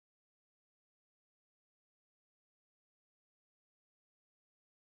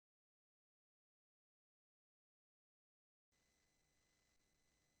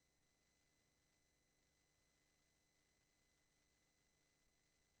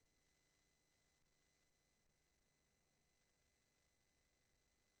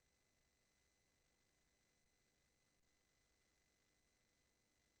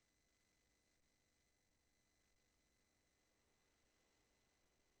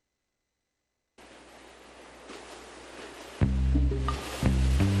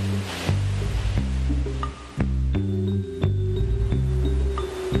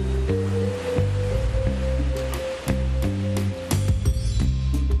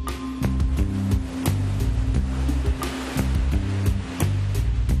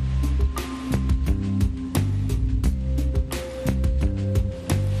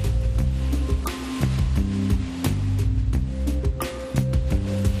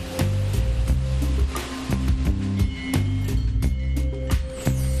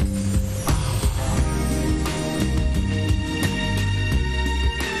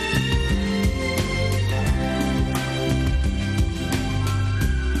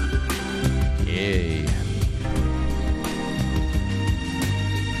Yay.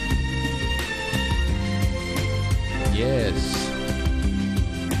 Yes.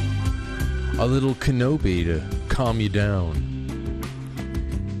 A little Kenobi to calm you down.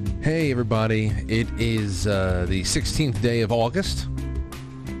 Hey everybody, it is the 16th day of August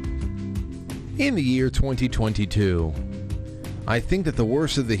in the year 2022. I think that the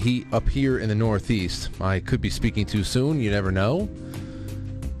worst of the heat up here in the Northeast, I could be speaking too soon, you never know,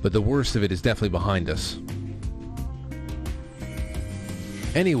 but the worst of it is definitely behind us.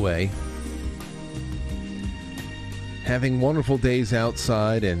 Anyway, having wonderful days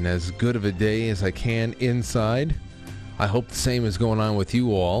outside and as good of a day as I can inside. I hope the same is going on with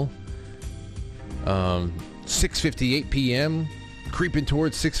you all. 6:58 p.m., creeping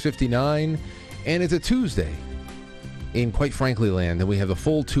towards 6:59, and it's a Tuesday in Quite Frankly land, and we have the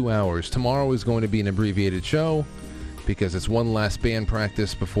full 2 hours. Tomorrow is going to be an abbreviated show because it's one last band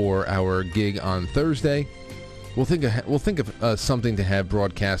practice before our gig on Thursday. We'll think of something to have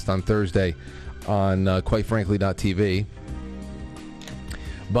broadcast on Thursday on quitefrankly.tv.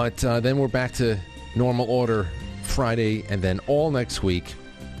 But then we're back to normal order Friday and then all next week,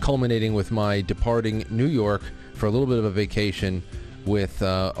 culminating with my departing New York for a little bit of a vacation with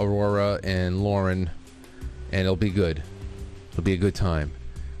Aurora and Lauren, and it'll be good. It'll be a good time.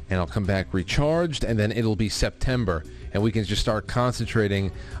 And I'll come back recharged, and then it'll be September, and we can just start concentrating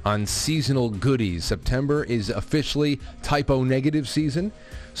on seasonal goodies. September is officially typo negative season,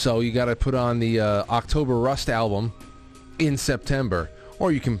 so you got to put on the October Rust album in September,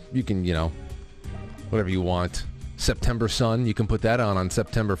 or you can whatever you want. September Sun, you can put that on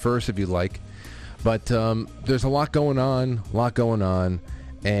September 1st if you'd like. But there's a lot going on,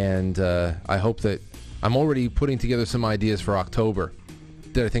 and I hope that I'm already putting together some ideas for October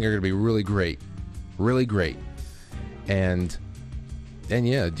that I think are going to be really great. And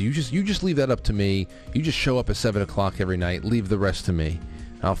yeah, you just leave that up to me. You just show up at 7 o'clock every night. Leave the rest to me.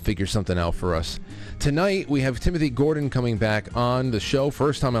 I'll figure something out for us. Tonight, we have Timothy Gordon coming back on the show.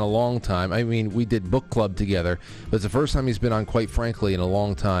 First time in a long time. I mean, we did book club together, but it's the first time he's been on, Quite Frankly, in a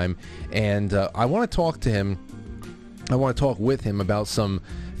long time. And I want to talk to him. I want to talk with him about some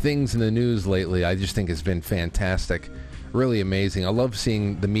things in the news lately. I just think it's been fantastic. Really amazing. I love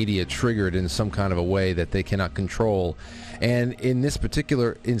seeing the media triggered in some kind of a way that they cannot control. And in this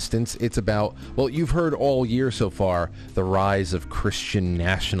particular instance, it's about, well, you've heard all year so far, the rise of Christian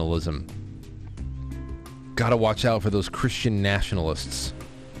nationalism. Gotta watch out for those Christian nationalists.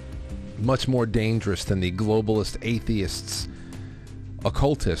 Much more dangerous than the globalist atheists,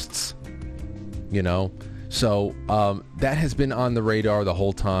 occultists, you know. So that has been on the radar the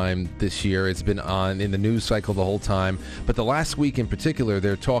whole time this year. It's been in the news cycle the whole time. But the last week in particular,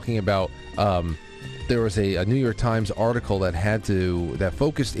 they're talking about, there was a New York Times article that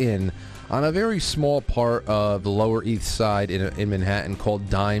focused in on a very small part of the Lower East Side in Manhattan called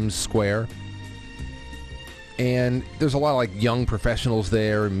Dimes Square. And there's a lot of like young professionals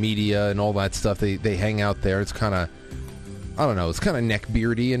there, media and all that stuff. They hang out there. It's kind of, I don't know, it's kind of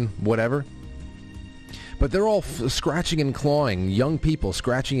neckbeardy and whatever. But they're all scratching and clawing, young people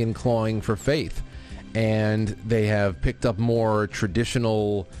scratching and clawing for faith. And they have picked up more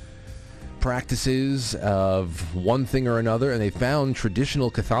traditional practices of one thing or another, and they found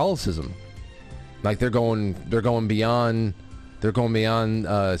traditional Catholicism. Like they're going beyond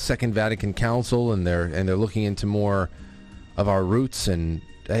Second Vatican Council, and they're looking into more of our roots, and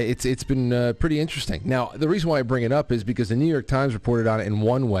it's been pretty interesting. Now, the reason why I bring it up is because the New York Times reported on it in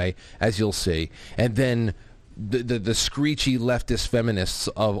one way, as you'll see, and then the screechy leftist feminists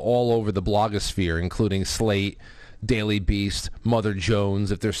of all over the blogosphere, including Slate, Daily Beast, Mother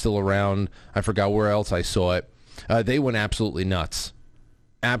Jones, if they're still around, I forgot where else I saw it, they went absolutely nuts.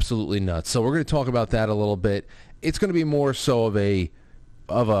 Absolutely nuts. So we're going to talk about that a little bit. It's going to be more so of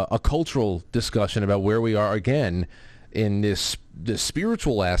a cultural discussion about where we are again in the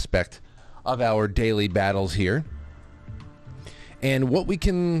spiritual aspect of our daily battles here, and what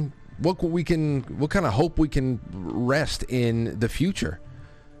kind of hope we can rest in the future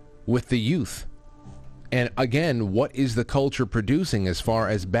with the youth. And again, what is the culture producing as far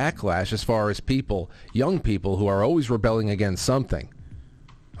as backlash, as far as young people who are always rebelling against something?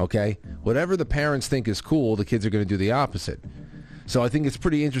 Okay? Whatever the parents think is cool, the kids are going to do the opposite. So I think it's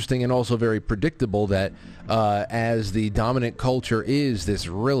pretty interesting and also very predictable that as the dominant culture is this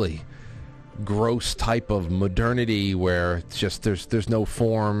really gross type of modernity where it's just there's no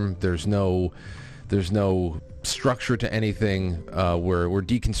form, there's no structure to anything. We're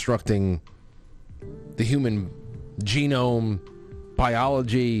deconstructing the human genome,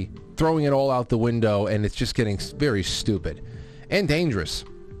 biology, throwing it all out the window, and it's just getting very stupid and dangerous.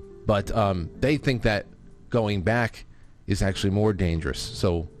 But they think that going back is actually more dangerous.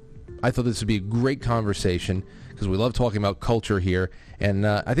 So I thought this would be a great conversation because we love talking about culture here, and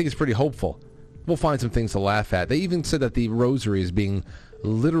I think it's pretty hopeful. We'll find some things to laugh at. They even said that the Rosary is being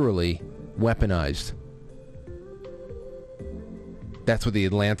literally weaponized. That's what the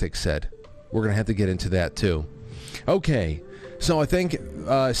Atlantic said. We're going to have to get into that too. Okay, so I thank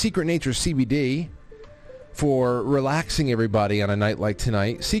Secret Nature CBD for relaxing everybody on a night like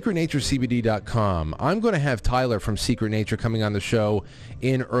tonight. SecretNatureCBD.com. I'm going to have Tyler from Secret Nature coming on the show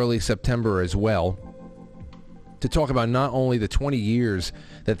in early September as well to talk about not only the 20 years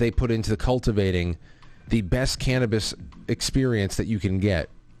that they put into cultivating the best cannabis experience that you can get.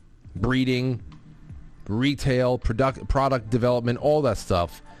 Breeding, retail, product development, all that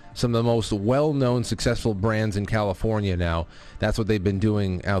stuff. Some of the most well-known, successful brands in California now. That's what they've been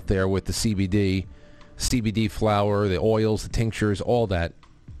doing out there with the CBD flower, the oils, the tinctures, all that.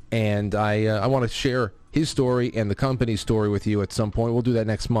 And I want to share his story and the company's story with you at some point. We'll do that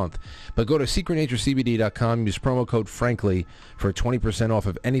next month. But go to SecretNatureCBD.com. Use promo code Frankly for 20% off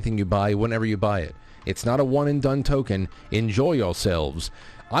of anything you buy whenever you buy it. It's not a one-and-done token. Enjoy yourselves.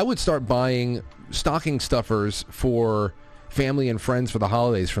 I would start buying stocking stuffers for family and friends for the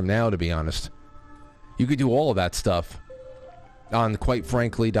holidays from now, to be honest. You could do all of that stuff on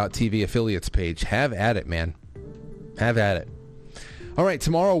QuiteFrankly.tv affiliates page. Have at it, man. Have at it. All right,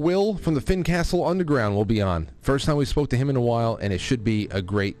 tomorrow Will from the Fincastle Underground will be on. First time we spoke to him in a while, and it should be a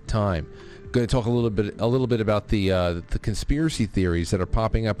great time. Going to talk a little bit about the conspiracy theories that are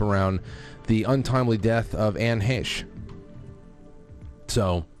popping up around the untimely death of Anne Heche.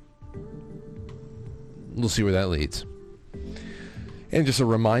 So we'll see where that leads. And just a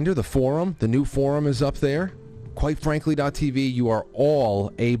reminder, the new forum is up there. QuiteFrankly.tv, you are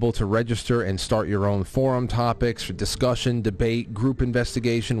all able to register and start your own forum topics for discussion, debate, group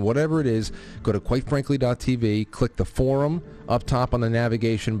investigation, whatever it is. Go to QuiteFrankly.tv, click the forum up top on the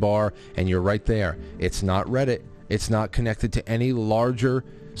navigation bar, and you're right there. It's not Reddit. It's not connected to any larger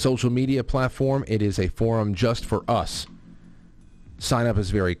social media platform. It is a forum just for us. Sign up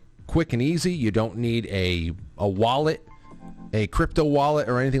is very quick and easy. You don't need a wallet, a crypto wallet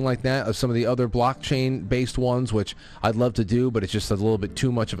or anything like that of some of the other blockchain-based ones, which I'd love to do, but it's just a little bit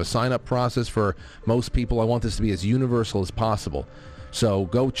too much of a sign-up process for most people. I want this to be as universal as possible. So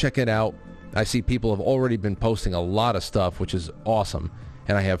go check it out. I see people have already been posting a lot of stuff, which is awesome.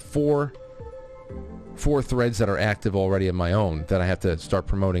 And I have four threads that are active already of my own that I have to start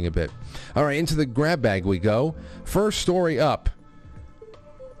promoting a bit. All right, into the grab bag we go. First story up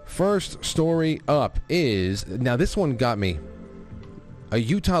is, now this one got me. A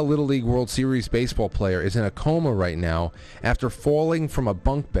Utah Little League World Series baseball player is in a coma right now after falling from a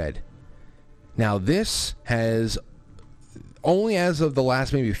bunk bed. Now this has, only as of the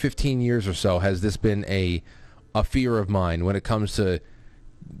last maybe 15 years or so, has this been a fear of mine when it comes to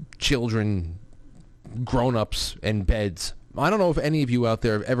children, grown-ups, and beds. I don't know if any of you out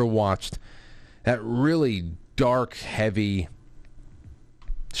there have ever watched that really dark, heavy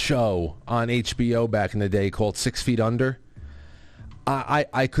show on HBO back in the day called 6 Feet Under.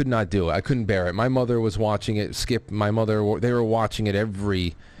 I could not do it. I couldn't bear it. My mother was watching it. They were watching it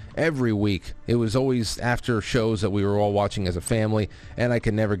every week. It was always after shows that we were all watching as a family, and I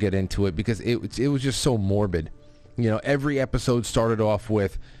could never get into it because it was just so morbid. You know, every episode started off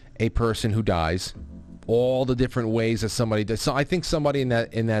with a person who dies, all the different ways that somebody does. So I think somebody in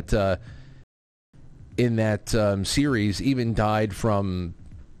that series even died from,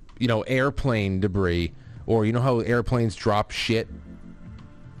 airplane debris, or you know how airplanes drop shit.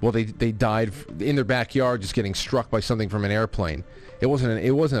 Well, they died in their backyard just getting struck by something from an airplane. It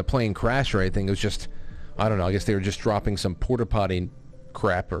wasn't a plane crash or anything. It was just, I don't know, I guess they were just dropping some porta potty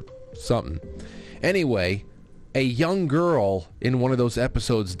crap or something. Anyway, a young girl in one of those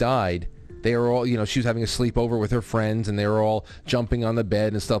episodes died. They were all, she was having a sleepover with her friends, and they were all jumping on the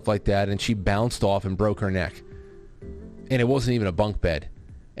bed and stuff like that, and she bounced off and broke her neck. And it wasn't even a bunk bed.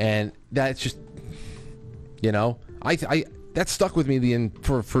 And that's just, that stuck with me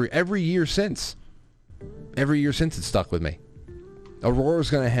for every year since. Every year since it stuck with me. Aurora's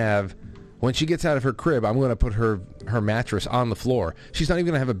going to have, when she gets out of her crib, I'm going to put her mattress on the floor. She's not even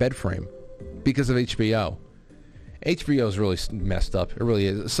going to have a bed frame because of HBO. HBO is really messed up. It really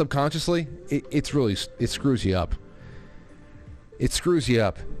is. Subconsciously, it screws you up. It screws you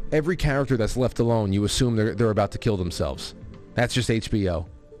up. Every character that's left alone, you assume they're about to kill themselves. That's just HBO.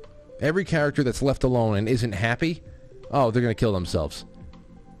 Every character that's left alone and isn't happy, they're going to kill themselves.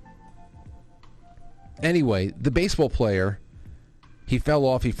 Anyway, the baseball player, he fell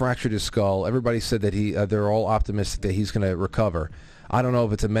off, he fractured his skull. Everybody said that they're all optimistic that he's going to recover. I don't know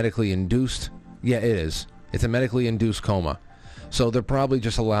if it's a medically induced. Yeah, it is. It's a medically induced coma. So they're probably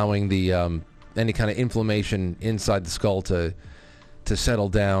just allowing the any kind of inflammation inside the skull to settle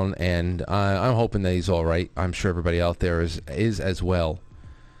down, and I'm hoping that he's all right. I'm sure everybody out there is as well.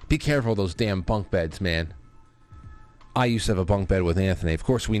 Be careful of those damn bunk beds, man. I used to have a bunk bed with Anthony. Of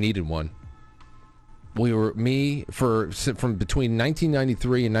course, we needed one. From between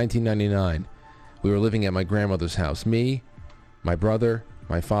 1993 and 1999, we were living at my grandmother's house. Me, my brother,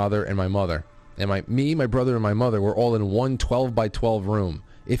 my father, and my mother. And my brother, and my mother were all in one 12 by 12 room,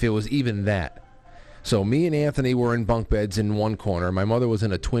 if it was even that. So me and Anthony were in bunk beds in one corner. My mother was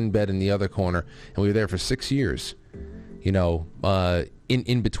in a twin bed in the other corner, and we were there for 6 years. You know,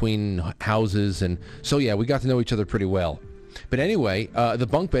 in between houses, and so yeah, we got to know each other pretty well. But anyway, the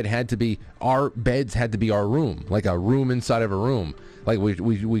bunk bed had to be our room, like a room inside of a room. Like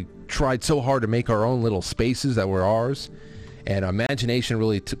we tried so hard to make our own little spaces that were ours, and imagination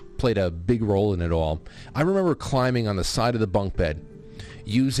really played a big role in it all. I remember climbing on the side of the bunk bed,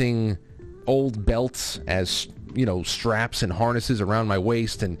 using old belts as, you know, straps and harnesses around my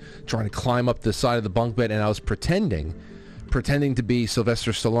waist, and trying to climb up the side of the bunk bed, and I was pretending to be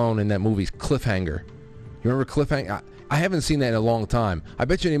Sylvester Stallone in that movie Cliffhanger. You remember Cliffhanger? I haven't seen that in a long time. I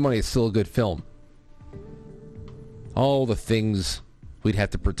bet you any money it's still a good film. All the things we'd have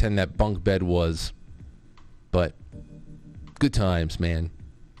to pretend that bunk bed was. But good times, man.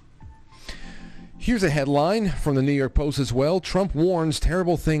 Here's a headline from the New York Post as well. Trump warns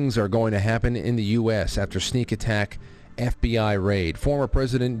terrible things are going to happen in the U.S. after sneak attack FBI raid. Former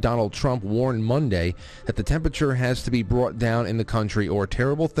President Donald Trump warned Monday that the temperature has to be brought down in the country or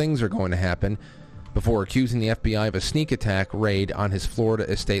terrible things are going to happen, before accusing the FBI of a sneak attack raid on his Florida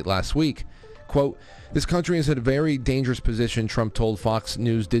estate last week. Quote, "This country is in a very dangerous position," Trump told Fox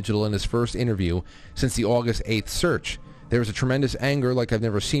News Digital in his first interview since the August 8th search. "There is a tremendous anger like I've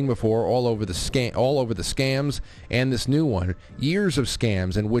never seen before all over the scams and this new one. Years of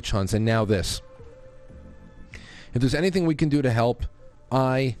scams and witch hunts, and now this. If there's anything we can do to help,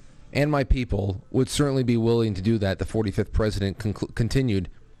 I and my people would certainly be willing to do that," the 45th president continued.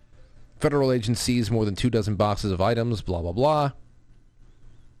 Federal agents seized more than 24 boxes of items, blah, blah, blah.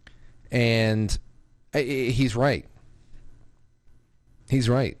 And he's right. He's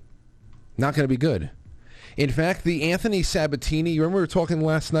right. Not going to be good. In fact, the Anthony Sabatini, you remember we were talking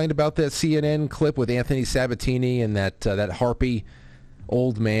last night about that CNN clip with Anthony Sabatini and that harpy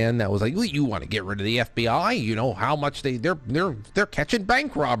old man that was like, well, you want to get rid of the FBI? You know how much they're catching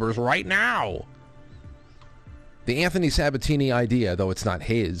bank robbers right now. The Anthony Sabatini idea, though it's not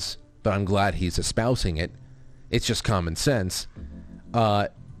his, but I'm glad he's espousing it. It's just common sense.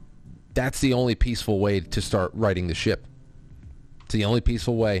 That's the only peaceful way to start righting the ship. It's the only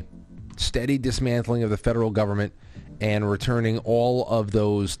peaceful way. Steady dismantling of the federal government and returning all of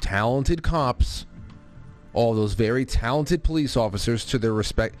those talented cops, all those very talented police officers to their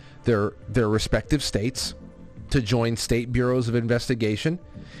respective states, to join state bureaus of investigation.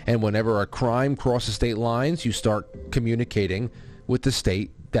 And whenever a crime crosses state lines, you start communicating with the state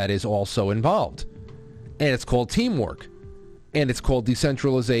that is also involved. And it's called teamwork. And it's called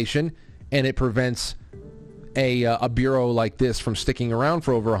decentralization. And it prevents a bureau like this from sticking around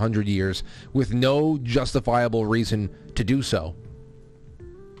for over 100 years with no justifiable reason to do so.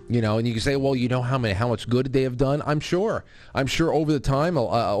 You know, and you can say, well, you know how much good they have done? I'm sure over time,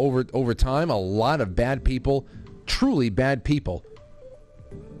 a lot of bad people, truly bad people,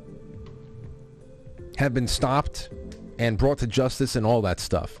 have been stopped and brought to justice and all that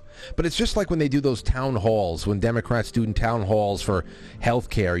stuff. But it's just like when they do those town halls, when Democrats do town halls for health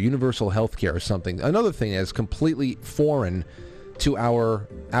care, universal health care or something. Another thing that is completely foreign to our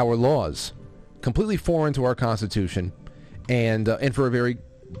laws, completely foreign to our Constitution, and for a very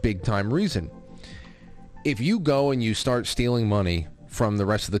big-time reason. If you go and you start stealing money from the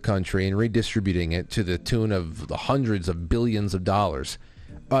rest of the country and redistributing it to the tune of the hundreds of billions of dollars,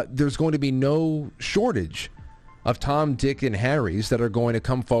 there's going to be no shortage of Tom, Dick, and Harrys that are going to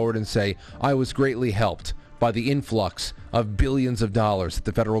come forward and say, I was greatly helped by the influx of billions of dollars that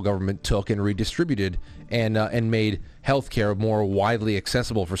the federal government took and redistributed and made health care more widely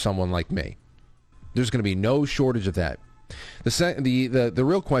accessible for someone like me. There's going to be no shortage of that. The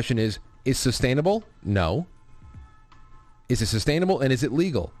real question is sustainable? No. Is it sustainable, and is it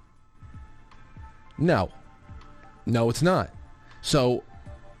legal? No. No, it's not. So,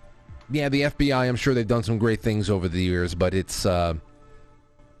 yeah, the FBI, I'm sure they've done some great things over the years, but it's over.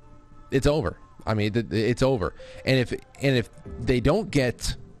 I mean, it's over. And if they don't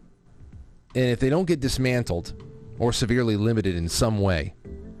get dismantled or severely limited in some way,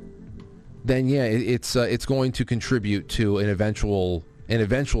 then yeah, it's going to contribute to an eventual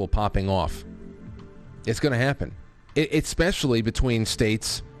popping off. It's going to happen, especially between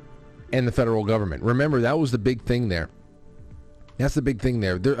states and the federal government. Remember, that was the big thing there. That's the big thing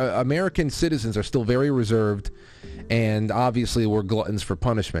there. American citizens are still very reserved, and obviously we're gluttons for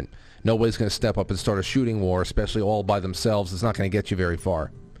punishment. Nobody's going to step up and start a shooting war, especially all by themselves. It's not going to get you very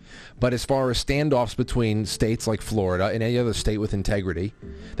far. But as far as standoffs between states like Florida and any other state with integrity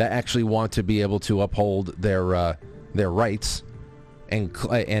that actually want to be able to uphold their rights and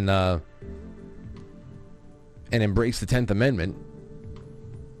embrace the 10th Amendment,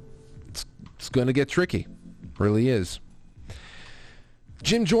 it's going to get tricky. Really is.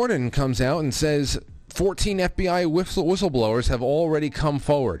 Jim Jordan comes out and says 14 FBI whistleblowers have already come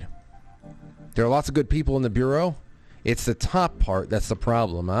forward. There are lots of good people in the Bureau. It's the top part that's the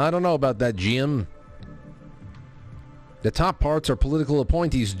problem. I don't know about that, Jim. The top parts are political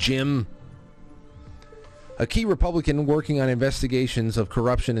appointees, Jim. A key Republican working on investigations of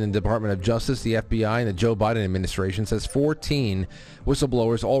corruption in the Department of Justice, the FBI, and the Joe Biden administration says 14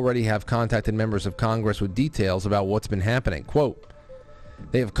 whistleblowers already have contacted members of Congress with details about what's been happening. Quote,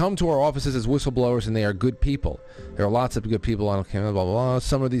 they have come to our offices as whistleblowers, and they are good people. There are lots of good people on camera, blah, blah, blah.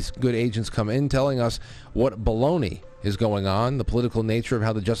 Some of these good agents come in telling us what baloney is going on, the political nature of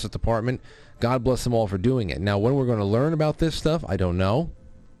how the Justice Department, God bless them all for doing it. Now, when we're going to learn about this stuff, I don't know.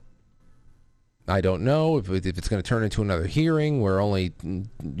 I don't know if it's going to turn into another hearing where only,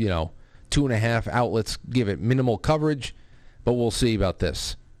 2.5 outlets give it minimal coverage, but we'll see about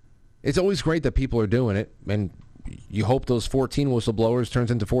this. It's always great that people are doing it, and you hope those 14 whistleblowers turns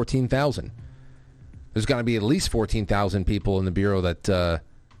into 14,000. There's got to be at least 14,000 people in the Bureau that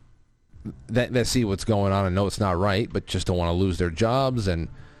see what's going on and know it's not right, but just don't want to lose their jobs, and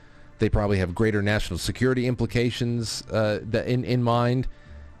they probably have greater national security implications in mind.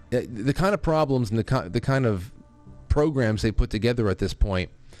 The kind of problems and the kind of programs they put together at this point,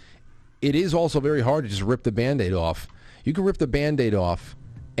 it is also very hard to just rip the Band-Aid off. You can rip the Band-Aid off,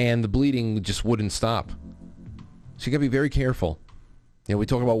 and the bleeding just wouldn't stop. So you got to be very careful. We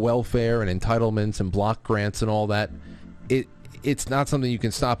talk about welfare and entitlements and block grants and all that. It's not something you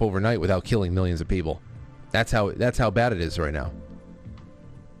can stop overnight without killing millions of people. That's how bad it is right now.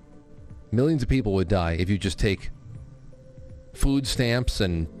 Millions of people would die if you just take food stamps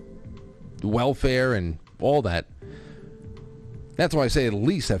and welfare and all that. That's why I say at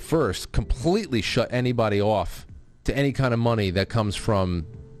least at first completely shut anybody off to any kind of money that comes from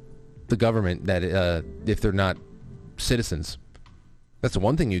the government that if they're not citizens. That's the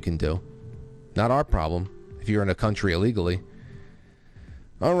one thing you can do. Not our problem if you're in a country illegally.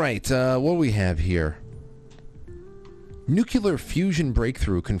 All right, what do we have here? Nuclear fusion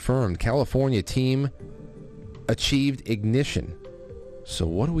breakthrough confirmed. California team achieved ignition. So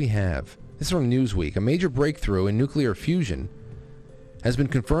what do we have? This is from Newsweek. A major breakthrough in nuclear fusion has been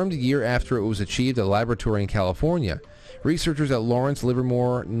confirmed a year after it was achieved at a laboratory in California. Researchers at Lawrence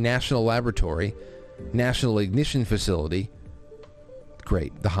Livermore National Laboratory, National Ignition Facility.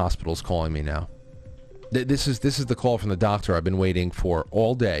 Great, the hospital's calling me now. This is the call from the doctor I've been waiting for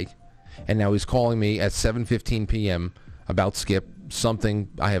all day, and now he's calling me at 7:15 p.m. about Skip. Something,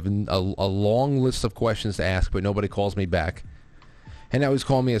 I have a long list of questions to ask, but nobody calls me back. And now he's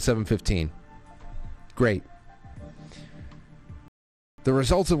calling me at 7:15. Great. The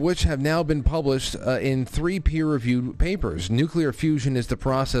results of which have now been published in 3 peer-reviewed papers. Nuclear fusion is the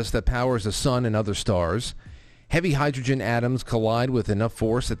process that powers the sun and other stars. Heavy hydrogen atoms collide with enough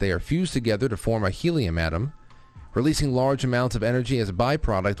force that they are fused together to form a helium atom, releasing large amounts of energy as a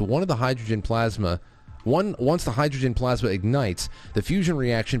byproduct. Once the hydrogen plasma ignites, the fusion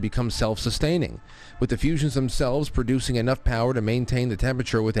reaction becomes self-sustaining, with the fusions themselves producing enough power to maintain the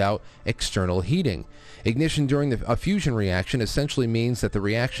temperature without external heating. Ignition during a fusion reaction essentially means that the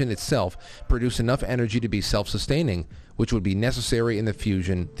reaction itself produced enough energy to be self-sustaining, which would be necessary in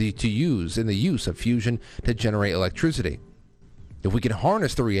the use of fusion to generate electricity. If we could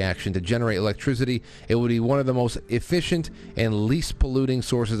harness the reaction to generate electricity, it would be one of the most efficient and least polluting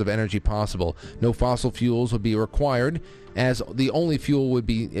sources of energy possible. No fossil fuels would be required, as the only fuel would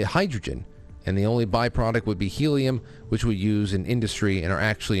be hydrogen, and the only byproduct would be helium, which we use in industry and are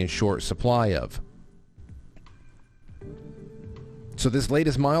actually in short supply of. So this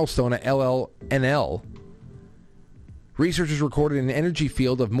latest milestone at LLNL, researchers recorded an energy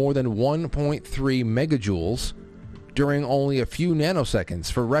field of more than 1.3 megajoules during only a few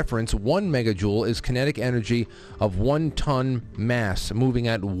nanoseconds. For reference, 1 megajoule is kinetic energy of 1 ton mass moving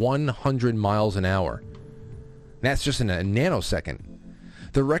at 100 miles an hour. That's just in a nanosecond.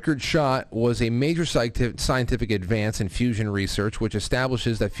 The record shot was a major scientific advance in fusion research, which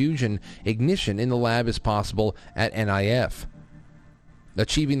establishes that fusion ignition in the lab is possible at NIF.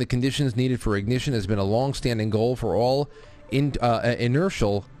 Achieving the conditions needed for ignition has been a long-standing goal for all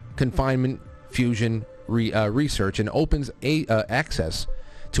inertial confinement fusion research, and opens access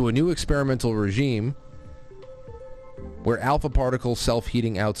to a new experimental regime where alpha particle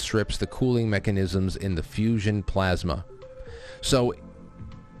self-heating outstrips the cooling mechanisms in the fusion plasma. So,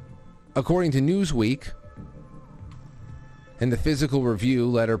 according to Newsweek and the physical review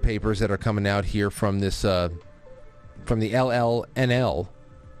letter papers that are coming out here from this, from the LLNL,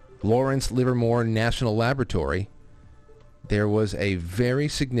 Lawrence Livermore National Laboratory, there was a very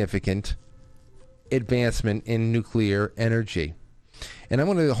significant advancement in nuclear energy. And I'm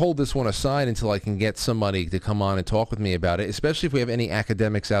going to hold this one aside until I can get somebody to come on and talk with me about it, especially if we have any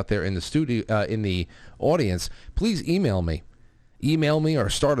academics out there in the studio, in the audience. Please email me. Email me or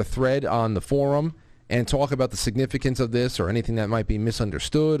start a thread on the forum and talk about the significance of this or anything that might be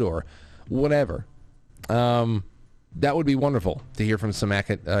misunderstood or whatever. That would be wonderful to hear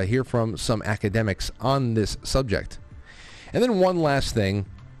from some academics on this subject. And then one last thing.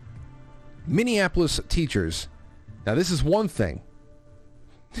 Minneapolis teachers. Now, this is one thing.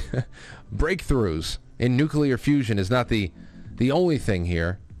 Breakthroughs in nuclear fusion is not the only thing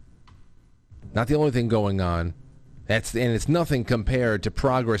here. Not the only thing going on. And it's nothing compared to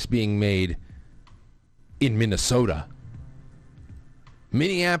progress being made in Minnesota.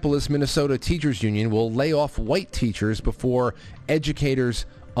 Minneapolis, Minnesota Teachers Union will lay off white teachers before educators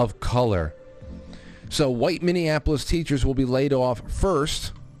of color. So white Minneapolis teachers will be laid off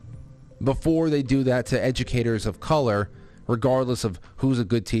first before they do that to educators of color, regardless of who's a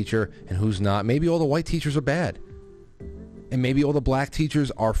good teacher and who's not. Maybe all the white teachers are bad. And maybe all the black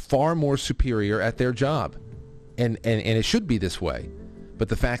teachers are far more superior at their job. And it should be this way. But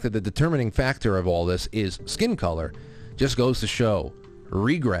the fact that the determining factor of all this is skin color just goes to show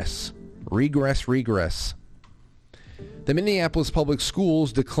regress. The Minneapolis Public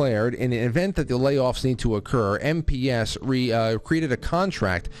Schools declared in an event that the layoffs need to occur, MPS created a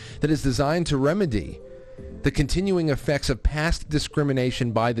contract that is designed to remedy the continuing effects of past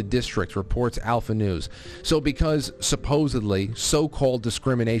discrimination by the district, reports Alpha News. So because supposedly so-called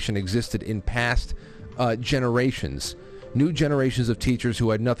discrimination existed in past generations, new generations of teachers who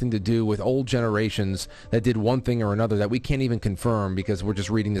had nothing to do with old generations that did one thing or another that we can't even confirm because we're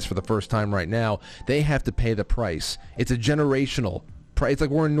just reading this for the first time right now, they have to pay the price. It's a generational price. It's like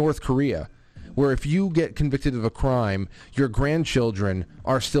we're in North Korea, where if you get convicted of a crime, your grandchildren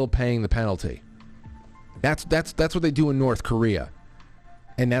are still paying the penalty. That's what they do in North Korea.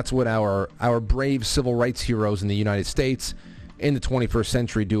 And that's what our brave civil rights heroes in the United States in the 21st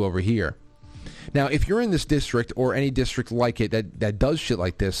century do over here. Now, if you're in this district or any district like it that does shit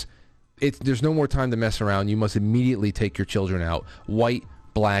like this, there's no more time to mess around. You must immediately take your children out. White,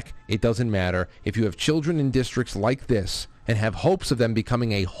 black, it doesn't matter. If you have children in districts like this and have hopes of them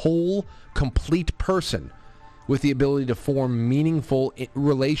becoming a whole, complete person with the ability to form meaningful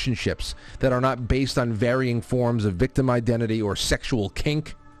relationships that are not based on varying forms of victim identity or sexual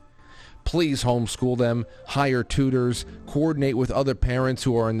kink, please homeschool them, hire tutors, coordinate with other parents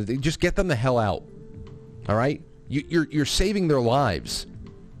who are just get them the hell out. All right? You're saving their lives.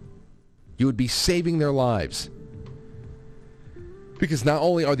 You would be saving their lives. Because not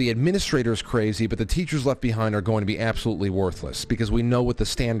only are the administrators crazy, but the teachers left behind are going to be absolutely worthless because we know what the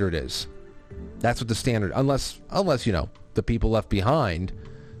standard is. That's what the standard, unless the people left behind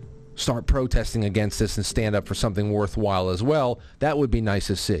start protesting against this and stand up for something worthwhile as well. That would be nice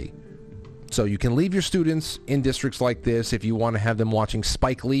to see. So you can leave your students in districts like this if you want to have them watching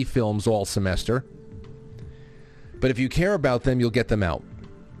Spike Lee films all semester. But if you care about them, you'll get them out.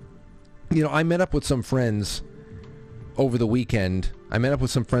 I met up with some friends over the weekend.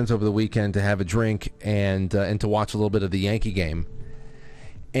 To have a drink and to watch a little bit of the Yankee game.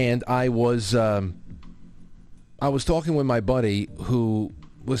 And I was talking with my buddy who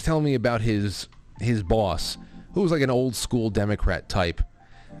was telling me about his boss, who was like an old school Democrat type,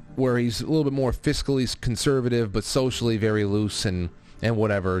 where he's a little bit more fiscally conservative, but socially very loose and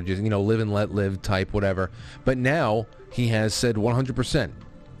whatever, just, live and let live type, whatever. But now he has said 100%.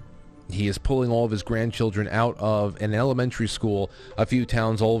 He is pulling all of his grandchildren out of an elementary school a few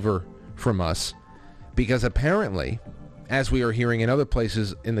towns over from us because apparently, as we are hearing in other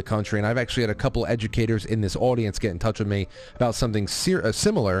places in the country, and I've actually had a couple educators in this audience get in touch with me about something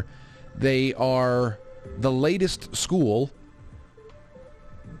similar, they are the latest school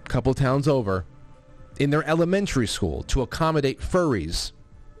a couple towns over in their elementary school to accommodate furries.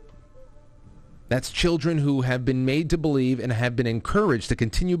 That's children who have been made to believe and have been encouraged to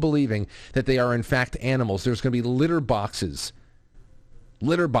continue believing that they are in fact animals. There's going to be litter boxes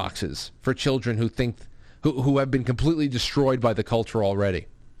for children who have been completely destroyed by the culture already.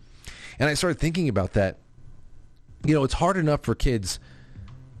 And I started thinking about that. You know, it's hard enough for kids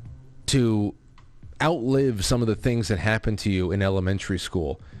to outlive some of the things that happened to you in elementary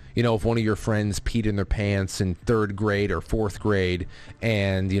school. You know, if one of your friends peed in their pants in 3rd grade or 4th grade,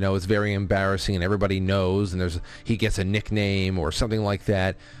 and, you know, it's very embarrassing and everybody knows, and he gets a nickname or something like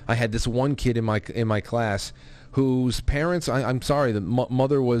that. I had this one kid in my class whose parents, I'm sorry, the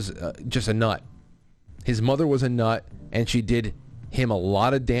mother was just a nut. His mother was a nut, and she did him a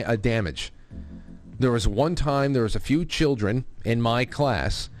lot of damage. There was one time, there was a few children in my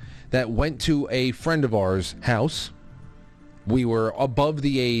class that went to a friend of ours' house. We were above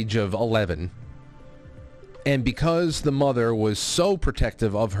the age of 11. And because the mother was so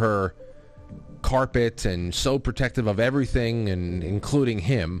protective of her carpet and so protective of everything, and including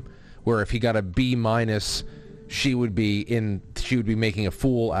him, where if he got a B-, she would be making a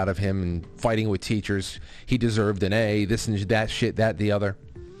fool out of him and fighting with teachers. He deserved an A, this and that shit, that, the other.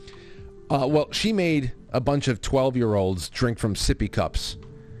 Well, she made a bunch of 12-year-olds drink from sippy cups.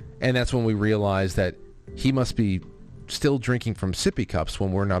 And that's when we realized that he must be still drinking from sippy cups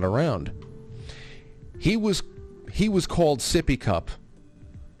when we're not around. He was called Sippy Cup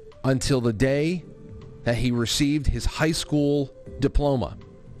until the day that he received his high school diploma.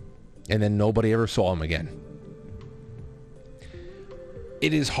 And then nobody ever saw him again.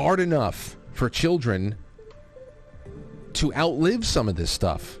 It is hard enough for children to outlive some of this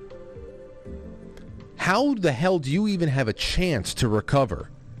stuff. How the hell do you even have a chance to recover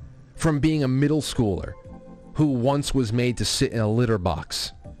from being a middle schooler who once was made to sit in a litter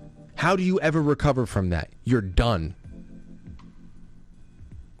box? How do you ever recover from that? You're done.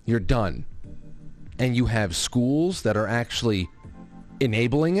 You're done. And you have schools that are actually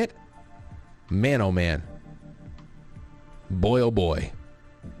enabling it? Man, oh man. Boy, oh boy.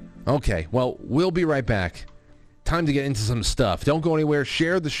 Okay, well, we'll be right back. Time to get into some stuff. Don't go anywhere.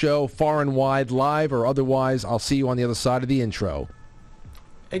 Share the show far and wide, live or otherwise. I'll see you on the other side of the intro.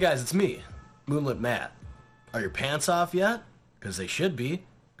 Hey guys, it's me, Moonlit Matt. Are your pants off yet? Because they should be,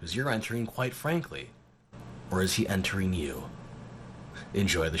 because you're entering Quite Frankly. Or is he entering you?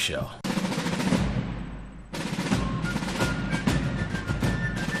 Enjoy the show.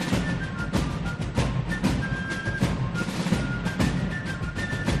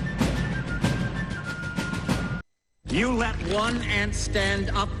 You let one ant stand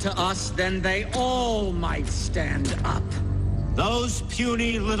up to us, then they all might stand up. Those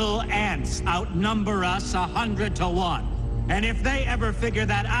puny little ants outnumber us 100 to 1. And if they ever figure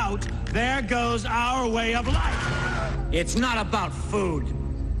that out, there goes our way of life. It's not about food.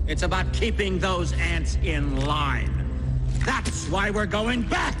 It's about keeping those ants in line. That's why we're going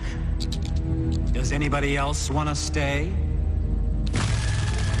back. Does anybody else want to stay?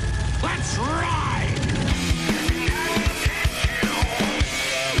 Let's ride!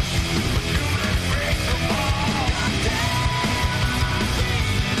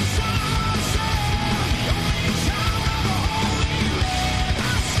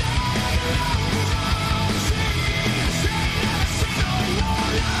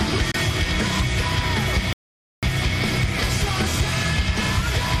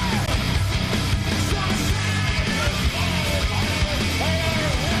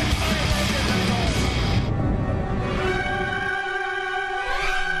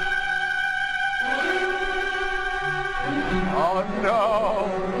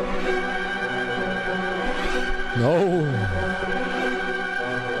 No.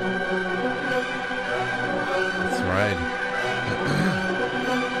 That's right.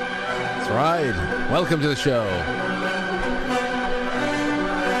 That's right. Welcome to the show.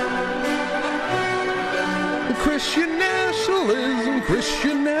 Christian nationalism,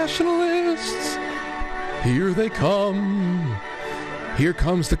 Christian nationalists. Here they come. Here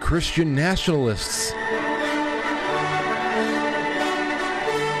comes the Christian nationalists.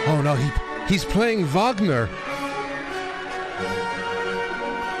 Oh no, he's playing Wagner.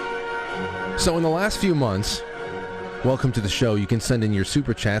 So in the last few months, welcome to the show. You can send in your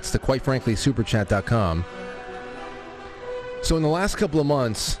super chats to quitefranklysuperchat.com. So in the last couple of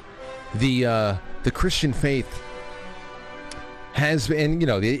months, the Christian faith has been, you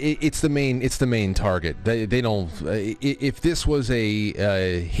know, it's the main target. They don't. If this was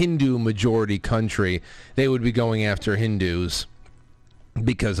a Hindu majority country, they would be going after Hindus,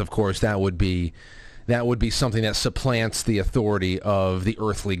 because of course that would be something that supplants the authority of the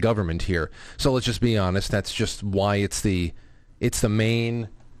earthly government here. So let's just be honest. That's just why it's the main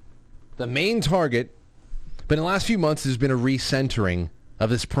The main target, but in the last few months there's been a recentering of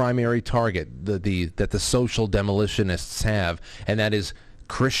this primary target that the social demolitionists have, and that is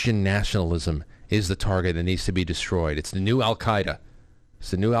Christian nationalism is the target that needs to be destroyed. It's the new Al-Qaeda.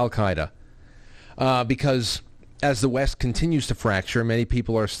 It's the new Al-Qaeda. Because as the West continues to fracture, many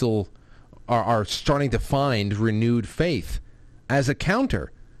people are still are starting to find renewed faith as a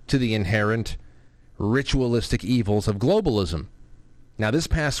counter to the inherent ritualistic evils of globalism. Now, this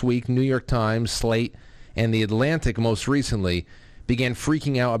past week, New York Times, Slate, and The Atlantic most recently began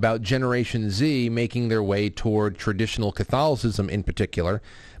freaking out about Generation Z making their way toward traditional Catholicism in particular,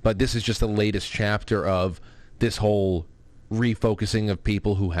 but this is just the latest chapter of this whole refocusing of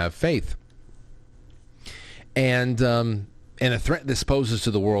people who have faith. And the threat this poses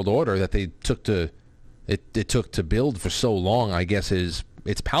to the world order that they took to build for so long, I guess,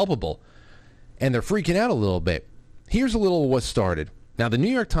 it's palpable. And they're freaking out a little bit. Here's a little of what started. Now, the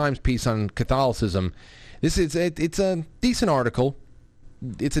New York Times piece on Catholicism, it's a decent article.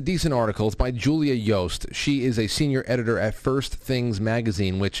 It's a decent article. It's by Julia Yost. She is a senior editor at First Things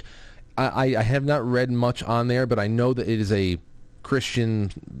magazine, which I have not read much on there, but I know that it is a Christian,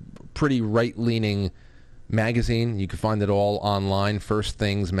 pretty right-leaning magazine. You can find it all online, First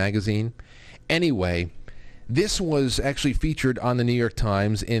Things magazine. Anyway, this was actually featured on the New York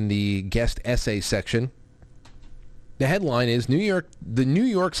Times in the guest essay section. The headline is, the New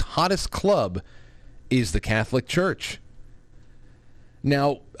York's hottest club is the Catholic Church.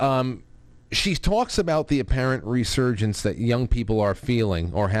 Now, she talks about the apparent resurgence that young people are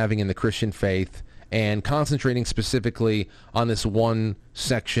feeling or having in the Christian faith, and concentrating specifically on this one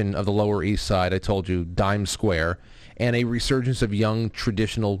section of the Lower East Side, I told you, Dime Square, and a resurgence of young,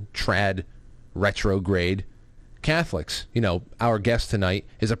 traditional, trad, retrograde Catholics. You know, our guest tonight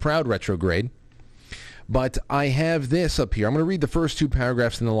is a proud retrograde. But I have this up here. I'm going to read the first two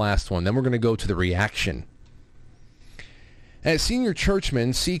paragraphs and the last one. Then we're going to go to the reaction. As senior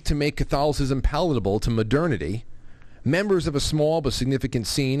churchmen seek to make Catholicism palatable to modernity, members of a small but significant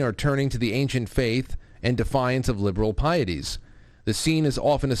scene are turning to the ancient faith in defiance of liberal pieties. The scene is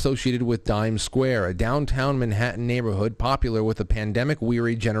often associated with Dime Square, a downtown Manhattan neighborhood popular with the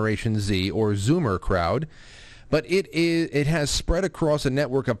pandemic-weary Generation Z or Zoomer crowd, but it has spread across a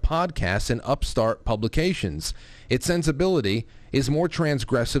network of podcasts and upstart publications. Its sensibility is more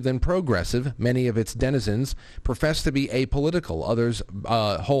transgressive than progressive. Many of its denizens profess to be apolitical. Others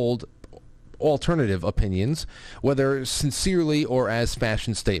hold alternative opinions, whether sincerely or as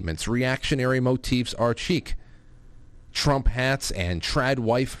fashion statements. Reactionary motifs are chic. Trump hats and trad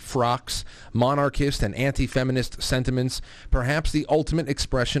wife frocks, monarchist and anti-feminist sentiments. Perhaps the ultimate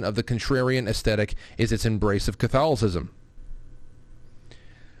expression of the contrarian aesthetic is its embrace of Catholicism.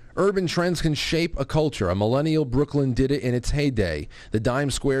 Urban trends can shape a culture. A millennial Brooklyn did it in its heyday. The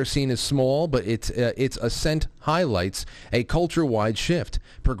Dime Square scene is small, but its ascent highlights a culture-wide shift.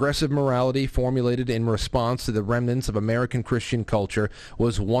 Progressive morality, formulated in response to the remnants of American Christian culture,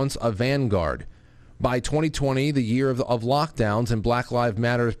 was once a vanguard. By 2020, the year of lockdowns and Black Lives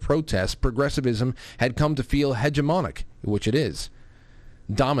Matter protests, progressivism had come to feel hegemonic, which it is,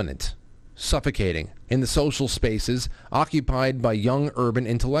 dominant, suffocating in the social spaces occupied by young urban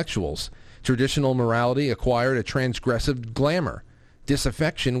intellectuals. Traditional morality acquired a transgressive glamour.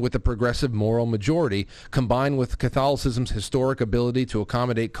 Disaffection with the progressive moral majority, combined with Catholicism's historic ability to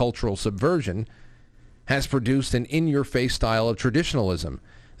accommodate cultural subversion, has produced an in-your-face style of traditionalism.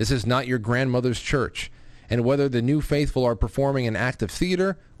 This is not your grandmother's church, and whether the new faithful are performing an act of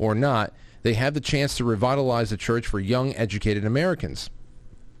theater or not, they have the chance to revitalize the church for young, educated Americans.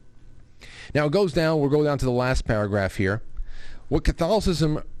 Now we'll go down to the last paragraph here. What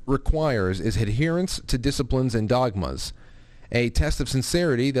Catholicism requires is adherence to disciplines and dogmas, a test of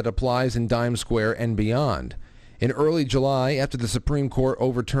sincerity that applies in Dime Square and beyond. In early July, after the Supreme Court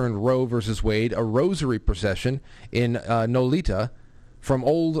overturned Roe v. Wade, a rosary procession in Nolita from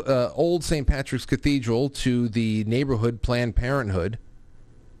old St. Patrick's Cathedral to the neighborhood Planned Parenthood,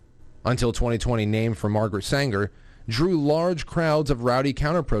 until 2020 named for Margaret Sanger, drew large crowds of rowdy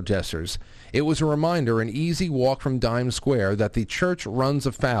counter-protesters. It was a reminder, an easy walk from Dime Square, that the church runs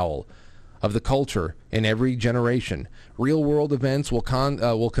afoul of the culture in every generation. Real-world events will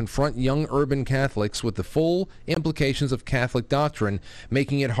confront young urban Catholics with the full implications of Catholic doctrine,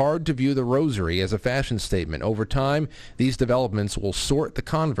 making it hard to view the rosary as a fashion statement. Over time, these developments will sort the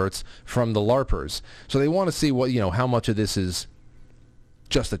converts from the LARPers. So they want to see how much of this is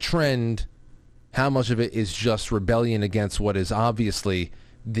just a trend, how much of it is just rebellion against what is obviously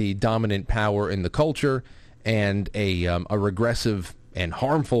the dominant power in the culture, and a regressive and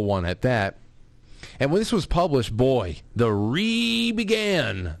harmful one at that. And when this was published, boy, the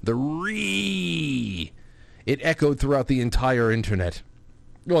began. It echoed throughout the entire internet.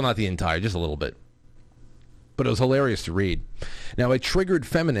 Well, not the entire, just a little bit. But it was hilarious to read. Now, a triggered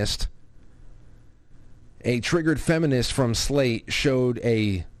feminist from Slate showed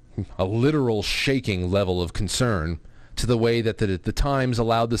a literal shaking level of concern to the way that the Times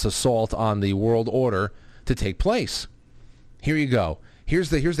allowed this assault on the world order to take place. Here you go. Here's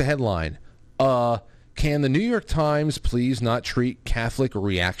the headline. Can the New York Times please not treat Catholic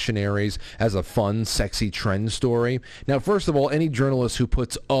reactionaries as a fun, sexy trend story? Now, first of all, any journalist who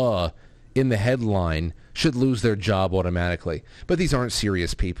puts in the headline should lose their job automatically. But these aren't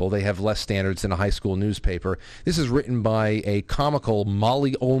serious people. They have less standards than a high school newspaper. This is written by a comical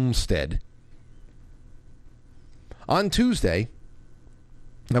Molly Olmstead. On Tuesday,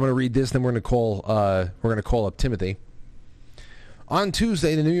 I'm going to read this, then we're going to call up Timothy. On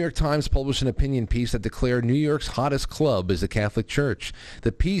Tuesday, the New York Times published an opinion piece that declared New York's hottest club is the Catholic Church.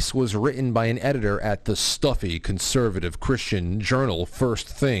 The piece was written by an editor at the stuffy conservative Christian journal First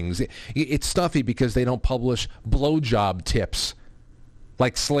Things. It's stuffy because they don't publish blowjob tips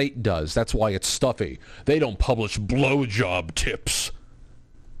like Slate does. That's why it's stuffy. They don't publish blowjob tips.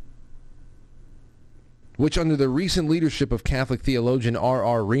 Which, under the recent leadership of Catholic theologian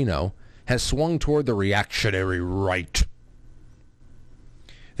R.R. Reno, has swung toward the reactionary right.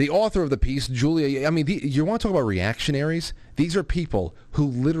 The author of the piece, Julia, you want to talk about reactionaries? These are people who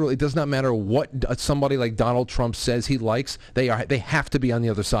literally, it does not matter what somebody like Donald Trump says he likes, they have to be on the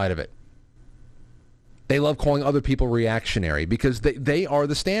other side of it. They love calling other people reactionary because they are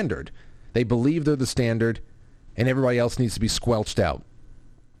the standard. They believe they're the standard, and everybody else needs to be squelched out.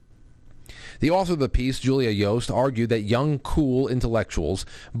 The author of the piece, Julia Yost, argued that young, cool intellectuals,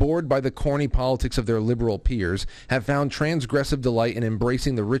 bored by the corny politics of their liberal peers, have found transgressive delight in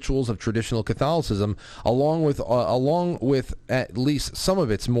embracing the rituals of traditional Catholicism, along with at least some of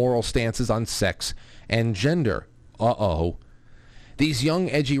its moral stances on sex and gender. These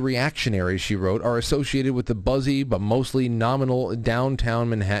young, edgy reactionaries, she wrote, are associated with the buzzy but mostly nominal downtown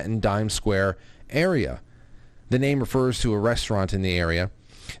Manhattan Dime Square area. The name refers to a restaurant in the area.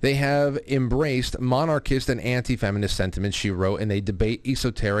 They have embraced monarchist and anti-feminist sentiments, she wrote, and they debate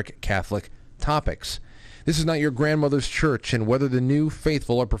esoteric Catholic topics. This is not your grandmother's church, and whether the new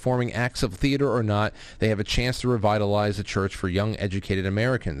faithful are performing acts of theater or not, they have a chance to revitalize the church for young, educated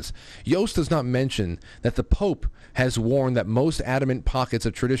Americans. Yost does not mention that the Pope has warned that most adamant pockets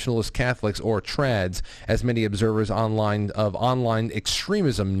of traditionalist Catholics, or trads, as many observers of online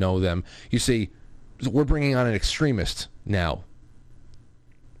extremism know them. You see, we're bringing on an extremist now.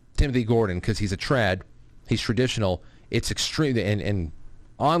 Timothy Gordon, because he's a trad, he's traditional, it's extreme, and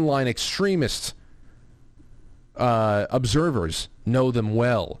online extremist observers know them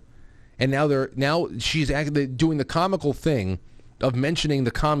well. And now she's actually doing the comical thing of mentioning the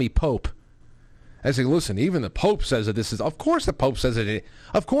commie Pope. I say, listen, even the Pope says that this is, of course the Pope says it,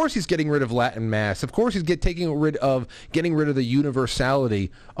 of course he's getting rid of Latin Mass, of course he's getting rid of the universality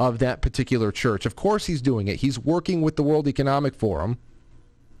of that particular church, of course he's doing it. He's working with the World Economic Forum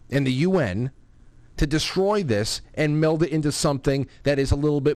and the UN to destroy this and meld it into something that is a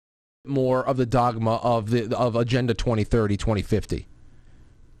little bit more of the dogma of Agenda 2030, 2050.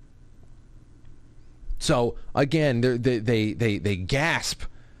 So again, they gasp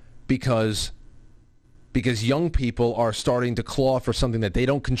because young people are starting to claw for something that they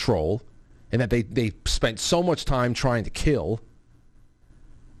don't control and that they spent so much time trying to kill.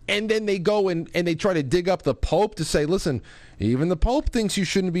 And then they go and they try to dig up the Pope to say, listen, even the Pope thinks you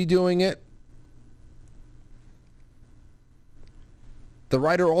shouldn't be doing it. The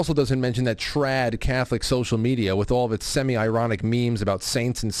writer also doesn't mention that trad Catholic social media, with all of its semi-ironic memes about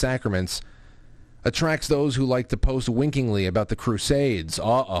saints and sacraments, attracts those who like to post winkingly about the Crusades.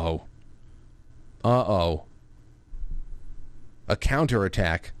 A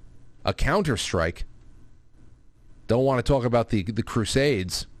counterattack. A counterstrike. Don't want to talk about the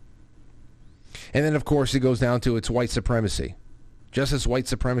Crusades. And then, of course, it goes down to its white supremacy. Just as white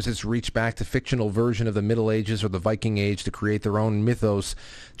supremacists reach back to fictional version of the Middle Ages or the Viking Age to create their own mythos,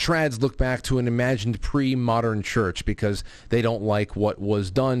 trads look back to an imagined pre-modern church because they don't like what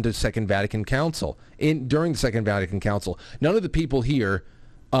was done to Second Vatican Council. During the Second Vatican Council, none of the people here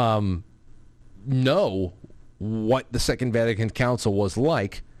know what the Second Vatican Council was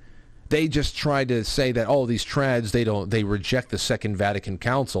like. They just try to say that, these trads, they reject the Second Vatican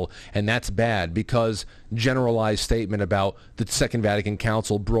Council, and that's bad because generalized statement about the Second Vatican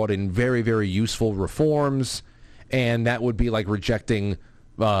Council brought in very, very useful reforms, and that would be like rejecting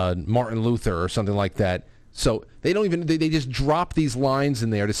Martin Luther or something like that. So they just drop these lines in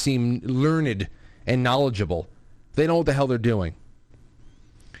there to seem learned and knowledgeable. They know what the hell they're doing.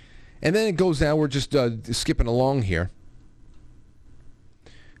 And then it goes down, we're just skipping along here.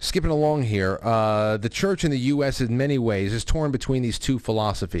 The church in the U.S. in many ways is torn between these two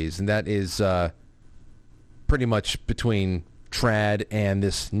philosophies, and that is pretty much between trad and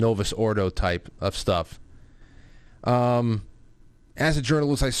this Novus Ordo type of stuff. As a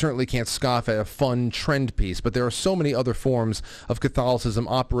journalist, I certainly can't scoff at a fun trend piece, but there are so many other forms of Catholicism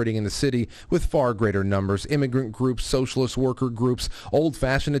operating in the city with far greater numbers. Immigrant groups, socialist worker groups,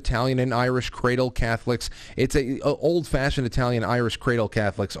 old-fashioned Italian and Irish cradle Catholics. Old-fashioned Italian and Irish cradle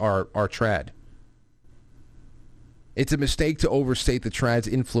Catholics are trad. It's a mistake to overstate the trad's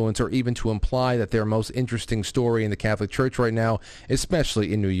influence or even to imply that their most interesting story in the Catholic Church right now,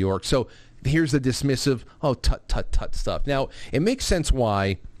 especially in New York. So here's the dismissive, tut stuff. Now, it makes sense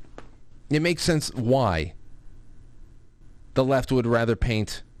why the left would rather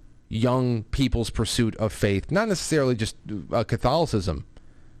paint young people's pursuit of faith, not necessarily just Catholicism.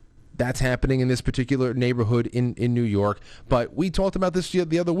 That's happening in this particular neighborhood in New York. But we talked about this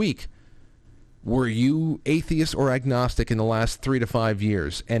the other week. Were you atheist or agnostic in the last 3 to 5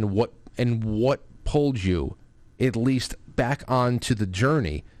 years? And what pulled you at least back onto the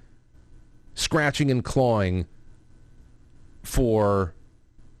journey, scratching and clawing for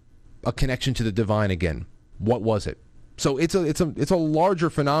a connection to the divine again? What was it? So it's a larger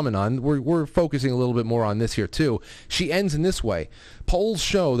phenomenon. We're focusing a little bit more on this here too. She ends in this way. Polls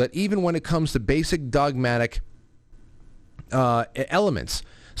show that even when it comes to basic dogmatic elements,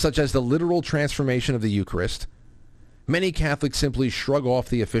 such as the literal transformation of the Eucharist, many Catholics simply shrug off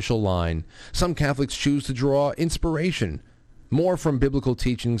the official line. Some Catholics choose to draw inspiration more from biblical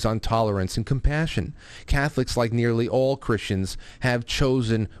teachings on tolerance and compassion. Catholics, like nearly all Christians, have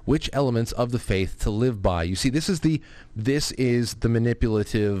chosen which elements of the faith to live by. You see, this is the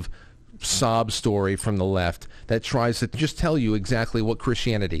manipulative sob story from the left that tries to just tell you exactly what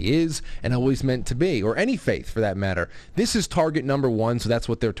Christianity is and always meant to be, or any faith for that matter. This is target number one, so that's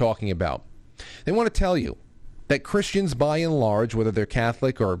what they're talking about. They want to tell you that Christians, by and large, whether they're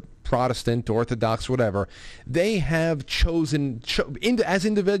Catholic or Protestant, Orthodox, whatever, they have chosen, as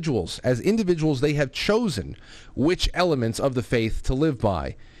individuals, they have chosen which elements of the faith to live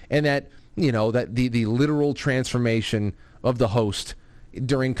by, and that, that the literal transformation of the host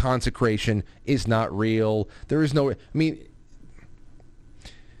during consecration is not real. There is no,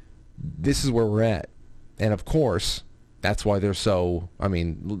 this is where we're at. And of course, that's why they're so,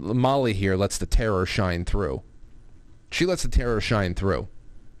 Molly here lets the terror shine through. She lets the terror shine through.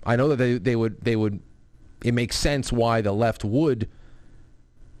 I know that they would, it makes sense why the left would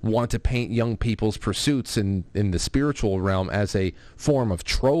want to paint young people's pursuits in the spiritual realm as a form of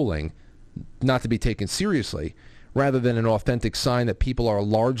trolling, not to be taken seriously, rather than an authentic sign that people are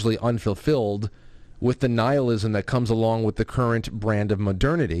largely unfulfilled with the nihilism that comes along with the current brand of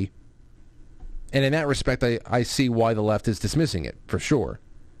modernity. And in that respect, I see why the left is dismissing it, for sure.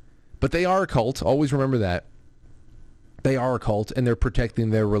 But they are a cult. Always remember that. They are a cult, and they're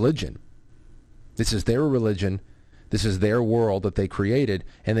protecting their religion. This is their religion. This is their world that they created,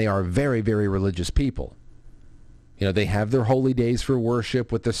 and they are very, very religious people. They have their holy days for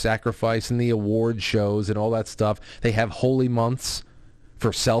worship with the sacrifice and the award shows and all that stuff. They have holy months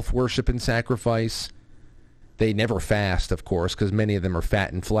for self-worship and sacrifice. They never fast, of course, because many of them are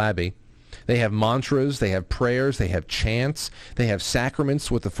fat and flabby. They have mantras, they have prayers, they have chants, they have sacraments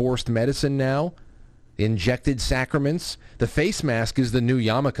with the forced medicine now, injected sacraments. The face mask is the new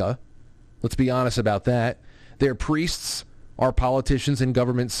yarmulke. Let's be honest about that. Their priests are politicians and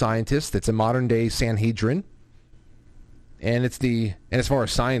government scientists. It's a modern-day Sanhedrin. And as far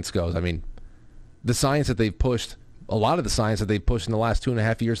as science goes, the science that they've pushed, a lot of the science that they've pushed in the last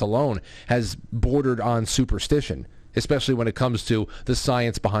 2.5 years alone has bordered on superstition, especially when it comes to the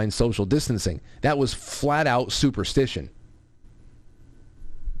science behind social distancing. That was flat out superstition.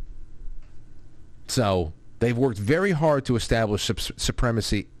 So they've worked very hard to establish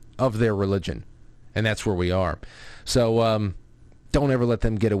supremacy of their religion, and that's where we are. So, don't ever let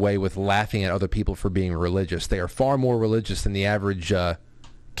them get away with laughing at other people for being religious. They are far more religious than the average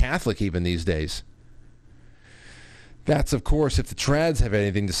Catholic even these days. That's, of course, if the trads have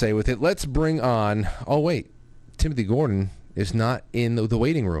anything to say with it. Let's bring on... Oh, wait. Timothy Gordon is not in the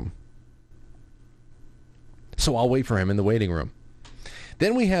waiting room. So I'll wait for him in the waiting room.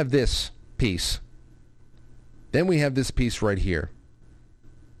 Then we have this piece. Then we have this piece right here.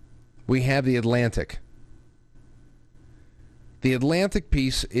 We have the Atlantic. The Atlantic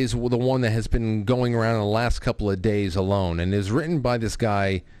piece is the one that has been going around in the last couple of days alone, and is written by this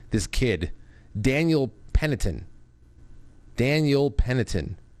guy, this kid, Daniel Pennington. Daniel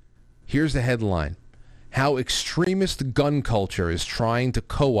Pennington. Here's the headline. How extremist gun culture is trying to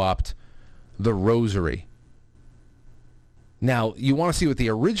co-opt the Rosary. Now, you want to see what the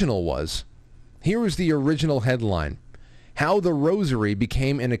original was? Here is the original headline. How the Rosary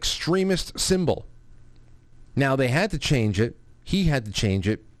became an extremist symbol. Now, they had to change it. He had to change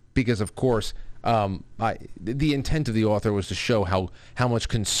it because, of course, the intent of the author was to show how much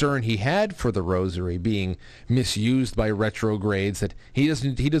concern he had for the Rosary being misused by retrogrades, that he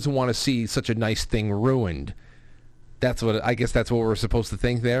doesn't want to see such a nice thing ruined. I guess that's what we're supposed to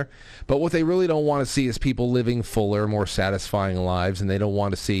think there. But what they really don't want to see is people living fuller, more satisfying lives, and they don't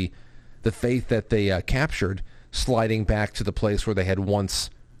want to see the faith that they captured sliding back to the place where they had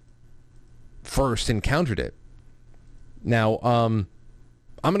once first encountered it. Now,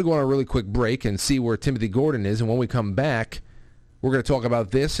 I'm going to go on a really quick break and see where Timothy Gordon is, and when we come back, we're going to talk about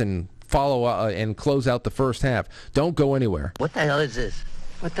this and follow and close out the first half. Don't go anywhere. What the hell is this?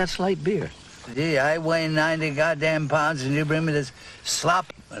 What, that's light beer? Gee, I weigh 90 goddamn pounds and you bring me this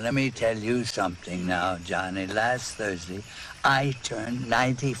slop. Well, let me tell you something now, Johnny. Last Thursday, I turned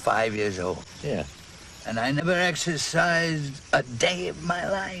 95 years old. Yeah. And I never exercised a day of my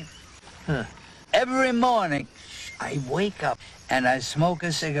life. Huh. Every morning, I wake up and I smoke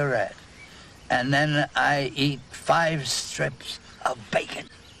a cigarette. And then I eat 5 strips of bacon.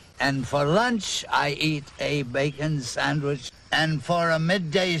 And for lunch, I eat a bacon sandwich. And for a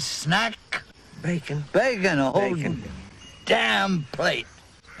midday snack... Bacon? Bacon, a whole Bacon. damn plate.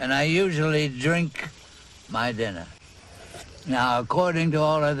 And I usually drink my dinner. Now, according to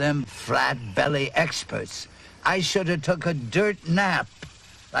all of them flat-belly experts, I should have took a dirt nap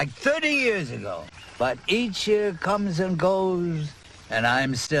like 30 years ago. But each year comes and goes, and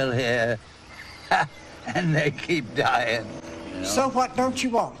I'm still here. And they keep dying. You know? So what don't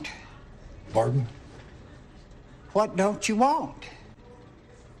you want? Pardon? What don't you want?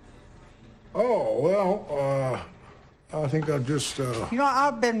 Oh, well, I think I just, You know,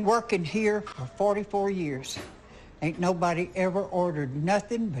 I've been working here for 44 years. Ain't nobody ever ordered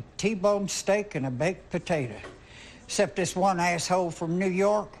nothing but T-bone steak and a baked potato. Except this one asshole from New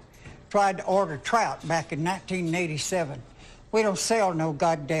York tried to order trout back in 1987. We don't sell no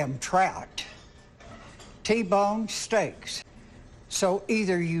goddamn trout. T-bone steaks. So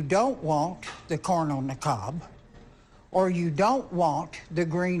either you don't want the corn on the cob, or you don't want the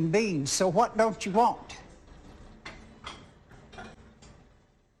green beans. So what don't you want?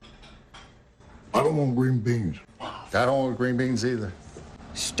 I don't want green beans. I don't want green beans either.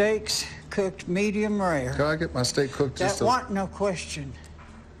 Steaks cooked medium rare. Can I get my steak cooked just That want no question.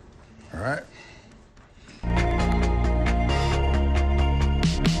 All right.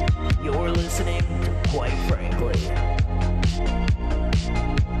 You're listening to Quite Frankly.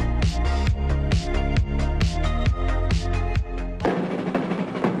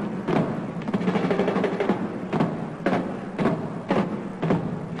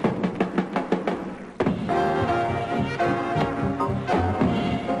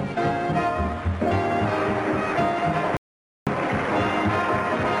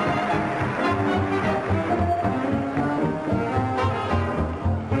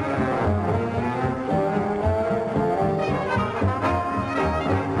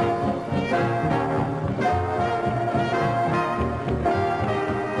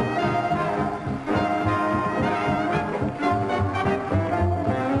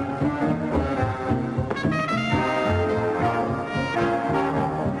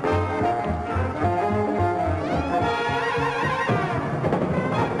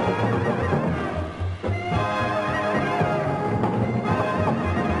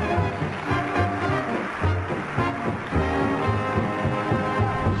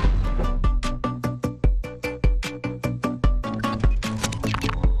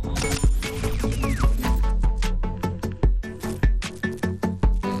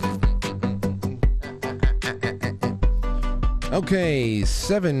 Okay,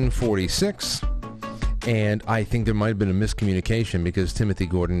 7:46, and I think there might have been a miscommunication because Timothy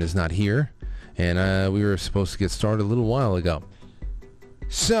Gordon is not here, and we were supposed to get started a little while ago.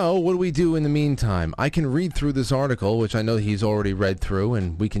 So, what do we do in the meantime? I can read through this article, which I know he's already read through,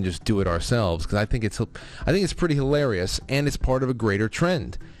 and we can just do it ourselves because I think it's pretty hilarious, and it's part of a greater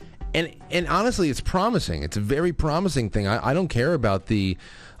trend. And honestly, it's promising. It's a very promising thing. I don't care about the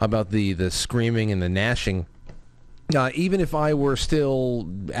screaming and the gnashing. Even if I were still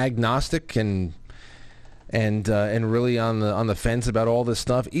agnostic and really on the fence about all this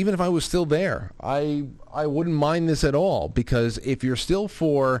stuff, even if I was still there, I wouldn't mind this at all, because if you're still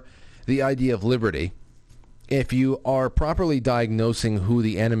for the idea of liberty, if you are properly diagnosing who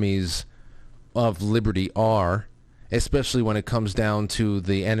the enemies of liberty are, especially when it comes down to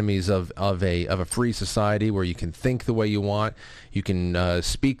the enemies of a free society where you can think the way you want, you can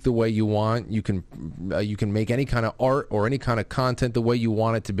speak the way you want, you can make any kind of art or any kind of content the way you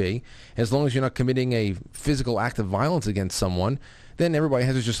want it to be, as long as you're not committing a physical act of violence against someone. Then everybody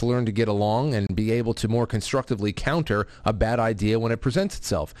has to just learn to get along and be able to more constructively counter a bad idea when it presents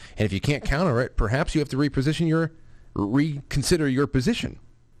itself. And if you can't counter it, perhaps you have to reconsider your position.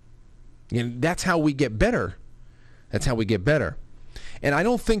 That's how we get better. That's how we get better. And I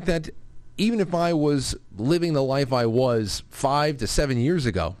don't think that even if I was living the life I was 5 to 7 years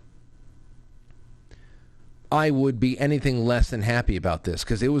ago, I would be anything less than happy about this,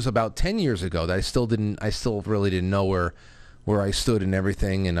 because it was about 10 years ago that I still really didn't know where I stood and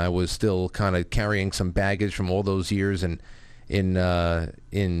everything, and I was still kind of carrying some baggage from all those years and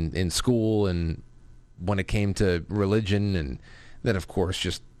in school, and when it came to religion, and then of course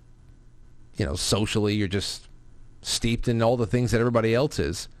just socially you're just steeped in all the things that everybody else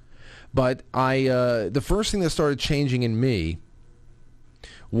is. But the first thing that started changing in me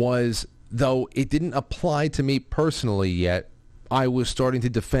was, though it didn't apply to me personally yet, I was starting to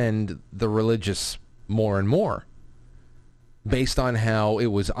defend the religious more and more, based on how it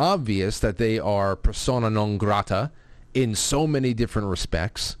was obvious that they are persona non grata in so many different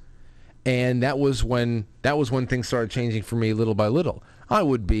respects. And that was when things started changing for me little by little. I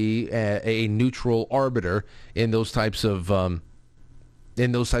would be a neutral arbiter in those types of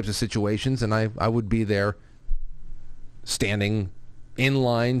situations, and I would be there standing in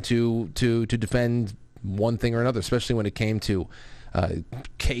line to defend one thing or another, especially when it came to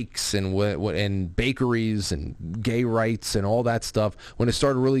cakes and bakeries and gay rights and all that stuff. When it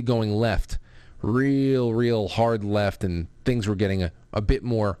started really going left, real hard left, and things were getting a bit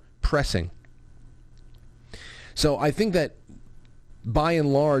more pressing. So I think that by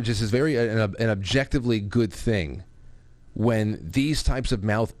and large, this is an objectively good thing when these types of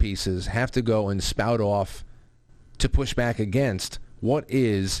mouthpieces have to go and spout off to push back against what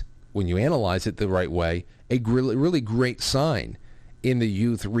is, when you analyze it the right way, a really great sign in the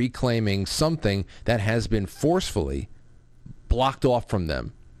youth reclaiming something that has been forcefully blocked off from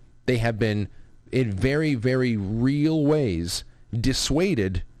them. They have been, in very, very real ways,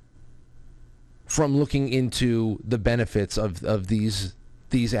 dissuaded from looking into the benefits of these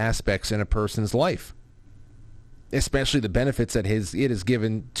aspects in a person's life, especially the benefits that it has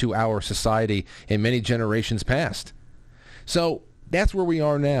given to our society in many generations past. So that's where we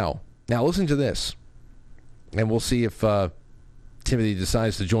are now. Now listen to this, and we'll see if Timothy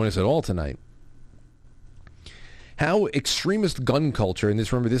decides to join us at all tonight. How extremist gun culture, and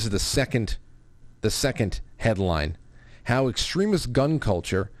this is the second headline, how extremist gun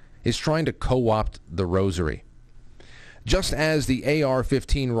culture is trying to co-opt the rosary. Just as the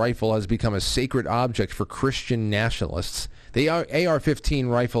AR-15 rifle has become a sacred object for Christian nationalists, the AR-15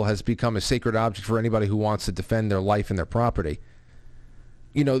 rifle has become a sacred object for anybody who wants to defend their life and their property.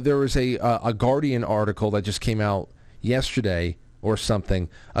 There was a Guardian article that just came out yesterday or something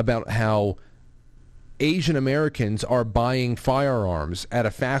about how Asian Americans are buying firearms at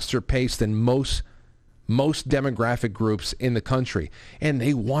a faster pace than most demographic groups in the country, and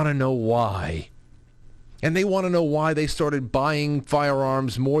they want to know why. And they want to know why they started buying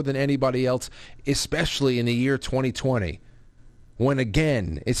firearms more than anybody else, especially in the year 2020, when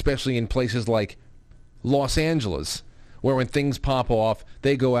again, especially in places like Los Angeles, where when things pop off,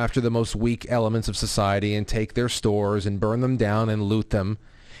 they go after the most weak elements of society and take their stores and burn them down and loot them.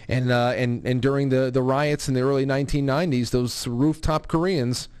 And during the riots in the early 1990s, those rooftop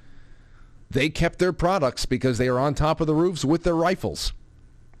Koreans, they kept their products because they are on top of the roofs with their rifles.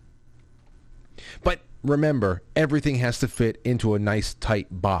 But remember, everything has to fit into a nice tight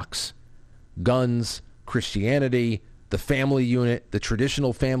box. Guns, Christianity, the family unit, the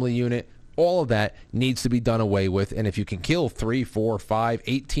traditional family unit, all of that needs to be done away with. And if you can kill 3, 4, 5,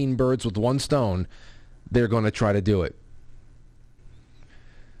 18 birds with one stone, they're going to try to do it.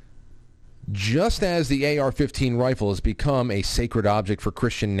 Just as the AR-15 rifle has become a sacred object for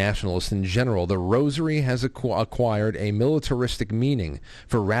Christian nationalists in general, the rosary has acquired a militaristic meaning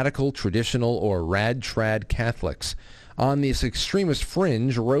for radical, traditional, or rad-trad Catholics. On this extremist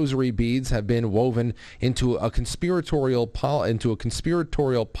fringe, rosary beads have been woven into a conspiratorial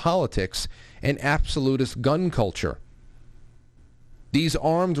politics and absolutist gun culture. These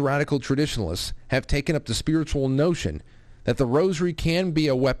armed radical traditionalists have taken up the spiritual notion that the rosary can be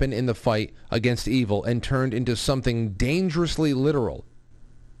a weapon in the fight against evil and turned into something dangerously literal.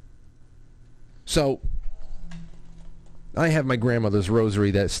 So, I have my grandmother's rosary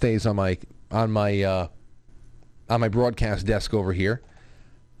that stays on my broadcast desk over here.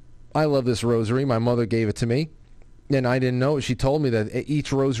 I love this rosary. My mother gave it to me. And I didn't know. She told me that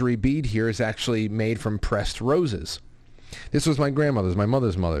each rosary bead here is actually made from pressed roses. This was my grandmother's, my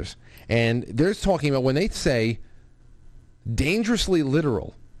mother's mother's. And they're talking about when they say dangerously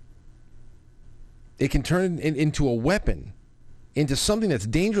literal, it can turn into a weapon, into something that's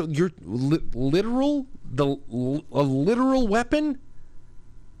dangerous. You're literal? A literal weapon?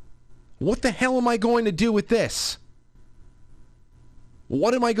 What the hell am I going to do with this?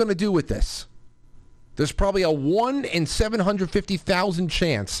 What am I going to do with this? There's probably a 1 in 750,000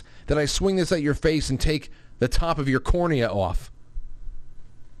 chance that I swing this at your face and take the top of your cornea off.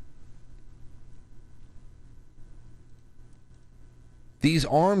 These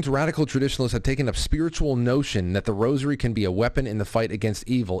armed radical traditionalists have taken a spiritual notion that the rosary can be a weapon in the fight against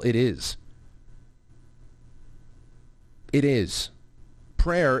evil. It is. It is.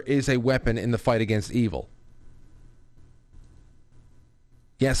 Prayer is a weapon in the fight against evil.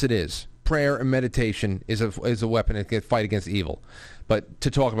 Yes, it is. Prayer and meditation is a weapon in the fight against evil. But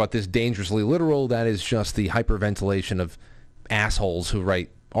to talk about this dangerously literal, that is just the hyperventilation of assholes who write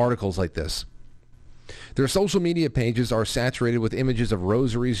articles like this. Their social media pages are saturated with images of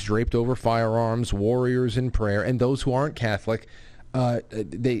rosaries draped over firearms, warriors in prayer, and those who aren't Catholic,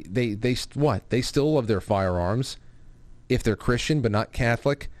 they still love their firearms. If they're Christian but not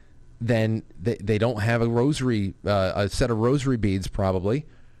Catholic, then they don't have a set of rosary beads probably.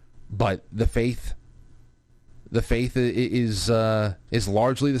 But the faith is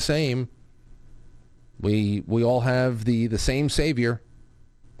largely the same. We all have the same Savior,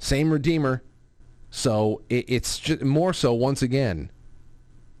 same Redeemer. So it's just more so once again,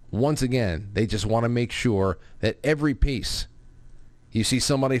 they just want to make sure that every piece, you see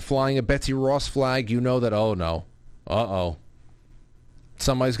somebody flying a Betsy Ross flag, you know that, oh no,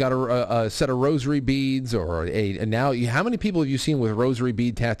 somebody's got a set of rosary beads and now how many people have you seen with rosary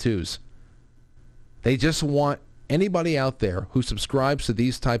bead tattoos? They just want anybody out there who subscribes to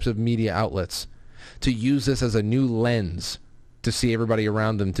these types of media outlets to use this as a new lens to see everybody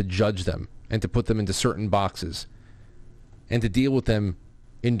around them, to judge them, and to put them into certain boxes, and to deal with them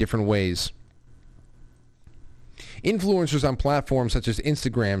in different ways. Influencers on platforms such as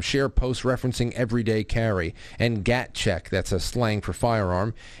Instagram share posts referencing everyday carry and GAT check, that's a slang for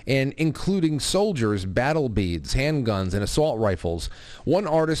firearm, and including soldiers, battle beads, handguns, and assault rifles. One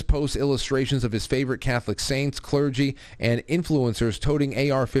artist posts illustrations of his favorite Catholic saints, clergy, and influencers toting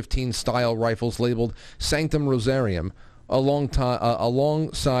AR-15 style rifles labeled Sanctum Rosarium,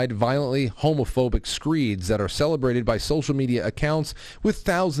 alongside violently homophobic screeds that are celebrated by social media accounts with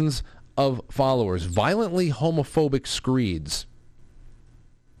thousands of followers. Violently homophobic screeds.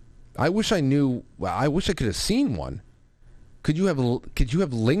 I wish I could have seen one. Could you have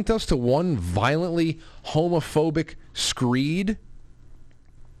linked us to one violently homophobic screed?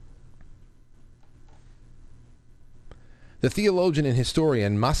 The theologian and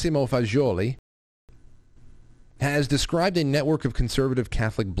historian Massimo Fagioli has described a network of conservative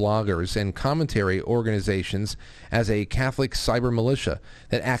Catholic bloggers and commentary organizations as a Catholic cyber militia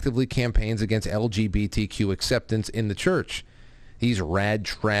that actively campaigns against LGBTQ acceptance in the church. These rad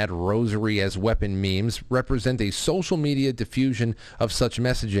trad rosary as weapon memes represent a social media diffusion of such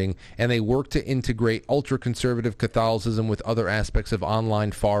messaging, and they work to integrate ultra-conservative Catholicism with other aspects of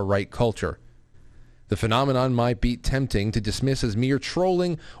online far-right culture. The phenomenon might be tempting to dismiss as mere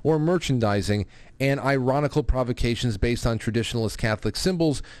trolling or merchandising, and ironical provocations based on traditionalist Catholic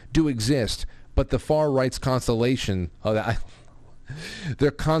symbols do exist, but the far-right's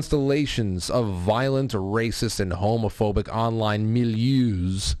their constellations of violent, racist, and homophobic online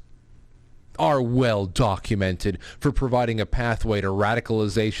milieus are well documented for providing a pathway to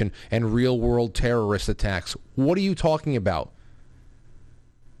radicalization and real-world terrorist attacks. What are you talking about?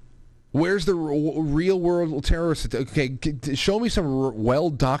 Where's the real-world terrorist? Okay, show me some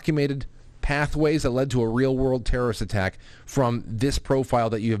well-documented pathways that led to a real-world terrorist attack from this profile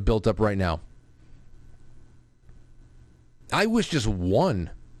that you have built up right now. I wish just one.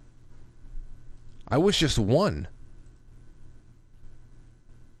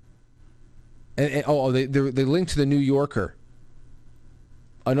 They linked to the New Yorker,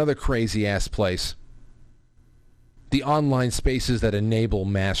 another crazy-ass place. The online spaces that enable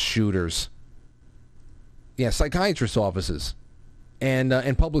mass shooters. Yeah, psychiatrist offices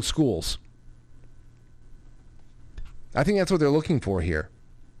and public schools. I think that's what they're looking for here.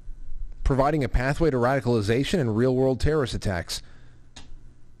 Providing a pathway to radicalization and real-world terrorist attacks.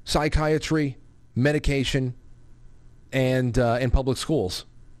 Psychiatry, medication, and public schools.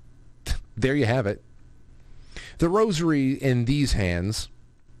 There you have it. The rosary in these hands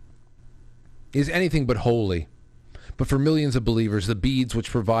is anything but holy. But for millions of believers, the beads, which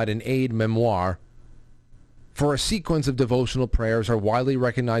provide an aid memoir, For a sequence of devotional prayers are widely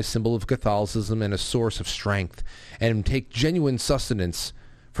recognized symbol of Catholicism and a source of strength, and take genuine sustenance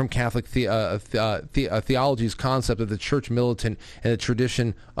from Catholic theology's concept of the church militant and the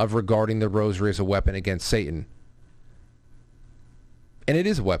tradition of regarding the rosary as a weapon against Satan. And it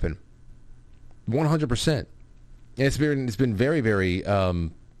is a weapon, 100%. And it's been very, very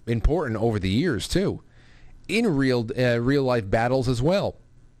important over the years too, in real life battles as well.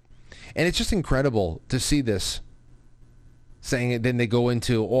 And it's just incredible to see this. Saying it, then they go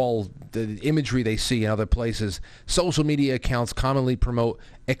into all the imagery they see in other places. Social media accounts commonly promote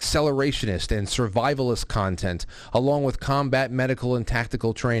accelerationist and survivalist content, along with combat, medical, and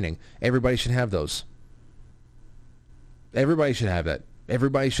tactical training. Everybody should have those. Everybody should have that.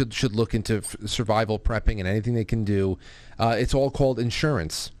 Everybody should look into survival prepping and anything they can do. It's all called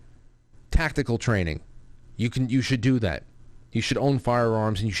insurance. Tactical training. You should do that. You should own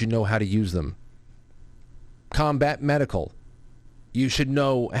firearms and you should know how to use them. Combat medical. You should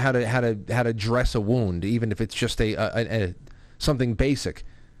know how to dress a wound, even if it's just a something basic.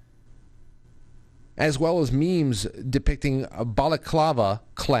 As well as memes depicting a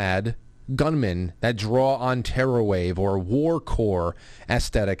balaclava-clad gunmen that draw on terror wave or war core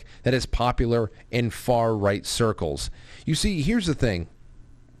aesthetic that is popular in far-right circles. You see, here's the thing.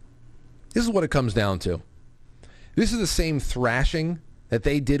 This is what it comes down to. This is the same thrashing that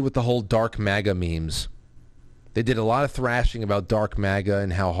they did with the whole Dark MAGA memes. They did a lot of thrashing about Dark MAGA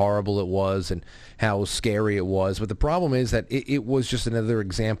and how horrible it was and how scary it was. But the problem is that it was just another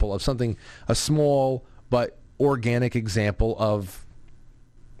example of something, a small but organic example of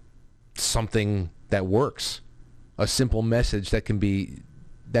something that works. A simple message that can be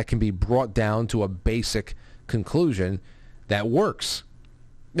brought down to a basic conclusion that works.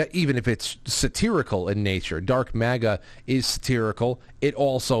 Even if it's satirical in nature. Dark MAGA is satirical. It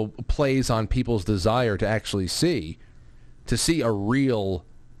also plays on people's desire to actually see a real,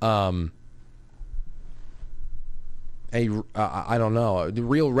 the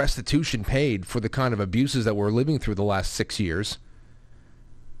real restitution paid for the kind of abuses that we're living through the last 6 years.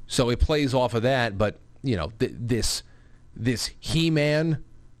 So it plays off of that, but, this He-Man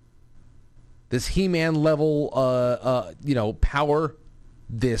level, power,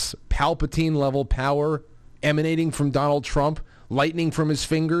 this Palpatine level power emanating from Donald Trump, lightning from his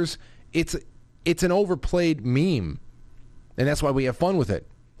fingers, it's an overplayed meme. And that's why we have fun with it.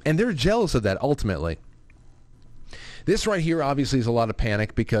 And they're jealous of that ultimately. This right here obviously is a lot of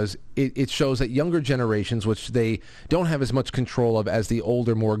panic because it shows that younger generations, which they don't have as much control of as the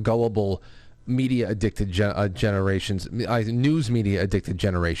older, more gullible media-addicted generations, news media-addicted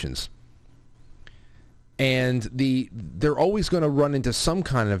generations. And they're always going to run into some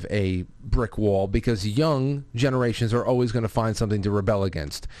kind of a brick wall because young generations are always going to find something to rebel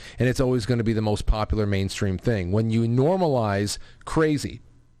against. And it's always going to be the most popular mainstream thing. When you normalize crazy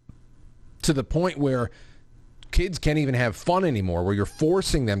to the point where kids can't even have fun anymore, where you're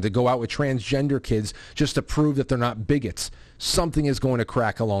forcing them to go out with transgender kids just to prove that they're not bigots, something is going to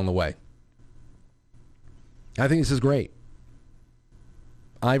crack along the way. I think this is great.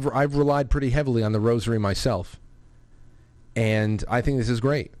 I've relied pretty heavily on the rosary myself, and I think this is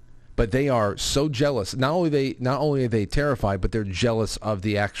great. But they are so jealous. Not only are they terrified, but they're jealous of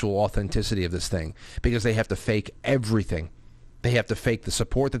the actual authenticity of this thing because they have to fake everything. They have to fake the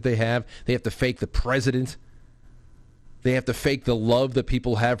support that they have. They have to fake the president. They have to fake the love that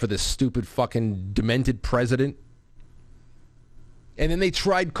people have for this stupid fucking demented president. And then they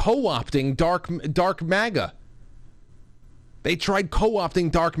tried co-opting Dark MAGA. They tried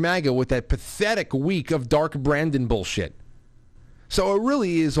co-opting Dark MAGA with that pathetic week of Dark Brandon bullshit. So it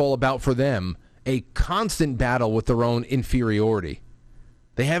really is all about, for them, a constant battle with their own inferiority.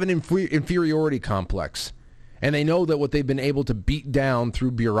 They have an inferiority complex. And they know that what they've been able to beat down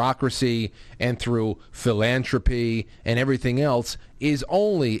through bureaucracy and through philanthropy and everything else is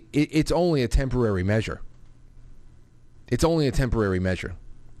only a temporary measure. It's only a temporary measure.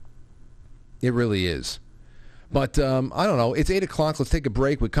 It really is. But I don't know. It's 8 o'clock. Let's take a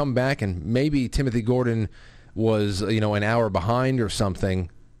break. We come back, and maybe Timothy Gordon was, an hour behind or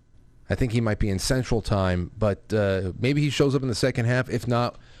something. I think he might be in Central Time, but maybe he shows up in the second half. If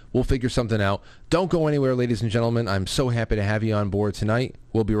not, we'll figure something out. Don't go anywhere, ladies and gentlemen. I'm so happy to have you on board tonight.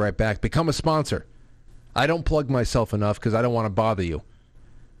 We'll be right back. Become a sponsor. I don't plug myself enough because I don't want to bother you.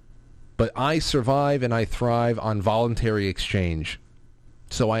 But I survive and I thrive on voluntary exchange.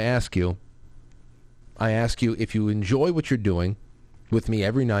 So I ask you if you enjoy what you're doing with me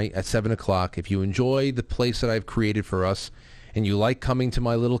every night at 7 o'clock, if you enjoy the place that I've created for us, and you like coming to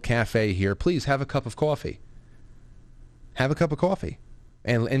my little cafe here, please have a cup of coffee. Have a cup of coffee.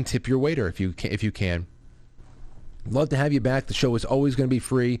 And tip your waiter if you can.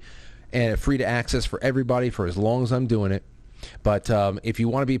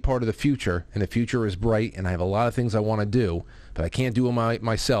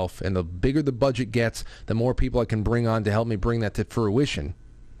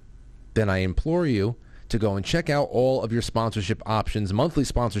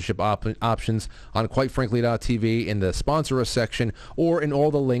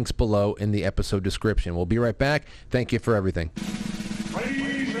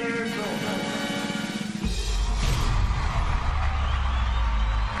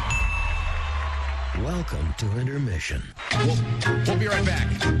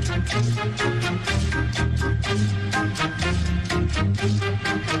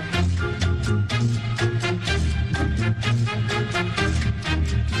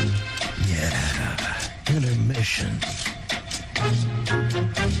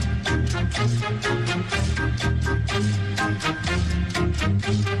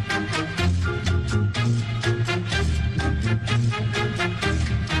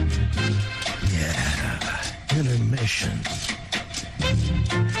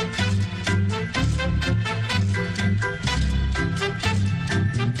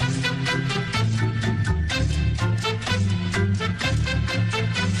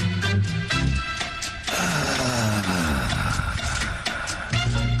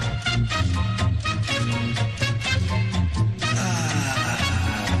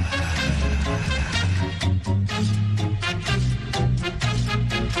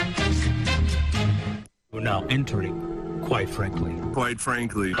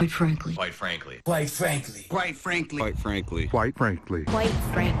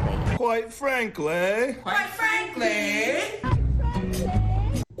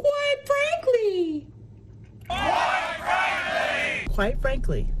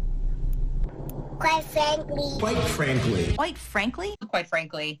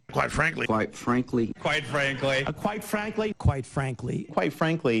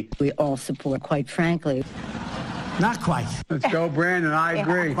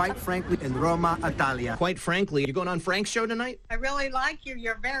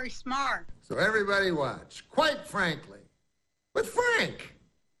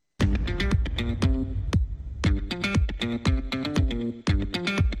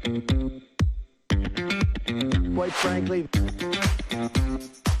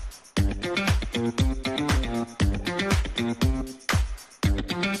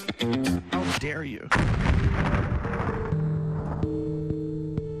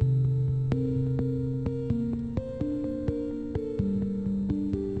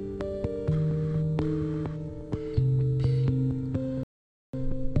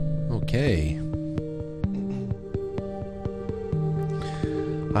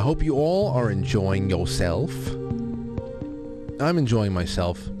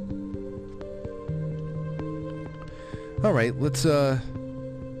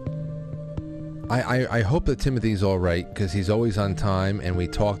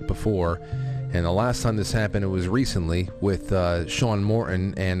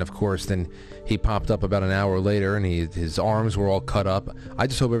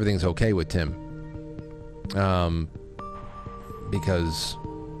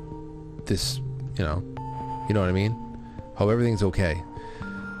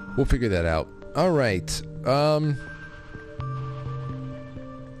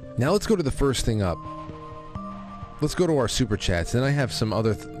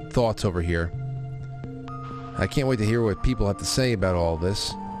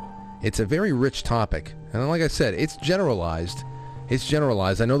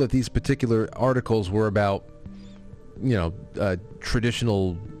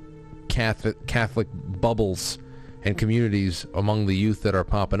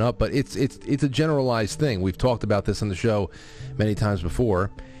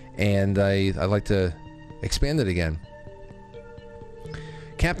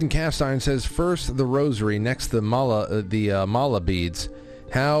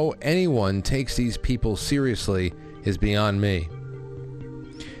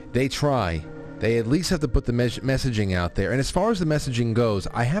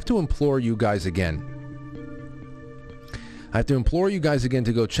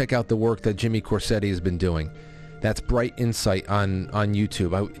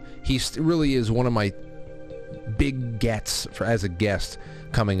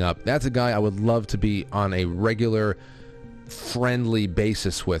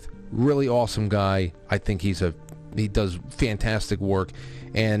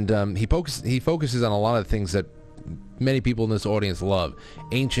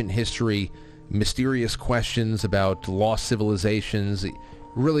 mysterious questions about lost civilizations.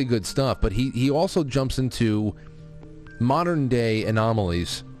 Really good stuff. But he also jumps into modern day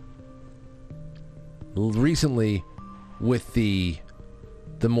anomalies recently with the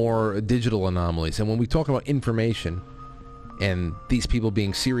more digital anomalies. And when we talk about information and these people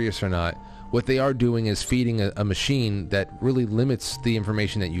being serious or not, what they are doing is feeding a machine that really limits the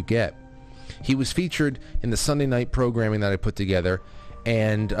information that you get. He was featured in the Sunday night programming that I put together,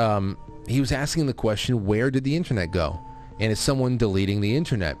 and he was asking the question, where did the internet go? And is someone deleting the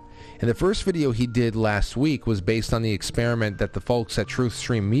internet? And the first video he did last week was based on the experiment that the folks at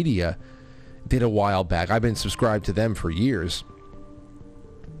TruthStream Media did a while back. I've been subscribed to them for years.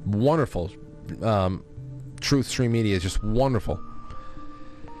 Wonderful. TruthStream Media is just wonderful.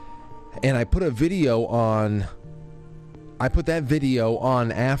 And I put a video on... I put that video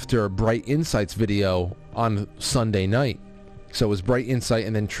on after Bright Insight's video on Sunday night. So it was Bright Insight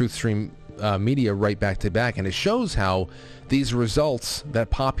and then TruthStream Media right back to back. And it shows how these results that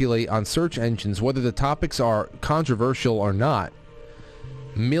populate on search engines, whether the topics are controversial or not,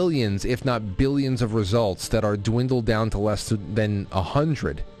 millions, if not billions of results that are dwindled down to less than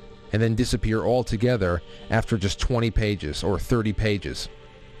 100 and then disappear altogether after just 20 pages or 30 pages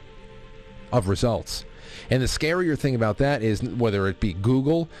of results. And the scarier thing about that is whether it be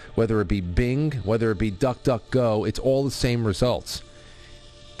Google, whether it be Bing, whether it be DuckDuckGo, it's all the same results.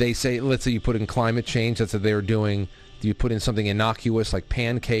 They say, let's say you put in climate change, that's what they're doing. You put in something innocuous like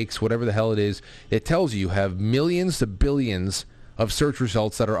pancakes, whatever the hell it is. It tells you have millions to billions of search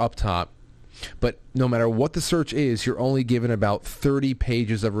results that are up top. But no matter what the search is, you're only given about 30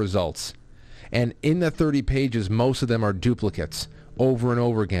 pages of results. And in the 30 pages, most of them are duplicates. Over and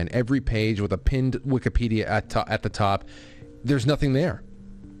over again, every page with a pinned Wikipedia at the top. There's nothing there.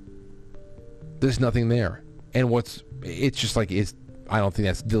 There's nothing there. And it's just like, I don't think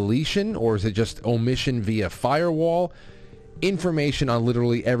that's deletion, or is it just omission via firewall? Information on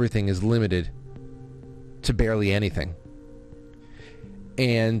literally everything is limited to barely anything.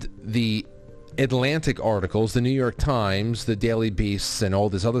 And the Atlantic articles, the New York Times, the Daily Beasts, and all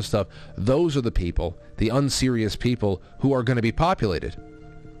this other stuff, those are the people, the unserious people, who are going to be populated.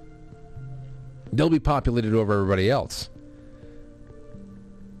 They'll be populated over everybody else.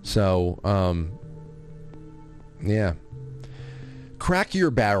 So, yeah. Crack Your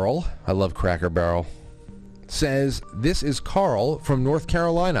Barrel, I love Cracker Barrel, says, this is Carl from North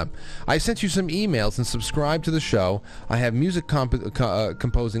Carolina. I sent you some emails and subscribe to the show. I have music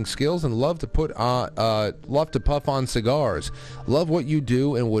composing skills and love to puff on cigars. Love what you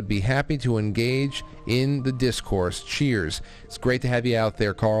do and would be happy to engage in the discourse. Cheers. It's great to have you out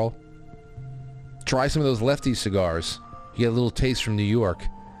there, Carl. Try some of those lefty cigars. You get a little taste from New York.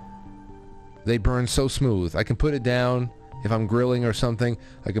 They burn so smooth. I can put it down. If I'm grilling or something,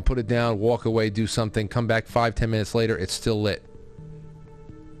 I can put it down, walk away, do something, come back 5-10 minutes later, it's still lit.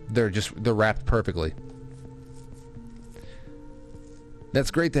 They're wrapped perfectly. That's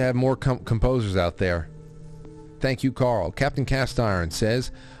great to have more composers out there. Thank you, Carl. Captain Cast Iron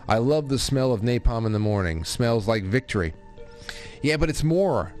says, I love the smell of napalm in the morning. Smells like victory. Yeah, but it's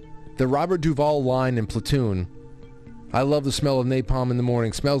more. The Robert Duvall line in Platoon, I love the smell of napalm in the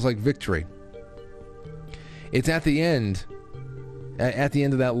morning. Smells like victory. It's at the end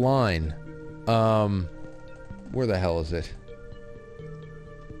of that line. Where the hell is it?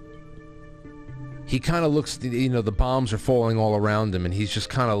 He kind of looks, the bombs are falling all around him, and he's just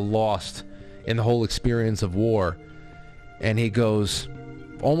kind of lost in the whole experience of war. And he goes,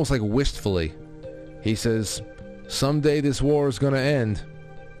 almost like wistfully, he says, someday this war is going to end.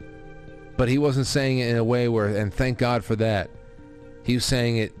 But he wasn't saying it in a way where, and thank God for that. He was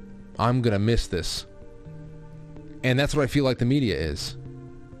saying it, I'm going to miss this. And that's what I feel like the media is.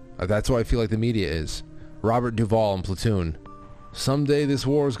 That's what I feel like the media is. Robert Duvall in Platoon. Someday this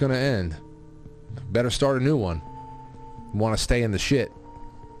war is going to end. Better start a new one. Want to stay in the shit.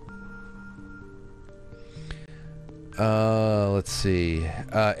 Let's see.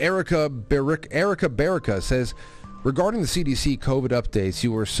 Erica Berica says, regarding the CDC COVID updates,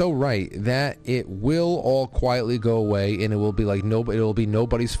 you were so right that it will all quietly go away and it will be like nobody. It will be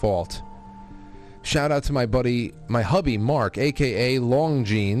nobody's fault. Shout out to my hubby, Mark, a.k.a. Long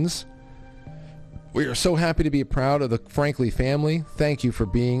Jeans. We are so happy to be proud of the Frankly family. Thank you for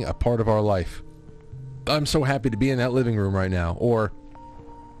being a part of our life. I'm so happy to be in that living room right now, or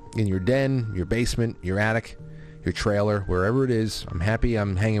in your den, your basement, your attic, your trailer, wherever it is. I'm happy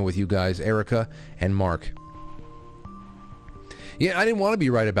I'm hanging with you guys, Erica and Mark. Yeah, I didn't want to be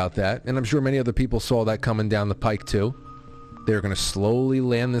right about that, and I'm sure many other people saw that coming down the pike too. They're going to slowly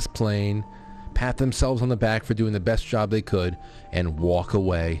land this plane, pat themselves on the back for doing the best job they could, and walk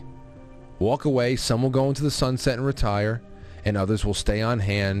away. walk away. Some will go into the sunset and retire, and others will stay on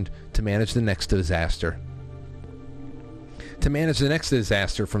hand to manage the next disaster. To manage the next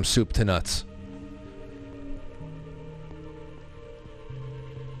disaster from soup to nuts.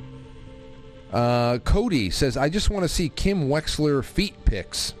 Cody says, I just want to see Kim Wexler feet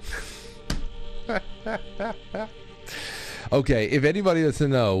pics. Okay, if anybody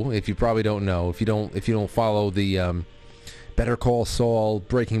doesn't know, if you probably don't know, if you don't follow the Better Call Saul,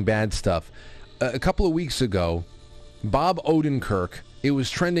 Breaking Bad stuff, a couple of weeks ago, Bob Odenkirk, it was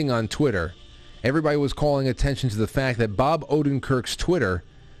trending on Twitter. Everybody was calling attention to the fact that Bob Odenkirk's Twitter,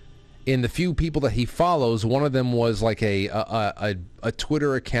 in the few people that he follows, one of them was like a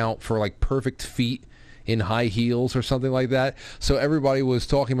Twitter account for like perfect feet in high heels or something like that. So everybody was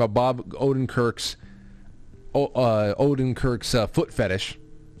talking about Bob Odenkirk's foot fetish.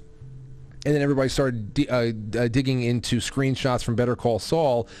 And then everybody started digging into screenshots from Better Call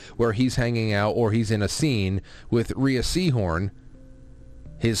Saul where he's hanging out or he's in a scene with Rhea Seehorn,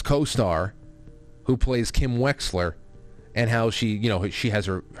 his co-star, who plays Kim Wexler, and how she has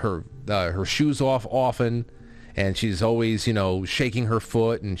her shoes off often, and she's always, shaking her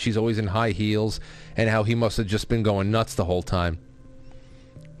foot, and she's always in high heels, and how he must have just been going nuts the whole time.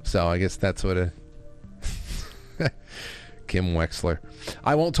 So I guess that's what Kim Wexler.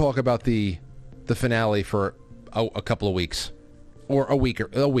 I won't talk about the finale for a couple of weeks, or a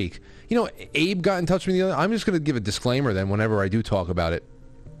week. Abe got in touch with me the other. I'm just going to give a disclaimer then whenever I do talk about it.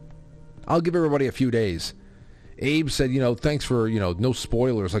 I'll give everybody a few days. Abe said, thanks for, no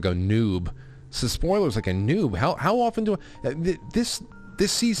spoilers like a noob. So spoilers like a noob. How often do I...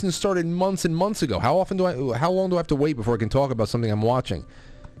 This season started months and months ago. How long do I have to wait before I can talk about something I'm watching?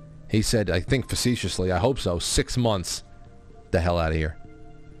 He said, I think facetiously, I hope so, 6 months. The hell out of here.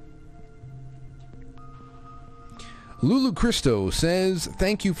 Lulu Christo says,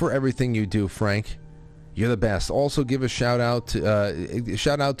 thank you for everything you do, Frank. You're the best. Also give a shout out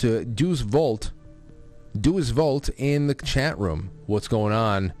to Deuce Volt in the chat room. What's going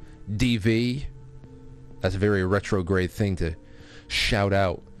on, DV? That's a very retrograde thing to shout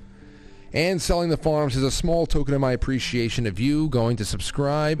out. And Selling the Farms is a small token of my appreciation of you going to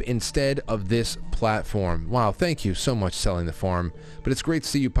subscribe instead of this platform. Wow, thank you so much, Selling the Farm. But it's great to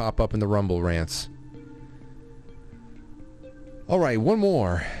see you pop up in the Rumble rants. All right, one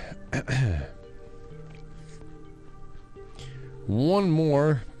more. One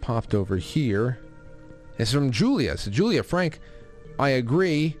more popped over here. It's from Julia. So Julia, Frank, I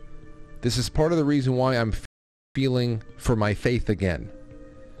agree. This is part of the reason why I'm feeling for my faith again.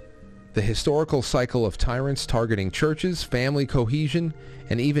 The historical cycle of tyrants targeting churches, family cohesion,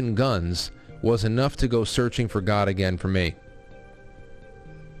 and even guns was enough to go searching for God again for me.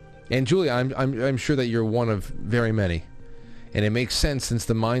 And Julia, I'm sure that you're one of very many. And it makes sense since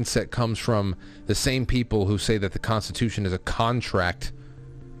the mindset comes from the same people who say that the Constitution is a contract,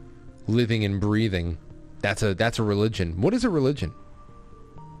 living and breathing. That's a religion. What is a religion?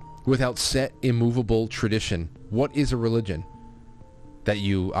 Without set, immovable tradition, what is a religion? That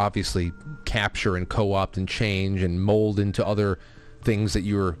you obviously capture and co-opt and change and mold into other things that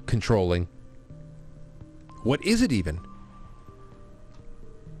you're controlling. What is it even?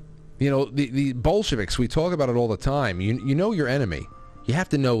 The Bolsheviks, we talk about it all the time. You know your enemy. You have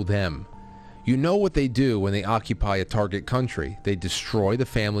to know them. You know what they do when they occupy a target country. They destroy the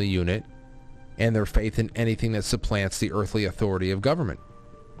family unit and their faith in anything that supplants the earthly authority of government.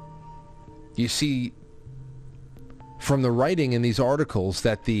 You see from the writing in these articles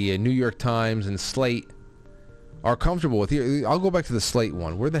that the New York Times and Slate are comfortable with. Here, I'll go back to the Slate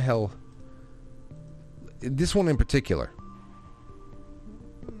one. Where the hell? This one in particular.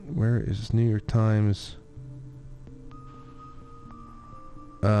 Where is New York Times?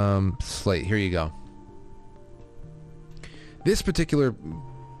 Slate. Here you go. This particular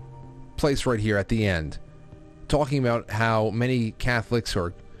place right here at the end, talking about how many Catholics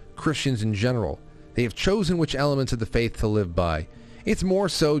or Christians in general, they have chosen which elements of the faith to live by. It's more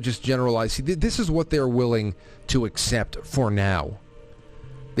so just generalized. See, this is what they're willing to accept for now.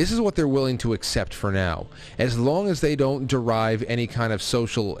 This is what they're willing to accept for now. As long as they don't derive any kind of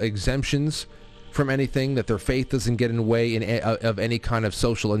social exemptions from anything, that their faith doesn't get in the way of any kind of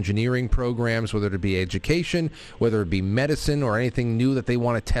social engineering programs, whether it be education, whether it be medicine, or anything new that they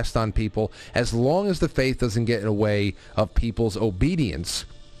want to test on people, as long as the faith doesn't get in the way of people's obedience,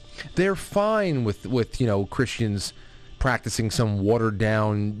 they're fine with Christians practicing some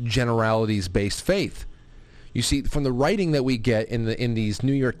watered-down, generalities-based faith. You see, from the writing that we get in these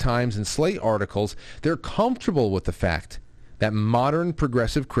New York Times and Slate articles, they're comfortable with the fact that modern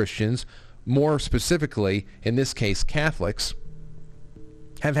progressive Christians, more specifically, in this case, Catholics,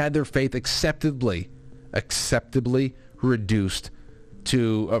 have had their faith acceptably reduced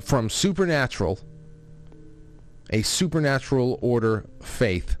to from a supernatural order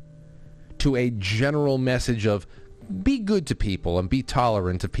faith, to a general message of be good to people and be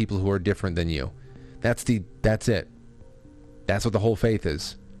tolerant of people who are different than you. That's it. That's what the whole faith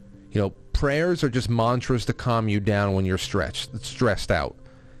is. Prayers are just mantras to calm you down when you're stressed out.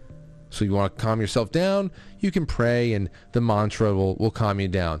 So you want to calm yourself down, you can pray and the mantra will calm you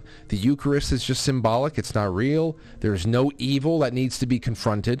down. The Eucharist is just symbolic. It's not real. There's no evil that needs to be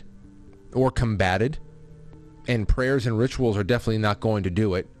confronted or combated. And prayers and rituals are definitely not going to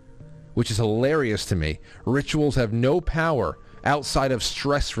do it, which is hilarious to me. Rituals have no power outside of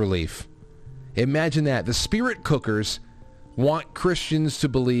stress relief. Imagine that. The spirit cookers want Christians to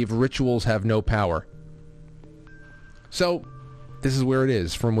believe rituals have no power. So, this is where it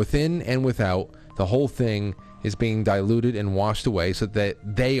is. From within and without, the whole thing is being diluted and washed away so that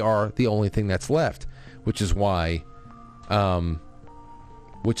they are the only thing that's left. Which is why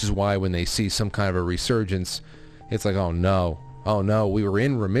when they see some kind of a resurgence, it's like, oh no, we were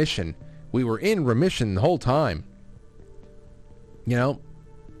in remission. We were in remission the whole time.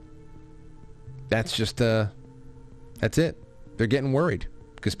 That's just, that's it. They're getting worried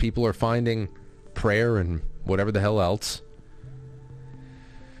because people are finding prayer and whatever the hell else.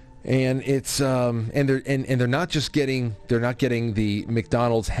 And it's they're not getting the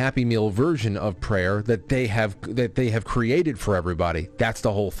McDonald's Happy Meal version of prayer that they have created for everybody. That's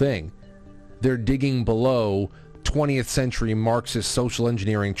the whole thing. They're digging below 20th century Marxist social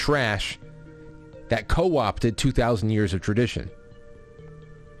engineering trash that co-opted 2,000 years of tradition.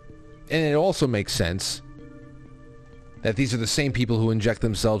 And it also makes sense that these are the same people who inject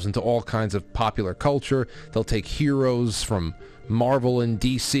themselves into all kinds of popular culture. They'll take heroes from Marvel and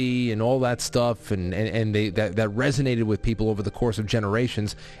DC and all that stuff, and that resonated with people over the course of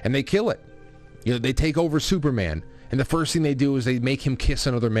generations, and they kill it. They take over Superman, and the first thing they do is they make him kiss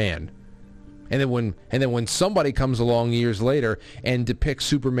another man. And then when somebody comes along years later and depicts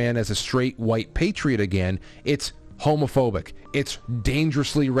Superman as a straight white patriot again, it's homophobic. It's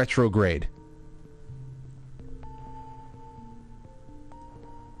dangerously retrograde.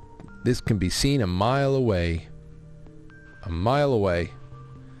 This can be seen a mile away. A mile away.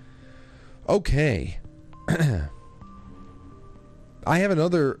 Okay. I have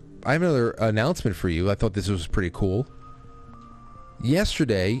another announcement for you. I thought this was pretty cool.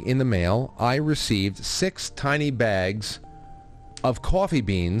 Yesterday in the mail, I received 6 tiny bags of coffee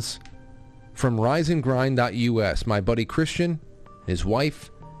beans from riseandgrind.us. My buddy Christian and his wife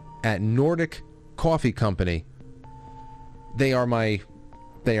at Nordic Coffee Company. They are my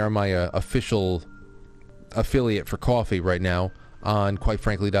official affiliate for coffee right now on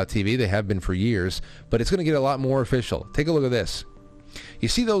quitefrankly.tv. They have been for years, but it's going to get a lot more official. Take a look at this. You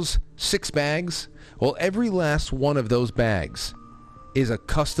see those 6 bags? Well, every last one of those bags is a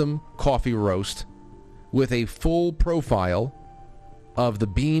custom coffee roast with a full profile of the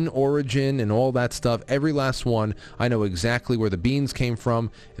bean origin and all that stuff. Every last one. I know exactly where the beans came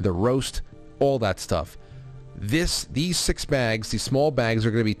from, the roast, all that stuff. These 6 bags, these small bags,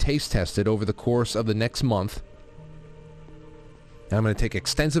 are going to be taste tested over the course of the next month. I'm going to take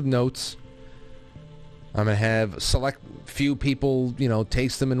extensive notes. I'm going to have select few people,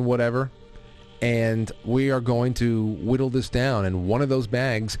 taste them and whatever. And we are going to whittle this down. And one of those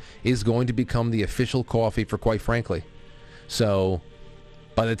bags is going to become the official coffee for Quite Frankly. So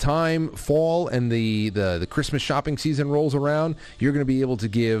by the time fall and the Christmas shopping season rolls around, you're going to be able to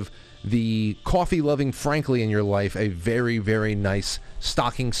give the coffee-loving Frankly in your life a very, very nice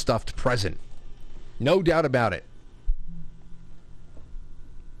stocking-stuffed present. No doubt about it.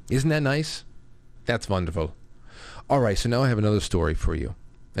 Isn't that nice? That's wonderful. All right, so now I have another story for you.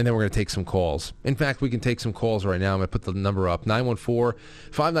 And then we're going to take some calls. In fact, we can take some calls right now. I'm going to put the number up,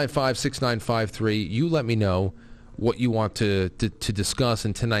 914-595-6953. You let me know what you want to discuss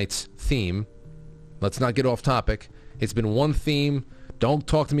in tonight's theme. Let's not get off topic. It's been one theme. Don't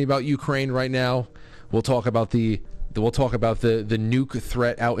talk to me about Ukraine right now. We'll talk about the nuke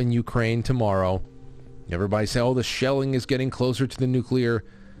threat out in Ukraine tomorrow. Everybody say, oh, the shelling is getting closer to the nuclear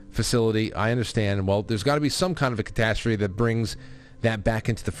facility. I understand. Well, there's got to be some kind of a catastrophe that brings that back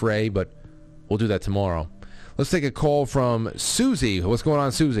into the fray, but we'll do that tomorrow. Let's take a call from Susie. What's going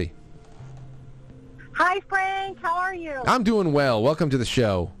on, Susie? Hi, Frank. How are you? I'm doing well. Welcome to the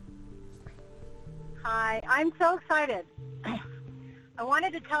show. Hi. I'm so excited. I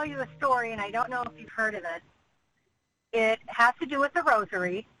wanted to tell you a story, and I don't know if you've heard of it. It has to do with the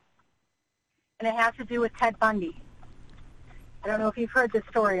Rosaries, and it has to do with Ted Bundy. I don't know if you've heard this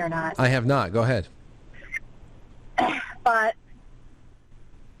story or not. I have not. Go ahead. But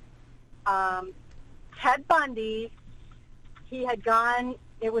Ted Bundy, he had gone,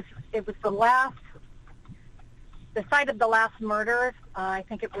 it was the site of the last murders. I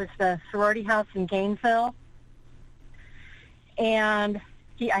think it was the sorority house in Gainesville. And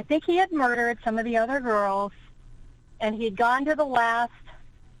I think he had murdered some of the other girls, and he'd gone to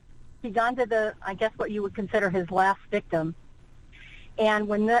I guess what you would consider his last victim. And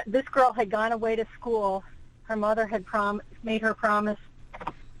when this girl had gone away to school, her mother had made her promise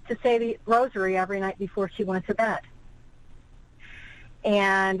to say the rosary every night before she went to bed.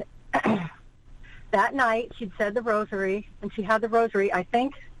 And that night, she'd said the rosary, and she had the rosary, I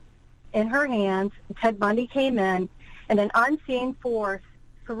think, in her hands. Ted Bundy came in, and an unseen force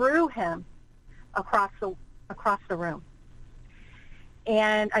threw him across the room.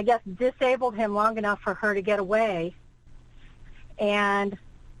 And I guess disabled him long enough for her to get away. And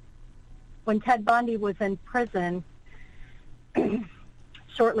when Ted Bundy was in prison,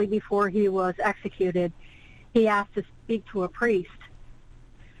 shortly before he was executed, he asked to speak to a priest.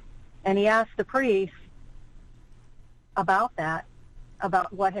 And he asked the priest about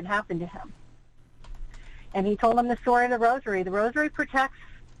what had happened to him. And he told him the story of the rosary. The rosary protects,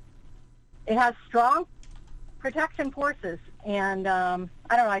 it has strong protection forces. And I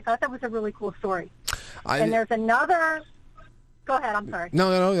don't know, I thought that was a really cool story. And there's another, go ahead, I'm sorry.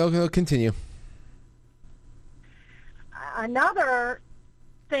 No, continue. Another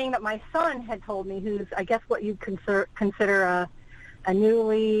thing that my son had told me, who's, I guess, what you'd consider a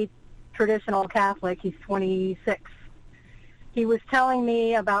newly traditional Catholic, he's 26. He was telling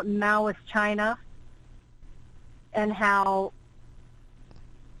me about Maoist China and how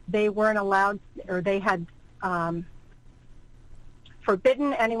they weren't allowed, or they had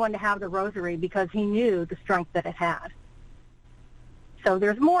forbidden anyone to have the rosary because he knew the strength that it had. So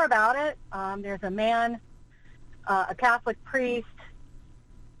there's more about it. There's a man, a Catholic priest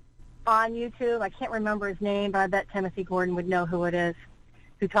on YouTube. I can't remember his name, but I bet Timothy Gordon would know who it is,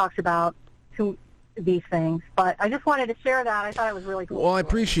 who talks about these things. But I just wanted to share that. I thought it was really cool. Well, I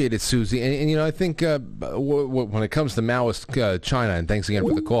appreciate it, Susie. And I think when it comes to Maoist China, and thanks again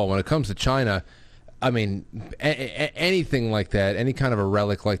for the call, when it comes to China, I mean, anything like that, any kind of a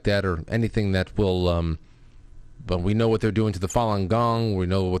relic like that, or anything that will, but we know what they're doing to the Falun Gong, we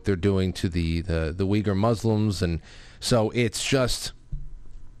know what they're doing to the Uyghur Muslims, and so it's just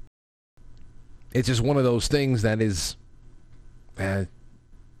one of those things that is,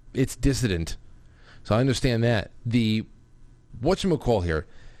 it's dissident. So I understand that. The whatchamacall here,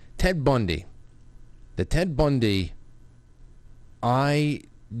 Ted Bundy. The Ted Bundy, I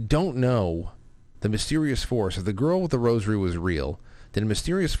don't know the mysterious force. If the girl with the rosary was real, did a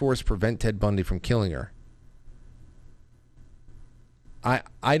mysterious force prevent Ted Bundy from killing her?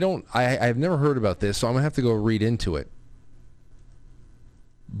 I've never heard about this, so I'm going to have to go read into it.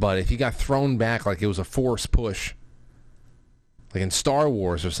 But if he got thrown back like it was a force push, like in Star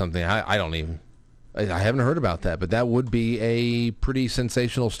Wars or something, I haven't heard about that, but that would be a pretty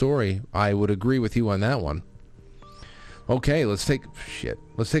sensational story. I would agree with you on that one. Okay, let's take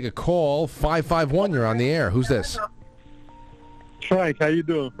a call. 551, you're on the air. Who's this? Frank, how you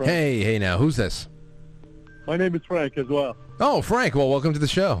doing, Frank? Hey now, who's this? My name is Frank as well. Oh, Frank, well, welcome to the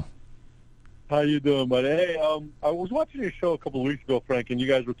show. How you doing, buddy? Hey, I was watching your show a couple of weeks ago, Frank, and you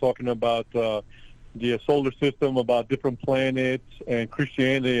guys were talking about the solar system, about different planets and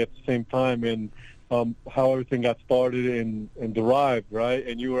Christianity at the same time, and how everything got started and derived, right?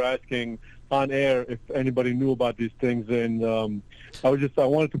 And you were asking on air if anybody knew about these things, and I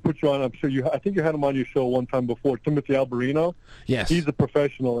wanted to put you on. I'm sure I think you had him on your show one time before, Timothy Alberino. Yes. He's a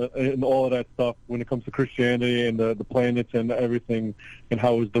professional in all of that stuff when it comes to Christianity and the planets and everything and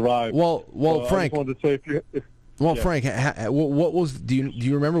how it was derived. Well, Frank. I just wanted to say Frank, what was? Do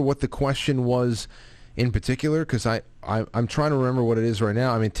you remember what the question was in particular? Because I'm trying to remember what it is right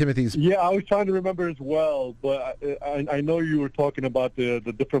now. I mean, Timothy's. Yeah, I was trying to remember as well, but I know you were talking about the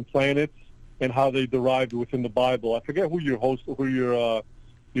different planets and how they derived within the Bible. I forget who your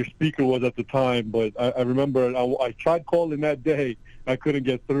speaker was at the time, but I remember I tried calling that day. I couldn't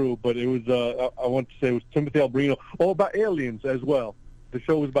get through, but it was I want to say it was Timothy Alberino. Oh, about aliens as well. The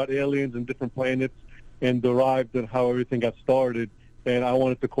show was about aliens and different planets and derived and how everything got started. And I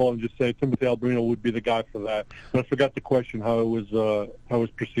wanted to call and just say Timothy Alberino would be the guy for that. But I forgot the question, how it was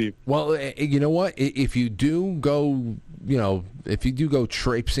perceived. Well, you know what? If you do go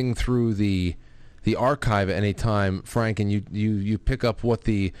traipsing through the the archive at any time, Frank, and you pick up what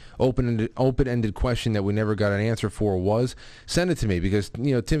the open-ended question that we never got an answer for was, send it to me, because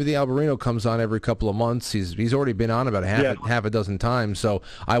Timothy Alberino comes on every couple of months. He's already been on about half a dozen times, so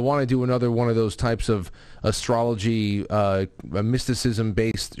I want to do another one of those types of astrology,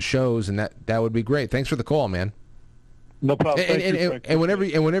 mysticism-based shows, and that would be great. Thanks for the call, man. No problem. And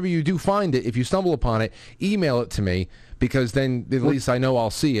whenever you do find it, if you stumble upon it, email it to me, because then at least I know I'll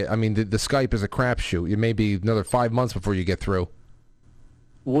see it. I mean, the Skype is a crapshoot. It may be another 5 months before you get through.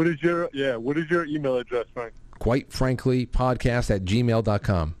 What is your email address, Frank? Quite frankly,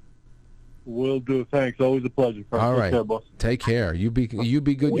 podcast@gmail.com. Will do. Thanks. Always a pleasure, Frank. All right. Take care, boss. Take care. You be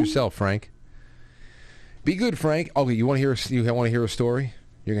good yourself, Frank. Be good, Frank. Okay, you want to hear a story?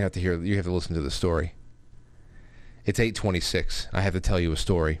 You have to listen to the story. It's 8:26. I have to tell you a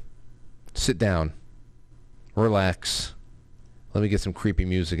story. Sit down. Relax. Let me get some creepy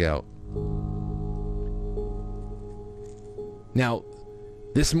music out. Now,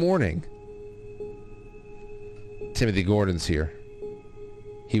 this morning, Timothy Gordon's here.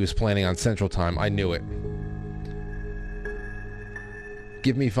 He was planning on Central Time. I knew it.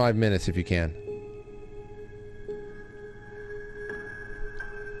 Give me 5 minutes if you can.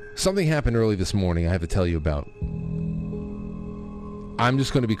 Something happened early this morning I have to tell you about. I'm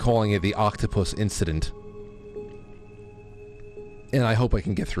just going to be calling it the Octopus incident. And I hope I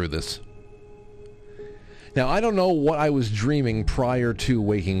can get through this. Now, I don't know what I was dreaming prior to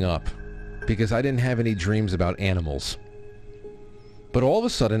waking up, because I didn't have any dreams about animals. But all of a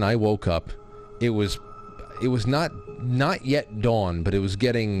sudden, I woke up. It was not yet dawn, but it was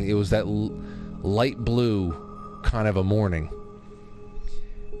that light blue kind of a morning.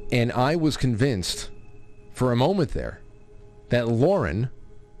 And I was convinced, for a moment there, that Lauren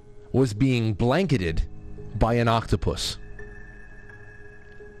was being blanketed by an octopus.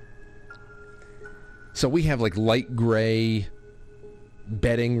 So we have like light gray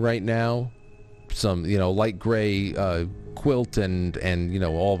bedding right now, some light gray quilt, and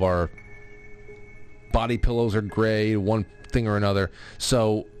all of our body pillows are gray, one thing or another.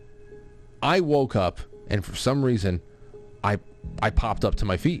 So I woke up, and for some reason I popped up to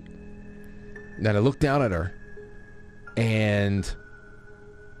my feet. Then I looked down at her, and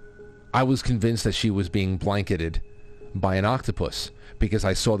I was convinced that she was being blanketed by an octopus, because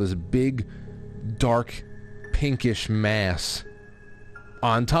I saw this big, dark, pinkish mass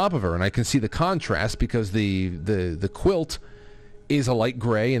on top of her, and I can see the contrast because the quilt is a light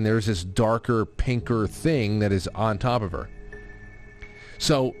gray, and there's this darker, pinker thing that is on top of her.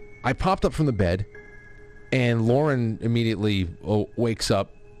 So I popped up from the bed, and Lauren immediately wakes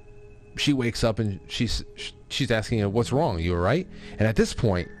up. She wakes up, and she's asking, "What's wrong? You all right?" And at this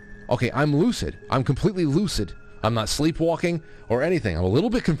point, okay, I'm lucid. I'm completely lucid. I'm not sleepwalking or anything. I'm a little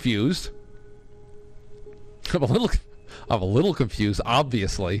bit confused. I'm a little confused,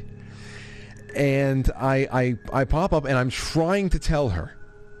 obviously. And I pop up, and I'm trying to tell her,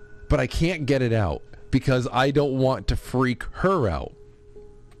 but I can't get it out because I don't want to freak her out.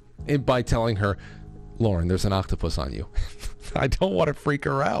 And by telling her, "Lauren, there's an octopus on you." I don't want to freak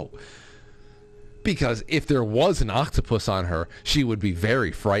her out. Because if there was an octopus on her, she would be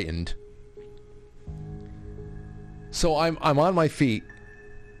very frightened. So I'm on my feet,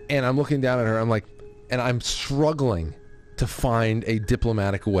 and I'm looking down at her. And I'm struggling to find a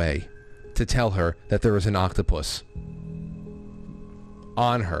diplomatic way to tell her that there is an octopus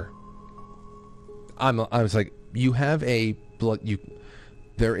on her. I was like, "You have a blood.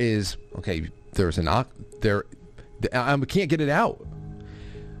 There's an there. I can't get it out."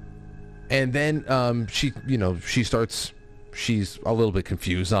 And then she starts. She's a little bit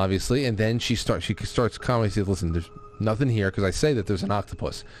confused, obviously, and then she starts commenting. "Listen, there's nothing here," because I say that there's an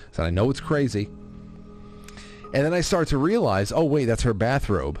octopus. So I know it's crazy. And then I start to realize, oh wait, that's her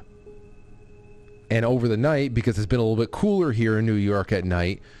bathrobe. And over the night, because it's been a little bit cooler here in New York at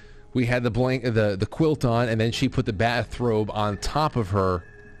night, we had the quilt on, and then she put the bathrobe on top of her,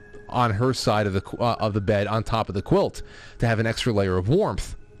 on her side of the bed, on top of the quilt, to have an extra layer of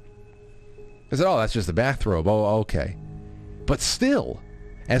warmth. I said, "Oh, that's just the bathrobe. Oh, okay." But still,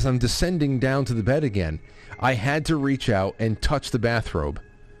 as I'm descending down to the bed again, I had to reach out and touch the bathrobe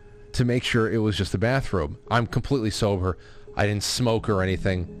to make sure it was just a bathrobe. I'm completely sober. I didn't smoke or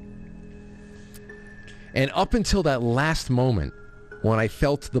anything. And up until that last moment, when I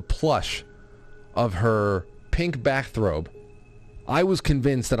felt the plush of her pink bathrobe, I was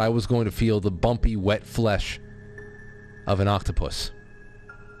convinced that I was going to feel the bumpy, wet flesh of an octopus.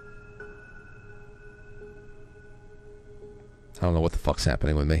 I don't know what the fuck's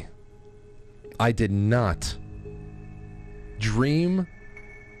happening with me. I did not dream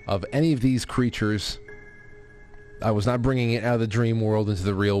of any of these creatures. I was not bringing it out of the dream world into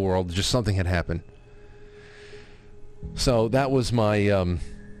the real world. Just something had happened. So that was my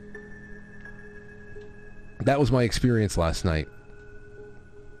experience last night.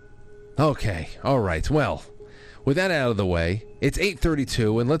 Okay, all right. Well, with that out of the way, it's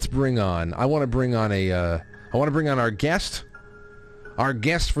 8:32, and let's bring on. I want to bring on our guest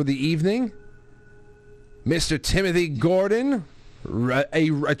for the evening, Mr. Timothy Gordon,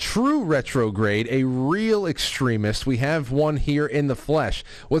 a true retrograde, a real extremist. We have one here in the flesh.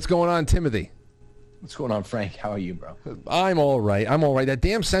 What's going on, Timothy? What's going on, Frank? How are you, bro? I'm all right. That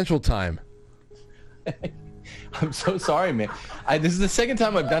damn Central Time. I'm so sorry, man. This is the second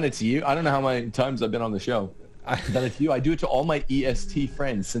time I've done it to you. I don't know how many times I've been on the show. I've done it to you. I do it to all my EST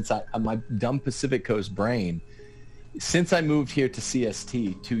friends since my dumb Pacific Coast brain. Since I moved here to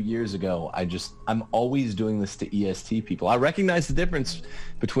CST 2 years ago, I'm always doing this to EST people. I recognize the difference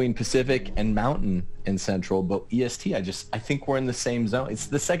between Pacific and Mountain and Central, but EST, I think we're in the same zone. It's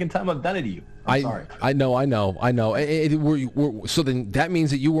the second time I've done it to you. I'm sorry. I know. So then that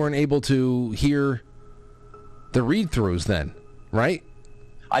means that you weren't able to hear the read-throughs then, right?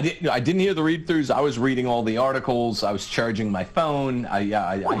 I didn't hear the read-throughs. I was reading all the articles. I was charging my phone. I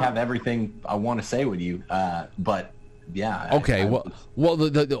have everything I want to say with you, but yeah. Okay. Then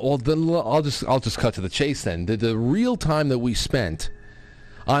I'll just cut to the chase then. The real time that we spent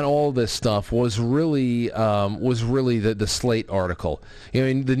on all this stuff was really the Slate article. I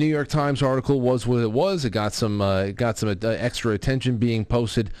mean, the New York Times article was what it was. It got some extra attention being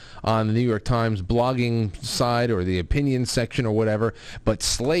posted on the New York Times blogging side or the opinion section or whatever. But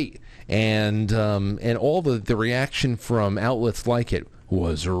Slate and all the reaction from outlets like it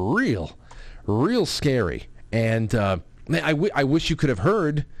was real scary. And I wish you could have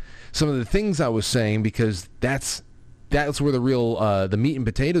heard some of the things I was saying, because that's where the real the meat and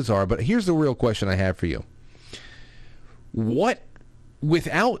potatoes are. But here's the real question I have for you: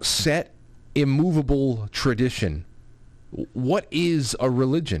 without set, immovable tradition, what is a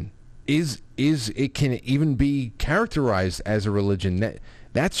religion? Is it can even be characterized as a religion?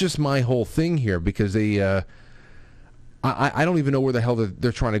 That's just my whole thing here, because I don't even know where the hell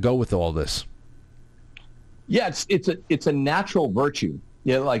they're trying to go with all this. Yeah, it's a natural virtue.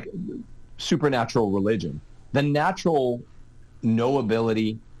 Yeah, like supernatural religion. The natural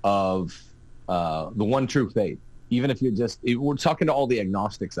knowability of the one true faith, even if we're talking to all the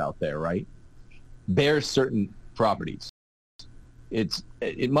agnostics out there, right? Bears certain properties.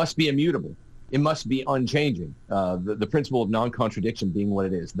 It must be immutable. It must be unchanging. The principle of non-contradiction being what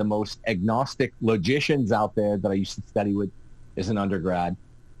it is. The most agnostic logicians out there that I used to study with as an undergrad,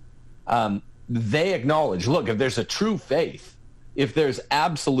 they acknowledge, look, if there's a true faith, if there's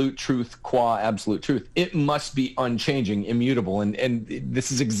absolute truth qua absolute truth, it must be unchanging, immutable. And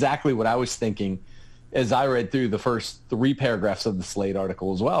this is exactly what I was thinking as I read through the first 3 paragraphs of the Slate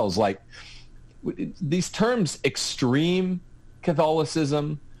article as well. It's like these terms, extreme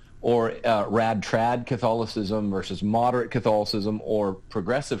Catholicism or rad-trad Catholicism versus moderate Catholicism or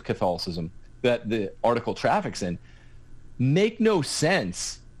progressive Catholicism that the article traffics in, make no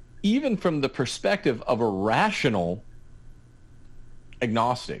sense, even from the perspective of a rational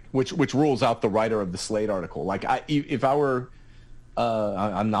agnostic, which rules out the writer of the Slate article. Like, if I were,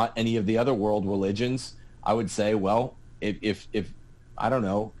 I'm not any of the other world religions, I would say, well, if I don't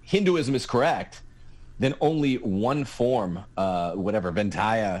know, Hinduism is correct, then only one form, whatever,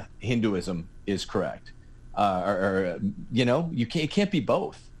 Ventaya Hinduism is correct. It can't be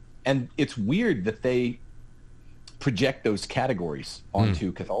both. And it's weird that they project those categories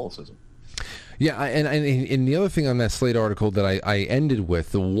onto Catholicism. Yeah, and the other thing on that Slate article that I ended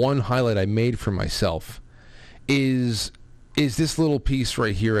with, the one highlight I made for myself, is this little piece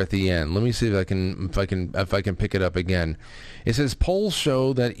right here at the end. Let me see if I can pick it up again. It says polls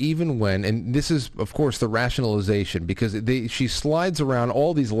show that even when, and this is of course the rationalization, because she slides around,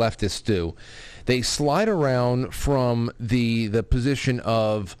 all these leftists do. They slide around from the position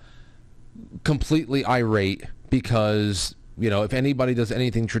of completely irate because, if anybody does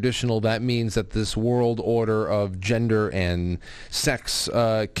anything traditional, that means that this world order of gender and sex,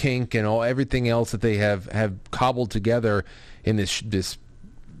 kink, and everything else that they have cobbled together in this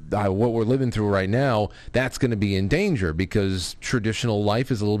what we're living through right now, that's going to be in danger, because traditional life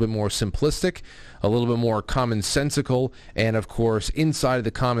is a little bit more simplistic, a little bit more commonsensical, and of course, inside of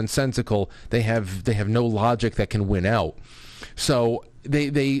the commonsensical, they have no logic that can win out. So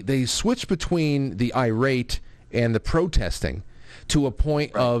they switch between the irate and the protesting to a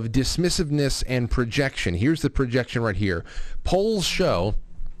point of dismissiveness and projection. Here's the projection right here. Polls show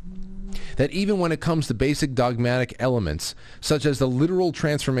that even when it comes to basic dogmatic elements, such as the literal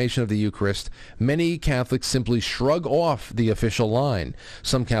transformation of the Eucharist, many Catholics simply shrug off the official line.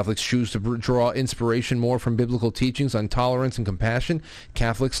 Some Catholics choose to draw inspiration more from biblical teachings on tolerance and compassion.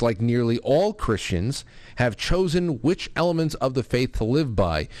 Catholics, like nearly all Christians, have chosen which elements of the faith to live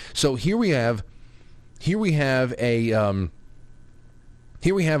by. So here we have a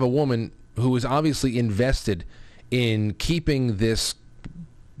woman who is obviously invested in keeping this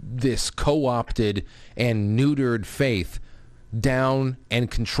co-opted and neutered faith down and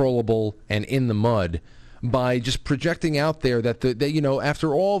controllable and in the mud by just projecting out there that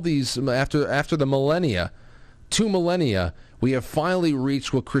after all these after the millennia, 2 millennia, we have finally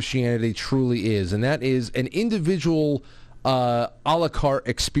reached what Christianity truly is, and that is an individual a la carte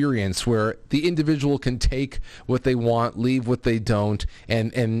experience where the individual can take what they want, leave what they don't,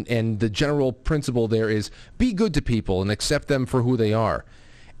 and the general principle there is be good to people and accept them for who they are.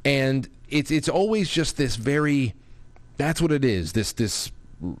 And it's always just this that's what it is, this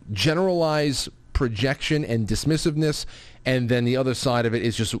generalized projection and dismissiveness, and then the other side of it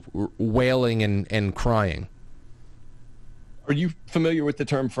is just wailing and crying. Are you familiar with the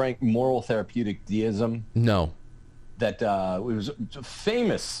term, Frank, moral therapeutic deism? No. That it was a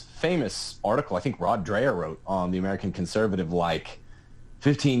famous article I think Rod Dreher wrote on the American Conservative like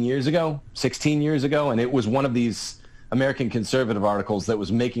 15 years ago, 16 years ago, and it was one of these American Conservative articles that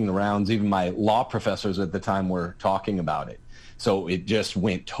was making the rounds. Even my law professors at the time were talking about it. So it just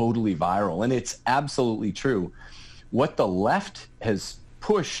went totally viral, and it's absolutely true. What the left has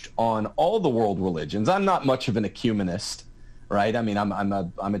pushed on all the world religions, I'm not much of an ecumenist, right? I mean, I'm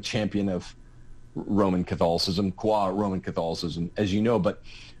a champion of Roman Catholicism, qua Roman Catholicism, as you know, but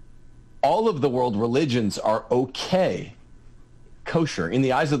all of the world religions are okay, kosher, in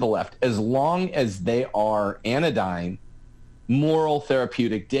the eyes of the left, as long as they are anodyne, moral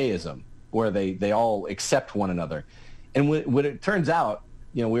therapeutic deism, where they all accept one another. And when it turns out,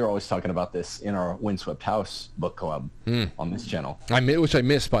 we were always talking about this in our Windswept House book club on this channel. Which I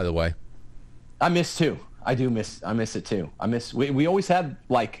missed, by the way. I miss too. I miss it too. We always had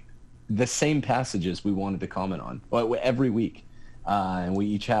like the same passages we wanted to comment on every week, and we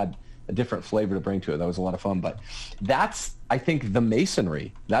each had a different flavor to bring to it. That was a lot of fun. But that's, I think, the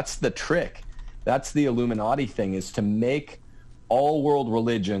Masonry. That's the trick. That's the Illuminati thing, is to make all world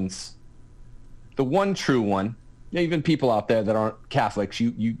religions the one true one. Even people out there that aren't Catholics,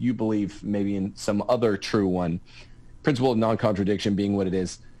 you believe maybe in some other true one, principle of non-contradiction being what it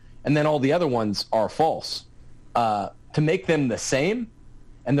is, and then all the other ones are false. To make them the same,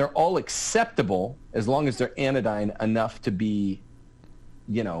 and they're all acceptable as long as they're anodyne enough to be,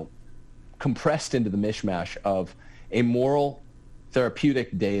 compressed into the mishmash of a moral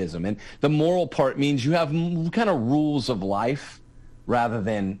therapeutic deism. And the moral part means you have kind of rules of life rather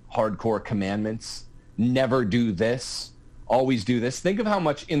than hardcore commandments. Never do this, always do this. Think of how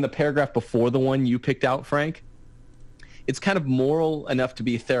much in the paragraph before the one you picked out, Frank, it's kind of moral enough to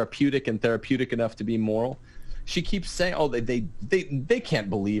be therapeutic and therapeutic enough to be moral. She keeps saying, oh, they can't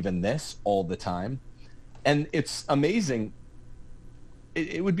believe in this all the time. And it's amazing.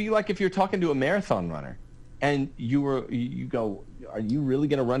 It would be like if you're talking to a marathon runner and you go, are you really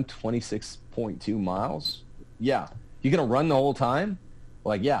going to run 26.2 miles? Yeah. You're going to run the whole time?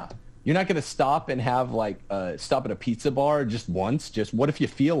 Like, yeah. You're not going to stop and have stop at a pizza bar just once. Just what if you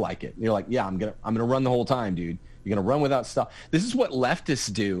feel like it? And you're like, yeah, I'm going to run the whole time, dude. You're going to run without stop. This is what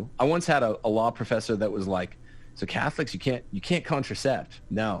leftists do. I once had a law professor that was like, so Catholics, you can't contracept.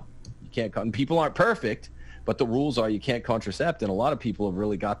 No, you can't. People aren't perfect, but the rules are you can't contracept, and a lot of people have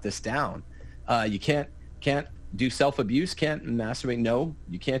really got this down. You can't do self-abuse, can't masturbate. No,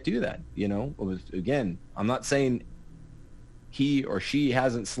 you can't do that. Again, I'm not saying he or she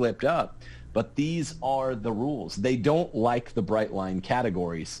hasn't slipped up, but these are the rules. They don't like the bright line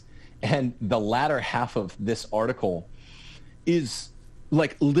categories, and the latter half of this article is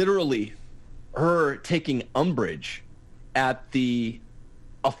like literally her taking umbrage at the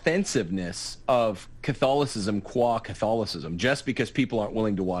offensiveness of Catholicism qua Catholicism, just because people aren't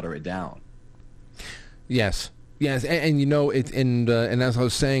willing to water it down. Yes, and as I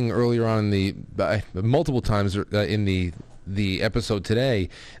was saying earlier on multiple times in the episode today,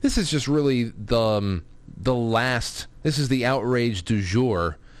 this is just really the last. This is the outrage du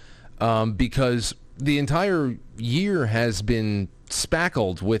jour, because the entire year has been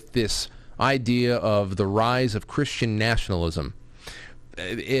spackled with this idea of the rise of Christian nationalism.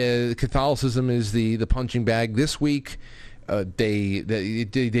 Catholicism is the punching bag. This week,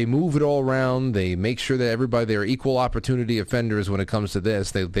 They move it all around. They make sure that everybody, they're equal opportunity offenders when it comes to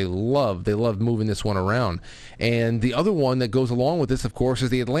this. They love moving this one around. And the other one that goes along with this, of course, is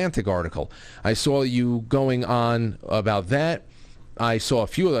the Atlantic article. I saw you going on about that. I saw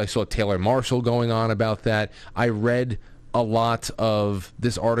Taylor Marshall going on about that. I read a lot of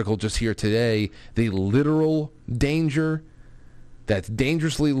this article just here today. The literal danger that's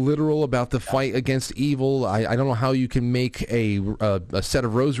dangerously literal about the fight against evil. I don't know how you can make a set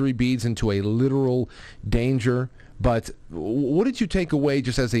of rosary beads into a literal danger. But what did you take away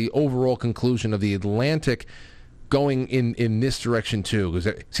just as the overall conclusion of the Atlantic going in this direction too? Because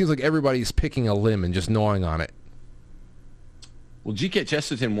it seems like everybody's picking a limb and just gnawing on it. Well, G.K.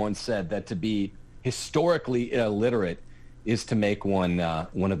 Chesterton once said that to be historically illiterate is to make one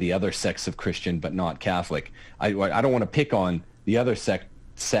of the other sects of Christian, but not Catholic. I don't want to pick on the other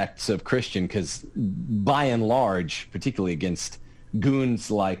sects of Christian because, by and large, particularly against goons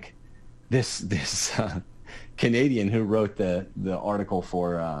like this Canadian who wrote the article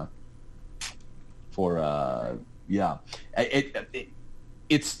they're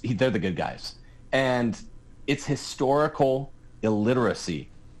the good guys, and it's historical illiteracy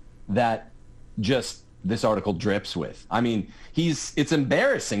that just this article drips with. I mean, it's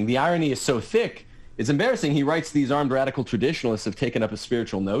embarrassing. The irony is so thick. It's embarrassing. He writes, these armed radical traditionalists have taken up a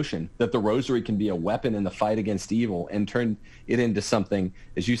spiritual notion that the rosary can be a weapon in the fight against evil and turn it into something,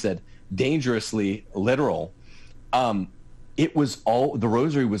 as you said, dangerously literal. The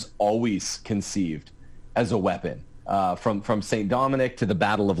rosary was always conceived as a weapon. From St. Dominic to the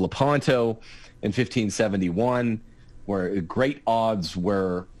Battle of Lepanto in 1571, where great odds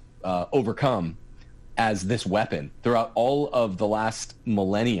were overcome as this weapon. Throughout all of the last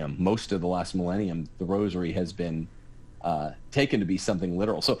millennium, most of the last millennium, the rosary has been taken to be something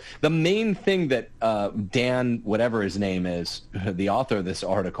literal. So the main thing that Dan, whatever his name is, the author of this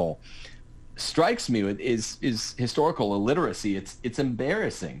article, strikes me with is historical illiteracy. It's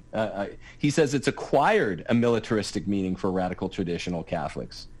embarrassing. He says it's acquired a militaristic meaning for radical traditional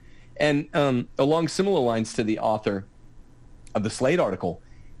Catholics. And along similar lines to the author of the Slate article,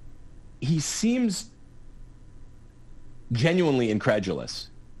 he seems genuinely incredulous,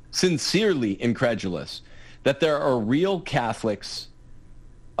 sincerely incredulous, that there are real Catholics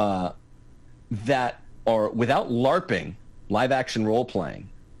that are, without LARPing, live action role playing,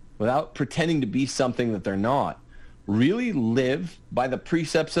 without pretending to be something that they're not, really live by the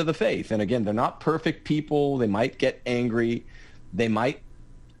precepts of the faith. And again, they're not perfect people. They might get angry. They might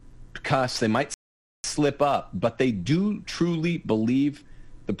cuss. They might slip up. But they do truly believe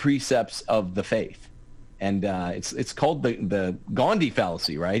the precepts of the faith. And it's called the Gandhi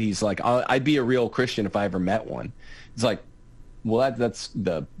fallacy, right? He's like, I'd be a real Christian if I ever met one. It's like, well, that's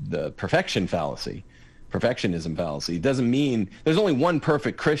the perfectionism fallacy. It doesn't mean there's only one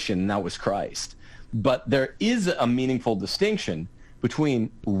perfect Christian, and that was Christ. But there is a meaningful distinction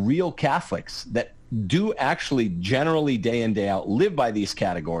between real Catholics that do actually generally day in, day out live by these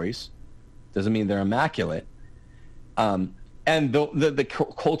categories. Doesn't mean they're immaculate. And the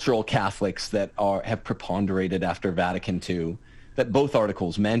cultural Catholics that have preponderated after Vatican II, that both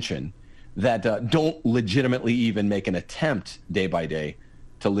articles mention, that don't legitimately even make an attempt day by day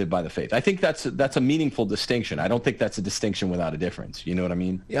to live by the faith. I think that's a meaningful distinction. I don't think that's a distinction without a difference. You know what I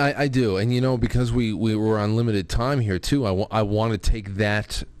mean? Yeah, I do. And because we were on limited time here too, I want to take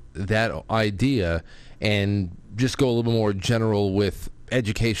that idea and just go a little bit more general with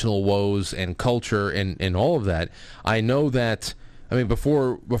educational woes and culture and all of that. I know that,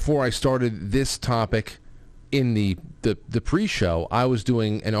 before I started this topic in the pre-show, I was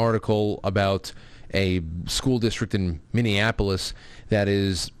doing an article about a school district in Minneapolis that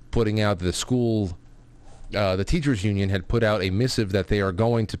is putting out the teachers union had put out a missive that they are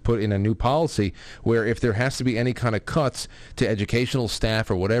going to put in a new policy where if there has to be any kind of cuts to educational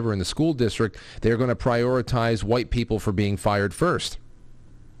staff or whatever in the school district, they're going to prioritize white people for being fired first.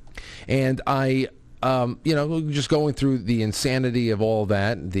 And I, just going through the insanity of all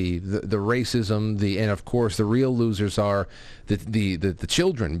that, the racism, and of course the real losers are the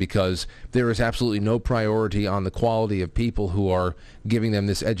children, because there is absolutely no priority on the quality of people who are giving them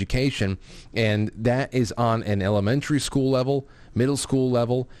this education, and that is on an elementary school level, middle school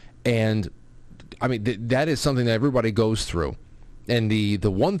level, and that is something that everybody goes through. And the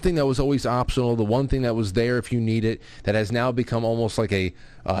one thing that was always optional, the one thing that was there if you need it, that has now become almost like a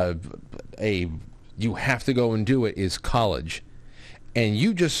you have to go and do it, is college. And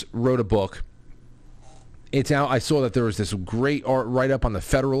you just wrote a book. It's out. I saw that there was this great art write-up on the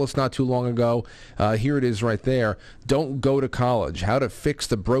Federalist not too long ago. Here it is right there. Don't go to college. How to fix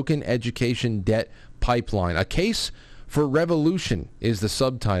the broken education debt pipeline. A case for Revolution is the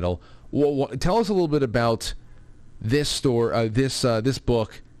subtitle. Tell us a little bit about this story. This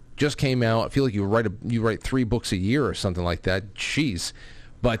book just came out. I feel like you write 3 books a year or something like that. Jeez,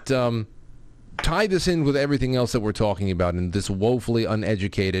 but tie this in with everything else that we're talking about in this woefully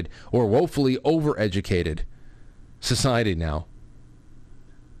uneducated or woefully overeducated society now.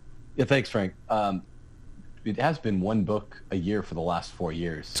 Yeah, thanks, Frank. It has been 1 book a year for the last 4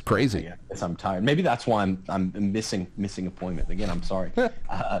 years. It's crazy. I guess I'm tired. Maybe that's why I'm missing appointment. Again, I'm sorry.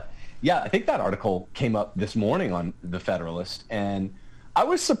 Yeah, I think that article came up this morning on The Federalist, and I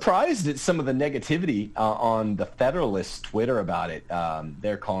was surprised at some of the negativity on The Federalist Twitter about it.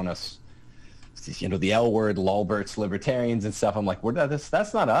 They're calling us, the L word, lolberts, libertarians, and stuff. I'm like,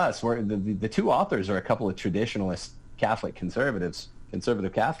 that's not us. The 2 authors are a couple of traditionalist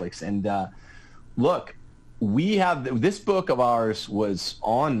conservative Catholics, and look. We have this book of ours was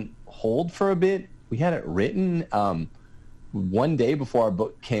on hold for a bit. We had it written 1 day before our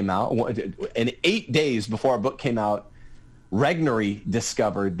book came out, and 8 days before our book came out, Regnery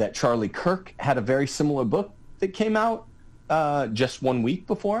discovered that Charlie Kirk had a very similar book that came out just 1 week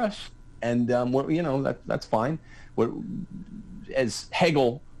before us, and that's fine. As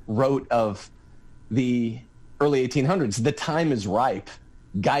Hegel wrote of the early 1800s, the time is ripe.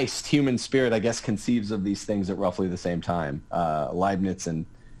 Geist, human spirit, I guess, conceives of these things at roughly the same time. Leibniz and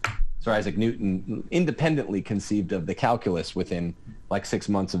Sir Isaac Newton independently conceived of the calculus within like 6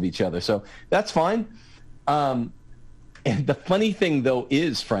 months of each other. So that's fine. And the funny thing, though,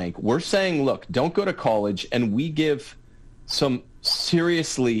 is, Frank, we're saying, look, don't go to college, and we give some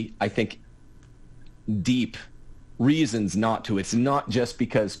seriously, I think, deep reasons not to. It's not just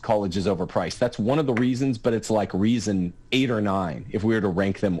because college is overpriced. That's one of the reasons, but it's like reason 8 or 9, if we were to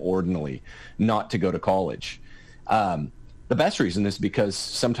rank them ordinally, not to go to college. The best reason is because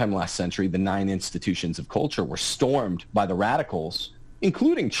sometime last century, the 9 institutions of culture were stormed by the radicals,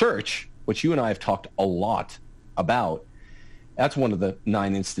 including church, which you and I have talked a lot about. That's one of the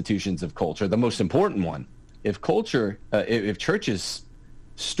 9 institutions of culture, the most important one. If church is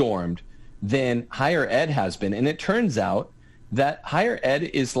stormed, then higher ed has been. And it turns out that higher ed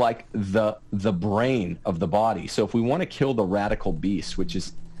is like the brain of the body. So if we want to kill the radical beast, which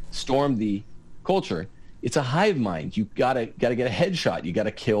is storm the culture, it's a hive mind. You gotta get a headshot. You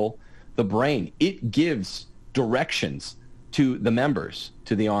gotta kill the brain. It gives directions to the members,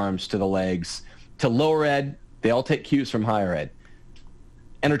 to the arms, to the legs, to lower ed. They all take cues from higher ed.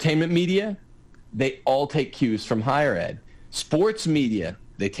 Entertainment media, they all take cues from higher ed. Sports media,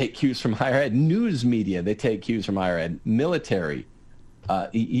 they take cues from higher ed. News media, they take cues from higher ed. Military,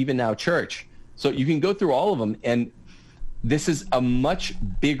 even now church. So you can go through all of them, and this is a much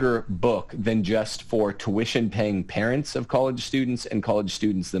bigger book than just for tuition-paying parents of college students and college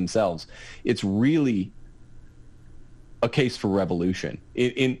students themselves. It's really a case for revolution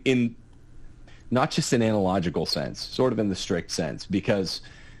in not just an analogical sense, sort of in the strict sense, because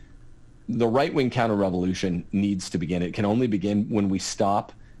the right-wing counter-revolution needs to begin. It can only begin when we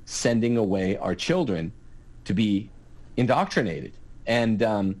stop sending away our children to be indoctrinated and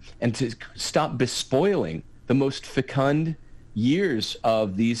to stop bespoiling the most fecund years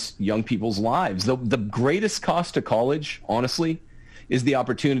of these young people's lives. The greatest cost to college, honestly, is the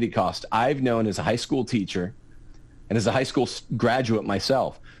opportunity cost. I've known as a high school teacher and as a high school graduate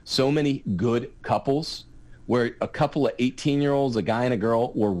myself, so many good couples where a couple of 18-year-olds, a guy and a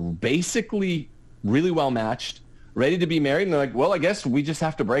girl, were basically really well matched, ready to be married, and they're like, well, I guess we just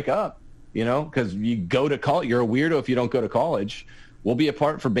have to break up, because you go to college. You're a weirdo if you don't go to college. We'll be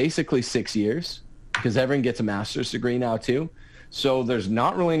apart for basically 6 years because everyone gets a master's degree now too. So there's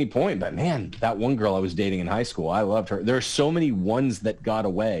not really any point. But man, that one girl I was dating in high school, I loved her. There are so many ones that got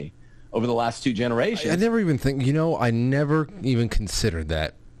away over the last 2 generations. I never even think, I never even considered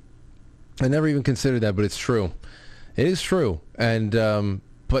that. But it's true. It is true. And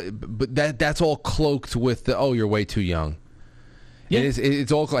but that's all cloaked with you're way too young. Yeah.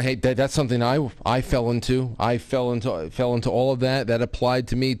 It's all like, hey, that's something I fell into. I fell into all of that. That applied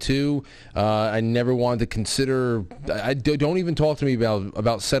to me too. I never wanted to consider. Don't even talk to me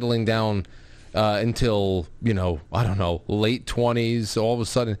about settling down until I don't know, late 20s. All of a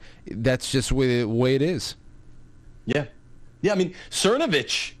sudden, that's just the way it is. Yeah. Yeah, I mean,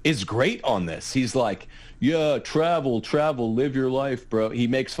 Cernovich is great on this. He's like, yeah, travel, live your life, bro. He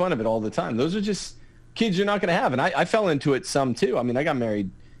makes fun of it all the time. Those are just kids you're not going to have. And I fell into it some too. I mean, I got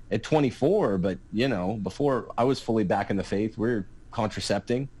married at 24, but, before I was fully back in the faith, we were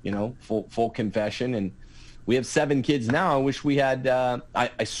contracepting, full confession. And we have 7 kids now. I wish we had,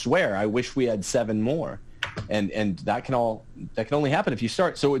 I swear, I wish we had 7 more. And that can only happen if you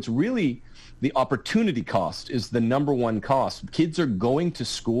start. So it's really the opportunity cost is the number one cost. Kids are going to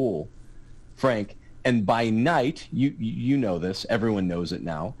school, Frank, and by night, you know this, everyone knows it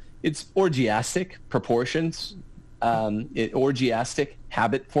now, it's orgiastic proportions, orgiastic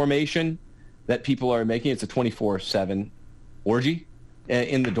habit formation that people are making. It's a 24/7 orgy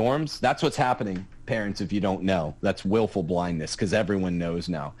in the dorms. That's what's happening, parents, if you don't know. That's willful blindness, because everyone knows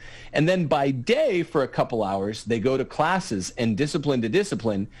now. And then by day, for a couple hours, they go to classes, and discipline to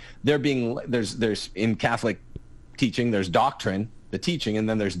discipline, there's in Catholic teaching, there's doctrine, the teaching, and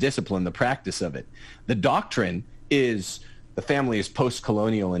then there's discipline, the practice of it. The doctrine is the family is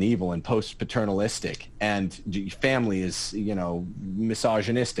post-colonial and evil and post-paternalistic, and family is,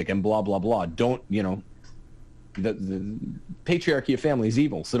 misogynistic and blah, blah, blah. Don't, the patriarchy of family is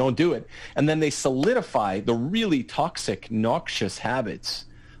evil, so don't do it. And then they solidify the really toxic, noxious habits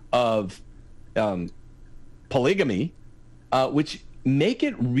of polygamy, which make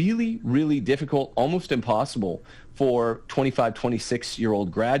it really, really difficult, almost impossible for 25,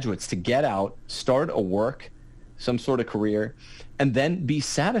 26-year-old graduates to get out, start a work, some sort of career, and then be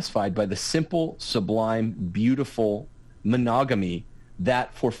satisfied by the simple, sublime, beautiful monogamy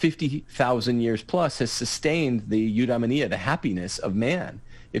that for 50,000 years plus has sustained the eudaimonia, the happiness of man.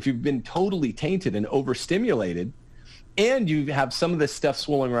 If you've been totally tainted and overstimulated, and you have some of this stuff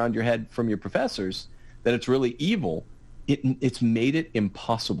swirling around your head from your professors, that it's really evil, it's made it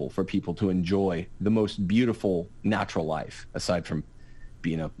impossible for people to enjoy the most beautiful natural life, aside from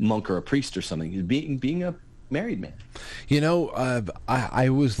being a monk or a priest or something, being a married man. I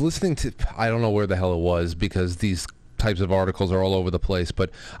was listening to, I don't know where the hell it was, because these types of articles are all over the place, but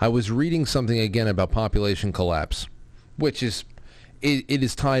I was reading something again about population collapse, which is, it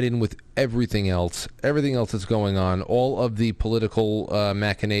is tied in with everything else that's going on, all of the political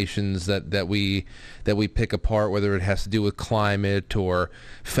machinations that we pick apart, whether it has to do with climate or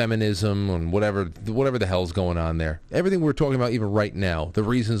feminism and whatever the hell's going on there. Everything we're talking about even right now, the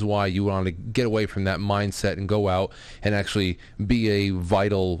reasons why you want to get away from that mindset and go out and actually be a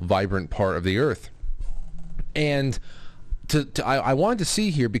vital, vibrant part of the earth. And I wanted to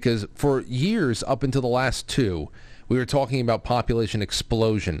see here, because for years up until the last two, we were talking about population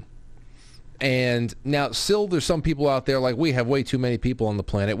explosion. And now still there's some people out there like, we have way too many people on the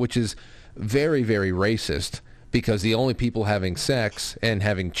planet, which is very, very racist, because the only people having sex and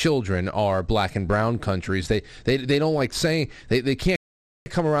having children are black and brown countries. They don't like saying, they can't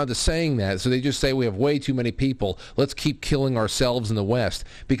come around to saying that, so they just say we have way too many people. Let's keep killing ourselves in the West,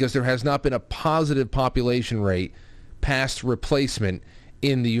 because there has not been a positive population rate past replacement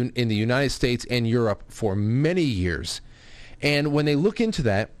in the United States and Europe for many years. And when they look into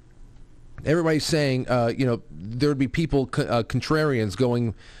that, everybody's saying, there would be people, contrarians,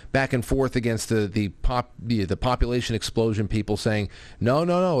 going back and forth against the population explosion people, saying,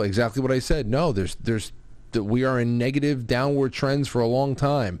 no, exactly what I said. No, we are in negative downward trends for a long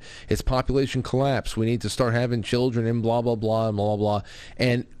time. It's population collapse. We need to start having children and blah, blah, blah, and blah, blah.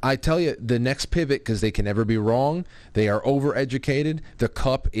 And I tell you, the next pivot, because they can never be wrong, they are overeducated. The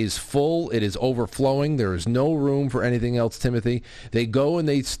cup is full. It is overflowing. There is no room for anything else, Timothy. They go and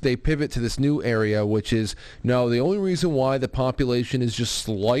they pivot to this new area, which is, no, the only reason why the population is just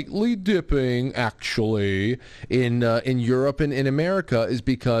slightly dipping, actually, in Europe and in America is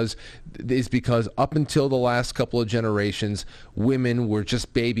because up until the last couple of generations, women were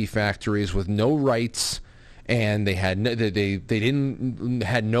just baby factories with no rights, and they had no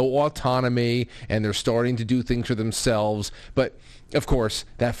autonomy, and they're starting to do things for themselves. But of course,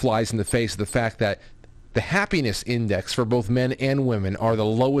 that flies in the face of the fact that the happiness index for both men and women are the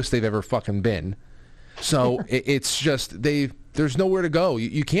lowest they've ever fucking been. So it's just there's nowhere to go.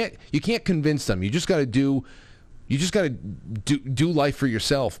 You can't convince them. You just got to do life for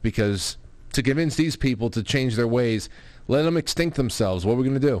yourself, because to convince these people to change their ways, let them extinct themselves. What are we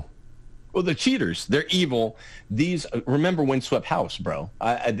going to do? Well, they're cheaters. They're evil. Remember Windswept House, bro.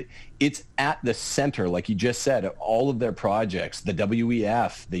 It's at the center, like you just said, of all of their projects, the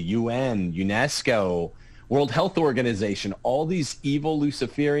WEF, the UN, UNESCO, World Health Organization, all these evil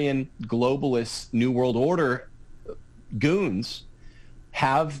Luciferian globalist New World Order goons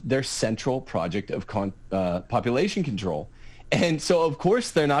have their central project of population control. And so, of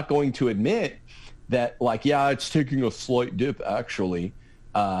course, they're not going to admit that, like, yeah, it's taking a slight dip, actually.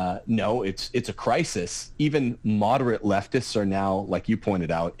 No, it's a crisis. Even moderate leftists are now, like you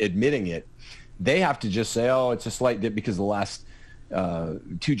pointed out, admitting it. They have to just say, oh, it's a slight dip because the last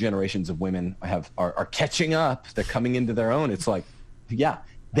 2 generations of women are catching up. They're coming into their own. It's like, yeah,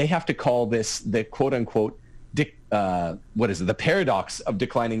 they have to call this the quote-unquote, the paradox of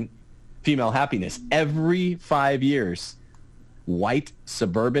declining female happiness. Every 5 years, white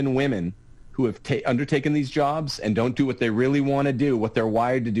suburban women who have undertaken these jobs and don't do what they really want to do, what they're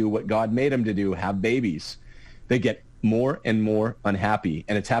wired to do, what God made them to do, have babies, they get more and more unhappy.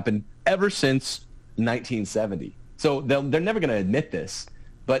 And it's happened ever since 1970. So they're never going to admit this,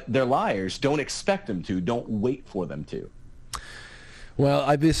 but they're liars. Don't expect them to. Don't wait for them to.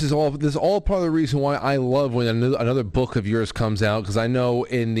 Well, this is all part of the reason why I love when another book of yours comes out, because I know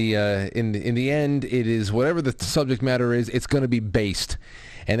in the end it is whatever the subject matter is, it's going to be based,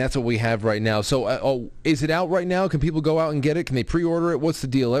 and that's what we have right now. So, is it out right now? Can people go out and get it? Can they pre-order it? What's the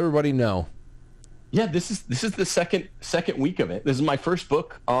deal? Everybody know. Yeah, this is the second week of it. This is my first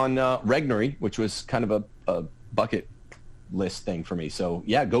book on Regnery, which was kind of a bucket list thing for me. So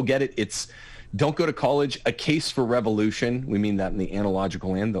yeah, go get it. It's Don't Go to College, A Case for Revolution. We mean that in the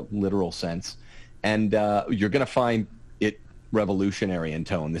analogical and the literal sense. And you're going to find it revolutionary in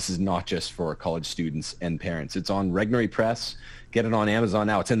tone. This is not just for college students and parents. It's on Regnery Press. Get it on Amazon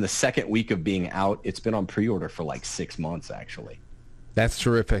now. It's in the second week of being out. It's been on pre-order for like 6 months, actually. That's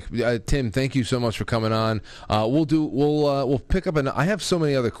terrific, Tim. Thank you so much for coming on. We'll pick up. I have so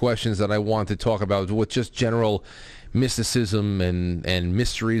many other questions that I want to talk about with just general mysticism and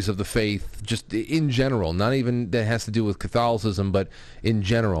mysteries of the faith, just in general. Not even that has to do with Catholicism, but in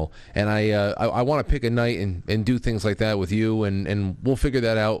general. And I want to pick a night and do things like that with you, and we'll figure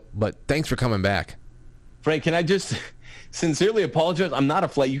that out. But thanks for coming back, Frank. Can I just sincerely apologize? I'm not a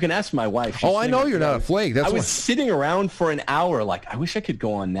flake. You can ask my wife. I know you're not a flake. I was sitting around for an hour like, I wish I could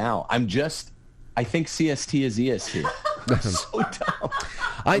go on now. I think CST is EST. I'm so dumb.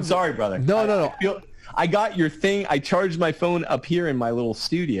 I'm sorry, brother. No. I got your thing. I charged my phone up here in my little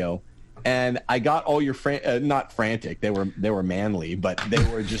studio, and I got all your not frantic. They were manly, but they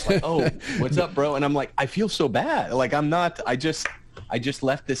were just like, "Oh, what's up, bro?" And I'm like, I feel so bad. Like I'm not. I just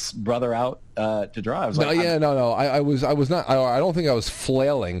left this brother out to dry. I was like, no. I was not. I don't think I was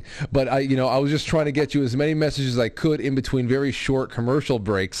flailing, but I was just trying to get you as many messages as I could in between very short commercial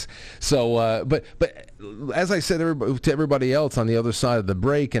breaks. So, but as I said to everybody else on the other side of the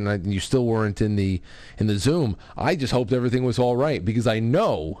break, and you still weren't in the Zoom. I just hoped everything was all right, because I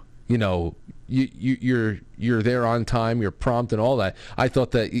know, you're there on time, you're prompt and all that. I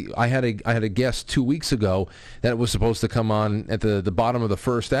thought that I had a guest 2 weeks ago that was supposed to come on at the bottom of the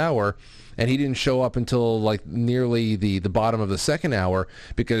first hour, and he didn't show up until like nearly the bottom of the second hour,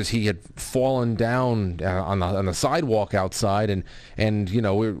 because he had fallen down on the sidewalk outside, and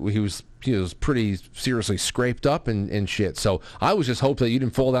he was pretty seriously scraped up and shit. So I was just hoping that you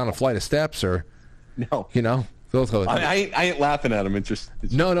didn't fall down a flight of steps or no. I ain't laughing at him. It's just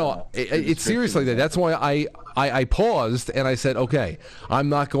it's seriously that. That's why I paused and I said, okay, I'm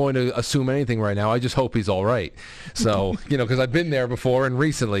not going to assume anything right now. I just hope he's all right. So because I've been there before and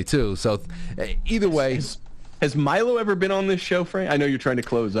recently too. So either way. Has Milo ever been on this show, Frank? I know you're trying to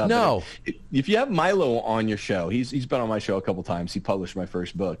close up. No. If you have Milo on your show, he's been on my show a couple times. He published my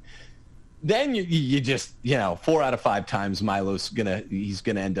first book. Then you just 4 out of 5 times Milo's gonna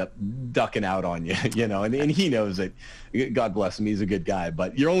end up ducking out on you, and he knows it. God bless him, he's a good guy,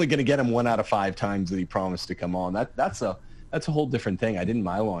 but you're only gonna get him 1 out of 5 times that he promised to come on. That's a whole different thing. I didn't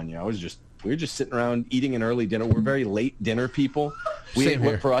Milo on you. We were just sitting around eating an early dinner. We're very late dinner people.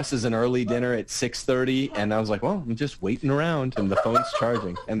 What for us is an early dinner at 6:30, and I was like, well, I'm just waiting around, and the phone's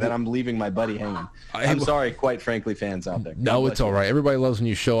charging, and then I'm leaving my buddy hanging. I'm sorry, quite frankly, fans out there. No, it's all right. Everybody loves when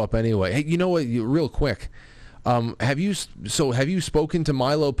you show up anyway. Hey, you know what? Real quick, have you spoken to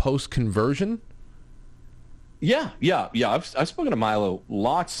Milo post conversion? Yeah. I've spoken to Milo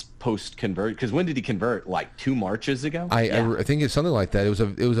lots post convert, because when did he convert? Like 2 Marches ago. I think it's something like that. It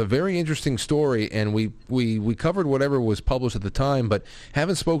was a very interesting story, and we covered whatever was published at the time, but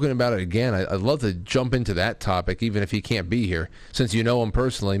haven't spoken about it again. I'd love to jump into that topic, even if he can't be here. Since you know him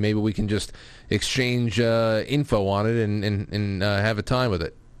personally, maybe we can just exchange info on it and have a time with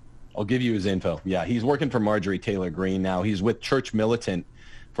it. I'll give you his info. Yeah, he's working for Marjorie Taylor Greene now. He's with Church Militant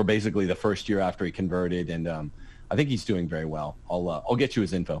for basically the first year after he converted, and I think he's doing very well. I'll get you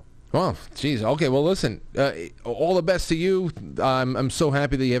his info. Oh, geez. Okay, well, listen, all the best to you. I'm so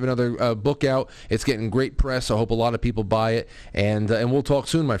happy that you have another book out. It's getting great press. I hope a lot of people buy it, and we'll talk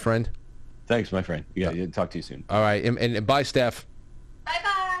soon, my friend. Thanks, my friend. Yeah, talk to you soon. All right, and bye, Steph.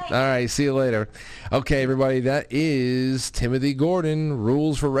 Bye-bye. All right, see you later. Okay, everybody, that is Timothy Gordon,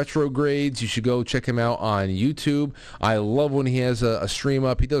 Rules for Retrogrades. You should go check him out on YouTube. I love when he has a stream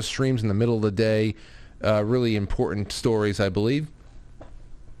up. He does streams in the middle of the day, really important stories, I believe.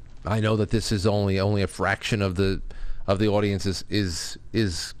 I know that this is only a fraction of the audience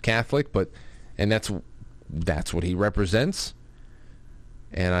is Catholic, and that's what he represents.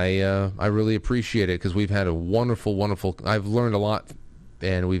 And I really appreciate it, because we've had a wonderful. I've learned a lot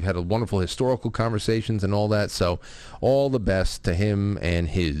and we've had a wonderful historical conversations and all that. So all the best to him and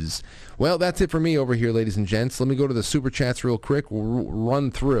his. Well, that's it for me over here, ladies and gents. Let me go to the Super Chats real quick. We'll run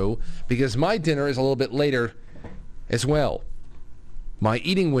through, because my dinner is a little bit later as well. My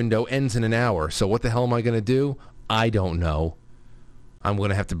eating window ends in an hour, so what the hell am I going to do? I don't know. I'm going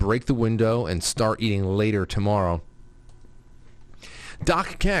to have to break the window and start eating later tomorrow.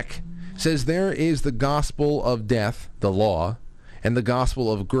 Doc Keck says there is the gospel of death, the law, and the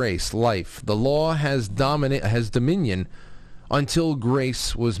gospel of grace, life. The law has dominion until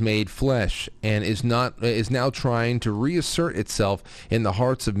grace was made flesh, and is now trying to reassert itself in the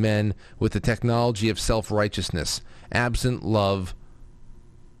hearts of men with the technology of self-righteousness, absent love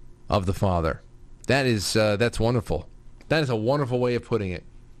of the Father. That's wonderful. That is a wonderful way of putting it.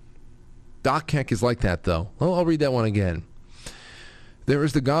 Doc Keck is like that, though. Well, I'll read that one again. There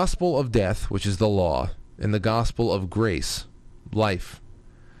is the gospel of death, which is the law, and the gospel of grace, life.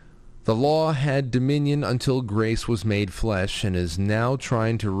 The law had dominion until grace was made flesh, and is now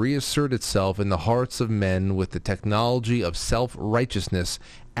trying to reassert itself in the hearts of men with the technology of self-righteousness,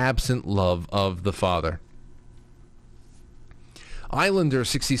 absent love of the Father.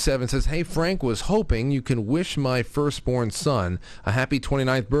 Islander67 says, hey, Frank, was hoping you can wish my firstborn son a happy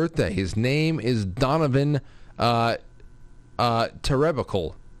 29th birthday. His name is Donovan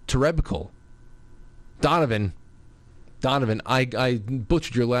Terebical. Donovan, I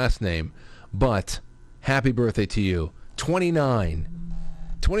butchered your last name, but happy birthday to you. 29.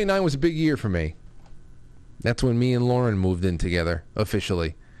 29 was a big year for me. That's when me and Lauren moved in together,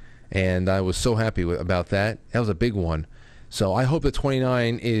 officially. And I was so happy about that. That was a big one. So I hope that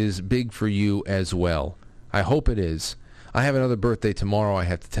 29 is big for you as well. I hope it is. I have another birthday tomorrow I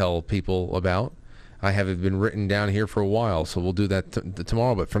have to tell people about. I haven't been written down here for a while, so we'll do that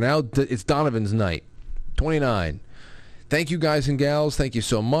tomorrow. But for now, it's Donovan's night. 29. Thank you, guys and gals. Thank you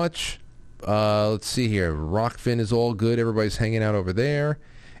so much. Let's see here. Rockfin is all good. Everybody's hanging out over there.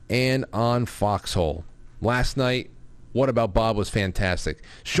 And on Foxhole. Last night, What About Bob was fantastic.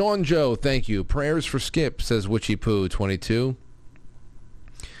 Sean Joe, thank you. Prayers for Skip, says Witchy Poo 22.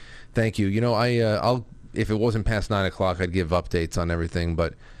 Thank you. You know, I'll if it wasn't past 9 o'clock, I'd give updates on everything,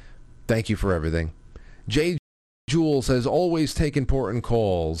 but thank you for everything. J. Jewel says, always take important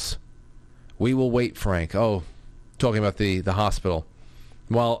calls. We will wait, Frank. Oh, talking about the hospital.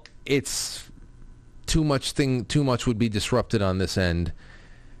 Well, it's too much would be disrupted on this end,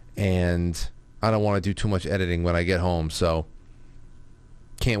 and I don't want to do too much editing when I get home, so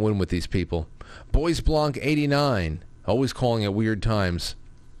can't win with these people. Boys Blanc 89, always calling at weird times.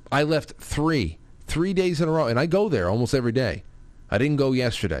 I left three days in a row, and I go there almost every day. I didn't go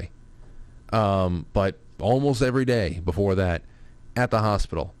yesterday, but almost every day before that at the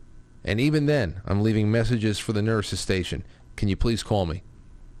hospital. And even then, I'm leaving messages for the nurse's station. Can you please call me?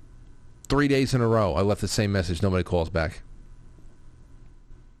 3 days in a row, I left the same message. Nobody calls back.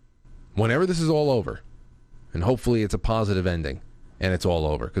 Whenever this is all over, and hopefully it's a positive ending, and it's all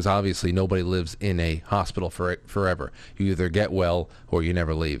over, because obviously nobody lives in a hospital forever. You either get well or you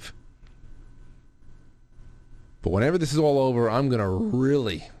never leave. But whenever this is all over, I'm going to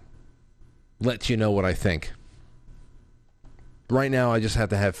really let you know what I think. Right now, I just have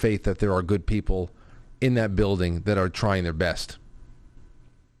to have faith that there are good people in that building that are trying their best.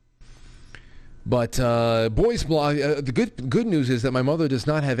 But Boys Blog, the good news is that my mother does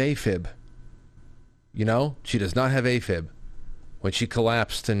not have AFib. You know, she does not have AFib. When she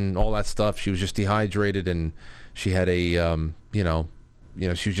collapsed and all that stuff, she was just dehydrated, and she had a,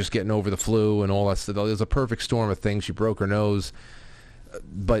 she was just getting over the flu and all that stuff. It was a perfect storm of things. She broke her nose,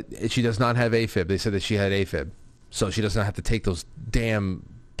 but she does not have AFib. They said that she had AFib, so she does not have to take those damn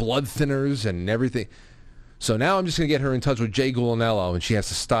blood thinners and everything. So now I'm just going to get her in touch with Jay Gulanello, and she has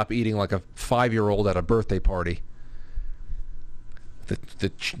to stop eating like a 5-year-old at a birthday party.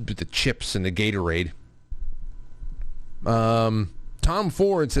 The chips and the Gatorade. Tom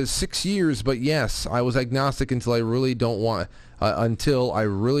Ford says 6 years, but yes, I was agnostic until I really don't want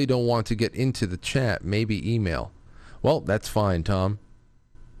to get into the chat. Maybe email. Well, that's fine, Tom.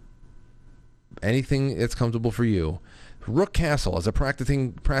 Anything that's comfortable for you. Rook Castle, as a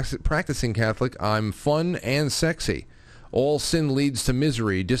practicing Catholic, I'm fun and sexy. All sin leads to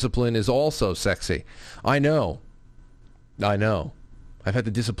misery. Discipline is also sexy. I know. I've had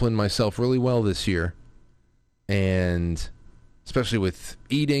to discipline myself really well this year. And especially with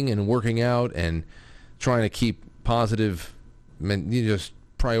eating and working out and trying to keep positive, just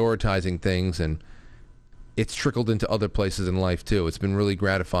prioritizing things. And it's trickled into other places in life, too. It's been really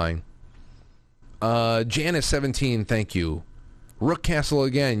gratifying. Janice17, thank you. Rook Castle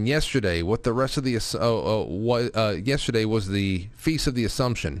again. Yesterday, what the rest of the yesterday was the Feast of the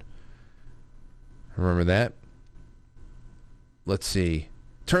Assumption. Remember that? Let's see.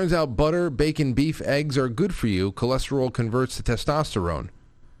 Turns out butter, bacon, beef, eggs are good for you. Cholesterol converts to testosterone.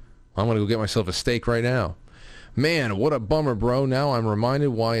 I'm going to go get myself a steak right now. Man, what a bummer, bro. Now I'm reminded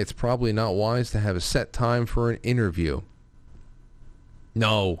why it's probably not wise to have a set time for an interview.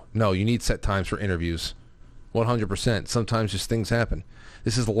 No, you need set times for interviews. 100%. Sometimes just things happen.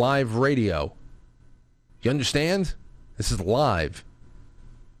 This is live radio. You understand? This is live.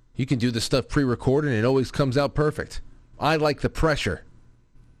 You can do this stuff pre-recorded and it always comes out perfect. I like the pressure.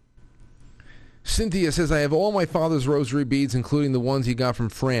 Cynthia says, I have all my father's rosary beads, including the ones he got from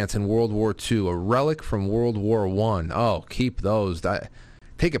France in World War II, a relic from World War I. Oh, keep those.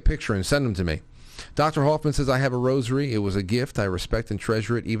 Take a picture and send them to me. Dr. Hoffman says, I have a rosary. It was a gift. I respect and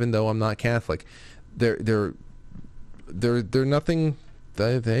treasure it, even though I'm not Catholic. They're nothing.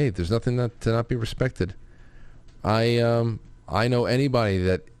 Hey, there's nothing to not be respected. I know anybody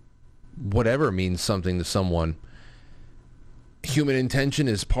that whatever means something to someone, human intention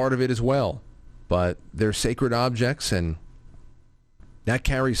is part of it as well. But they're sacred objects, and that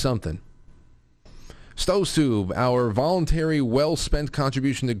carries something. Stowstube, our voluntary, well-spent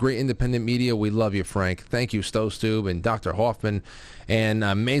contribution to great independent media. We love you, Frank. Thank you, Stowstube and Dr. Hoffman. And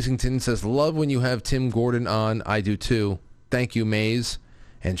Mazington says, love when you have Tim Gordon on. I do, too. Thank you, Maze.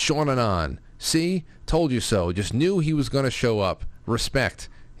 And Sean Anon. See? Told you so. Just knew he was going to show up. Respect.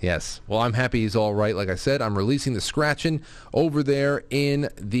 Yes. Well, I'm happy he's all right. Like I said, I'm releasing the scratching over there in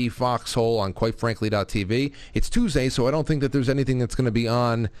the foxhole on quitefrankly.tv. It's Tuesday, so I don't think that there's anything that's going to be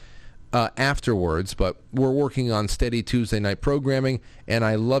on afterwards, but we're working on steady Tuesday night programming, and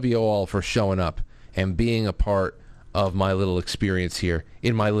I love you all for showing up and being a part of my little experience here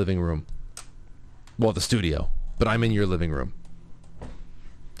in my living room. Well, the studio, but I'm in your living room.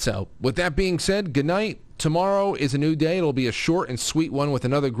 So, with that being said, good night. Tomorrow is a new day. It'll be a short and sweet one with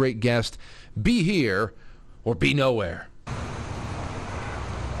another great guest. Be here or be nowhere.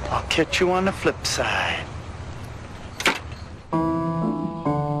 I'll catch you on the flip side.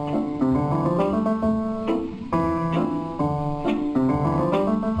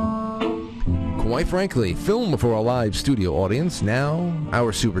 Quite frankly, film for a live studio audience. Now,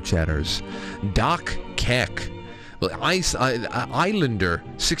 our super chatters. Doc Keck. Well, Islander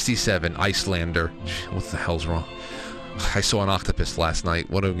 67, Icelander. What the hell's wrong? I saw an octopus last night.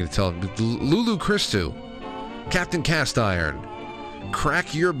 What am I going to tell him? Lulu Christou, Captain Cast Iron,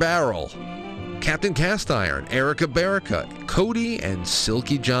 Crack Your Barrel, Captain Cast Iron, Erica Barrica, Cody, and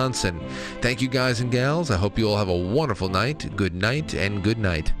Silky Johnson. Thank you, guys and gals. I hope you all have a wonderful night. Good night and good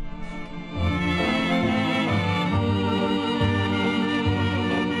night.